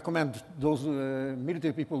 I recommend those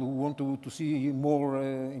military people who want to see more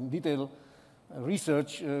in detail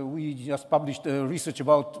research. We just published research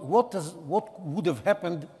about what would have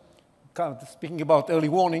happened, speaking about early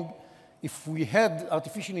warning, if we had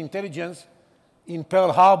artificial intelligence in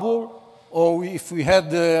Pearl Harbor, or if we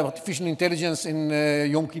had artificial intelligence in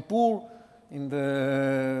Yom Kippur, in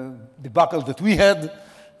the debacle that we had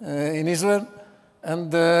in Israel.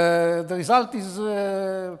 And the result is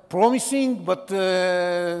promising, but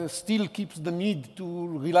still keeps the need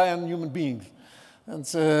to rely on human beings. And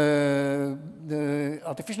the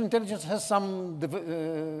artificial intelligence has some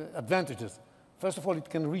advantages. First of all, it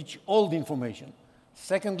can reach all the information.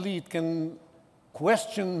 Secondly, it can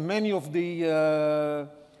question many of the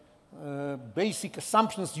basic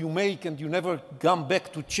assumptions you make, and you never come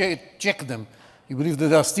back to check them. You believe that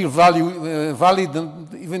they are still valid,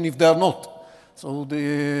 even if they are not. So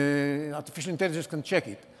the artificial intelligence can check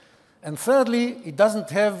it. And thirdly, it doesn't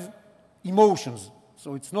have emotions.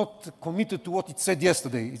 So it's not committed to what it said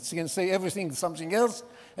yesterday. It can say everything is something else,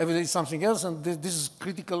 every day is something else, and this is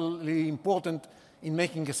critically important in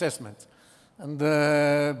making assessments. And,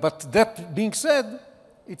 but that being said,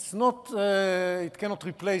 it's not, it cannot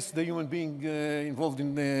replace the human being involved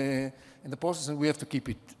in the process, and we have to keep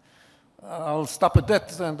it. I'll stop at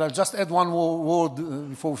that, and I'll just add one more word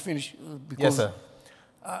before we finish. Because, yes, sir.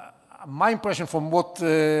 My impression from what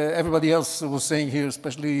everybody else was saying here,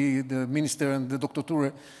 especially the minister and the Dr.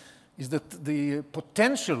 Touré, is that the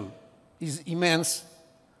potential is immense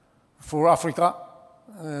for Africa.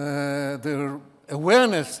 The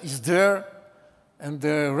awareness is there, and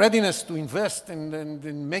the readiness to invest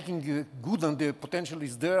and making good on the potential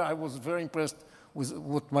is there. I was very impressed with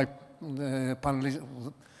what my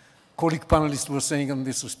colleague panelists were saying in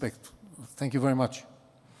this respect. Thank you very much.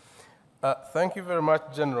 Thank you very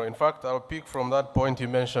much, General. In fact, I'll pick from that point you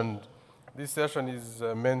mentioned. This session is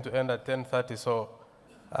meant to end at 10:30, so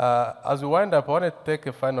as we wind up, I wanted to take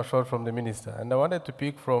a final shot from the Minister, and I wanted to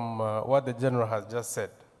pick from what the General has just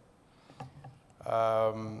said.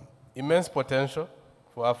 Immense potential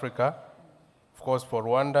for Africa, of course for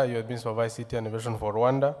Rwanda. You have been for ICT and innovation for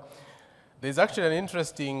Rwanda. There's actually an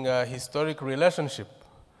interesting historic relationship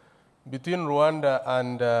between Rwanda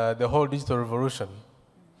and the whole digital revolution.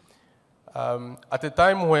 At a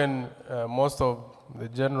time when most of the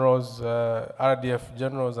generals, RDF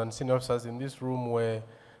generals and senior officers in this room were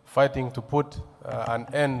fighting to put an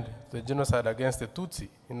end to the genocide against the Tutsi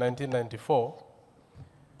in 1994,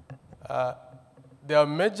 there are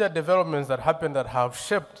major developments that happened that have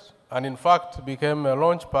shaped and in fact became a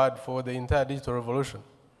launch pad for the entire digital revolution.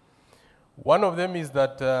 One of them is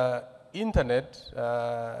that internet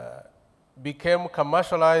became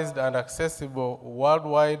commercialized and accessible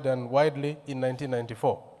worldwide and widely in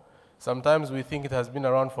 1994. Sometimes we think it has been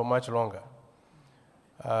around for much longer.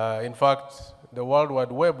 In fact, the World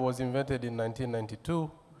Wide Web was invented in 1992,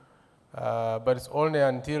 but it's only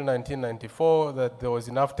until 1994 that there was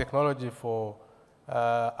enough technology for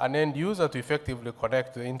an end user to effectively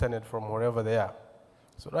connect to the internet from wherever they are.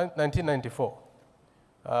 So 1994,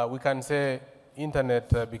 we can say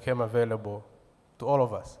internet became available to all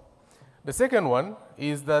of us. The second one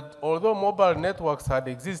is that although mobile networks had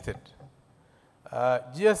existed,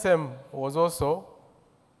 GSM was also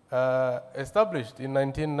established in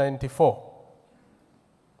 1994.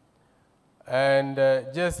 And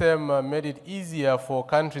GSM made it easier for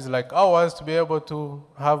countries like ours to be able to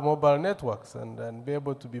have mobile networks and be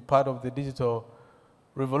able to be part of the digital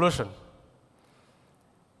revolution.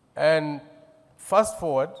 And fast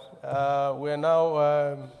forward, we are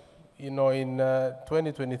now in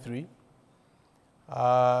 2023.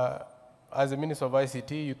 As a Minister of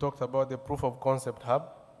ICT, you talked about the proof of concept hub.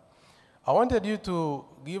 I wanted you to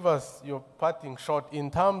give us your parting shot in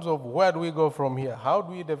terms of where do we go from here? How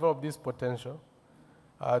do we develop this potential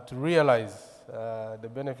to realize the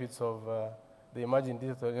benefits of the emerging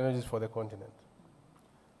digital energies for the continent?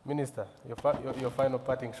 Minister, your final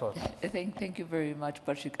parting shot. Thank you very much,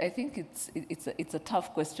 Patrick. I think it's a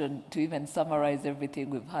tough question to even summarize everything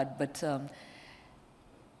we've had, but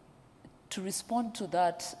to respond to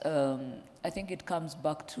that, I think it comes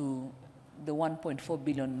back to the 1.4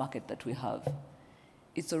 billion market that we have.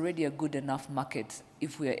 It's already a good enough market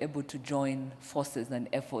if we are able to join forces and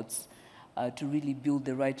efforts to really build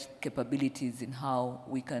the right capabilities in how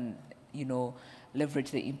we can,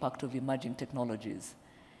 leverage the impact of emerging technologies.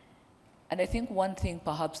 And I think one thing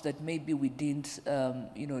perhaps that maybe we didn't,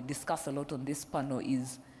 discuss a lot on this panel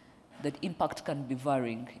is that impact can be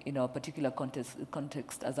varying in our particular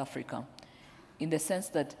context as Africa, in the sense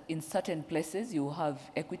that in certain places you have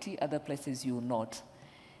equity, other places you will not.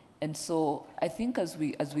 And so I think as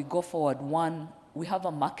we go forward, one, we have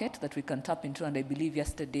a market that we can tap into, and I believe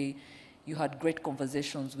yesterday you had great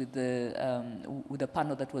conversations with the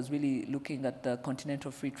panel that was really looking at the continental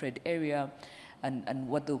free trade area and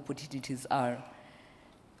what the opportunities are.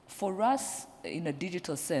 For us, in a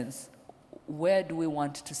digital sense, where do we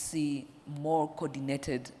want to see more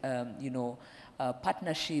coordinated,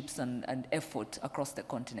 partnerships and effort across the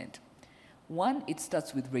continent? One, it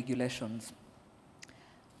starts with regulations.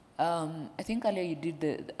 I think earlier you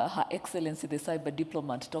did Her Excellency, the cyber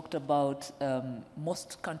diplomat, talked about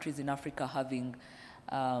most countries in Africa having,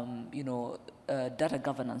 data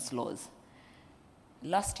governance laws.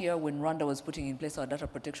 Last year, when Rwanda was putting in place our data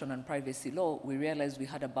protection and privacy law, we realized we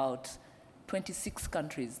had about 26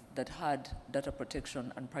 countries that had data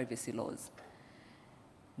protection and privacy laws.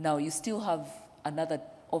 Now, you still have another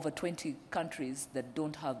over 20 countries that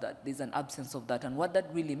don't have that. There's an absence of that. And what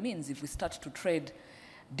that really means, if we start to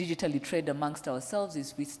digitally trade amongst ourselves,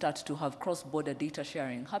 is we start to have cross-border data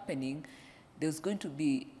sharing happening, there's going to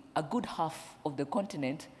be a good half of the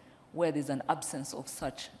continent where there's an absence of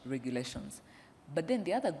such regulations. But then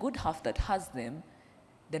the other good half that has them,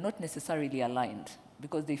 they're not necessarily aligned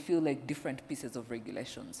because they feel like different pieces of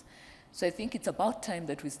regulations. So I think it's about time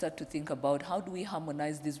that we start to think about how do we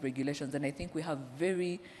harmonize these regulations. And I think we have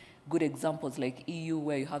very good examples like EU,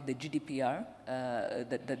 where you have the GDPR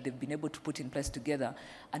that they've been able to put in place together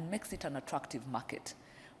and makes it an attractive market.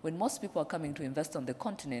 When most people are coming to invest on the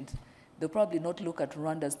continent, they'll probably not look at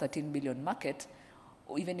Rwanda's 13 billion market,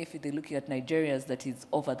 or even if they're looking at Nigeria's that is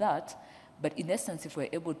over that. But in essence, if we're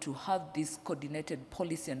able to have these coordinated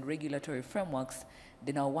policy and regulatory frameworks,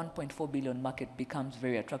 then our 1.4 billion market becomes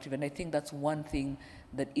very attractive. And I think that's one thing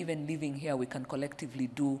that even living here we can collectively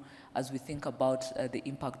do as we think about the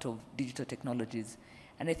impact of digital technologies.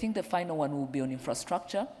 And I think the final one will be on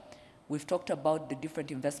infrastructure. We've talked about the different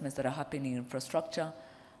investments that are happening in infrastructure.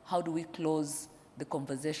 How do we close the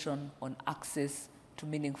conversation on access to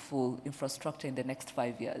meaningful infrastructure in the next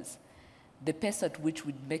 5 years? The pace at which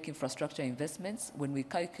we make infrastructure investments, when we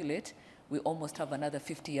calculate, we almost have another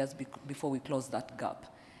 50 years before we close that gap.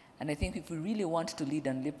 And I think if we really want to lead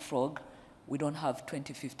and leapfrog, we don't have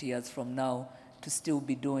 20, 50 years from now to still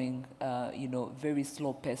be doing very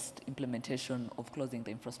slow-paced implementation of closing the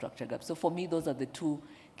infrastructure gap. So for me, those are the two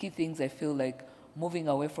key things I feel like moving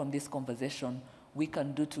away from this conversation we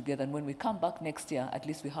can do together. And when we come back next year, at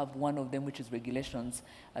least we have one of them, which is regulations,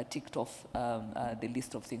 ticked off the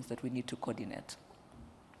list of things that we need to coordinate.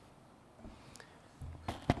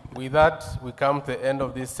 With that, we come to the end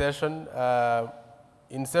of this session.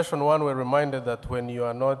 In session one, we're reminded that when you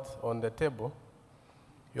are not on the table,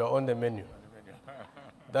 you are on the menu.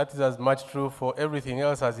 That is as much true for everything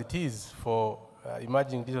else as it is for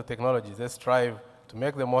emerging digital technologies. Let's strive to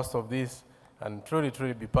make the most of this and truly,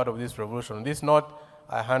 truly be part of this revolution. On this note,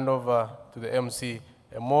 I hand over to the MC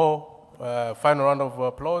a more final round of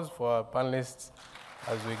applause for our panelists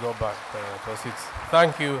as we go back to our seats.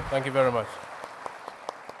 Thank you very much.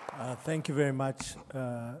 Thank you very much,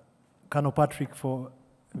 Colonel Patrick, for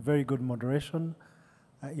a very good moderation.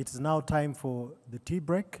 It is now time for the tea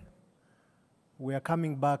break. We are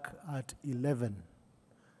coming back at 11.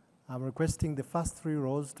 I'm requesting the first 3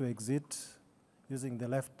 rows to exit using the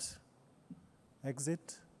left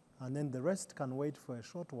exit, and then the rest can wait for a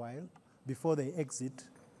short while before they exit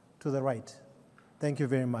to the right. Thank you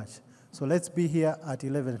very much. So let's be here at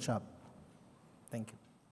 11 sharp. Thank you.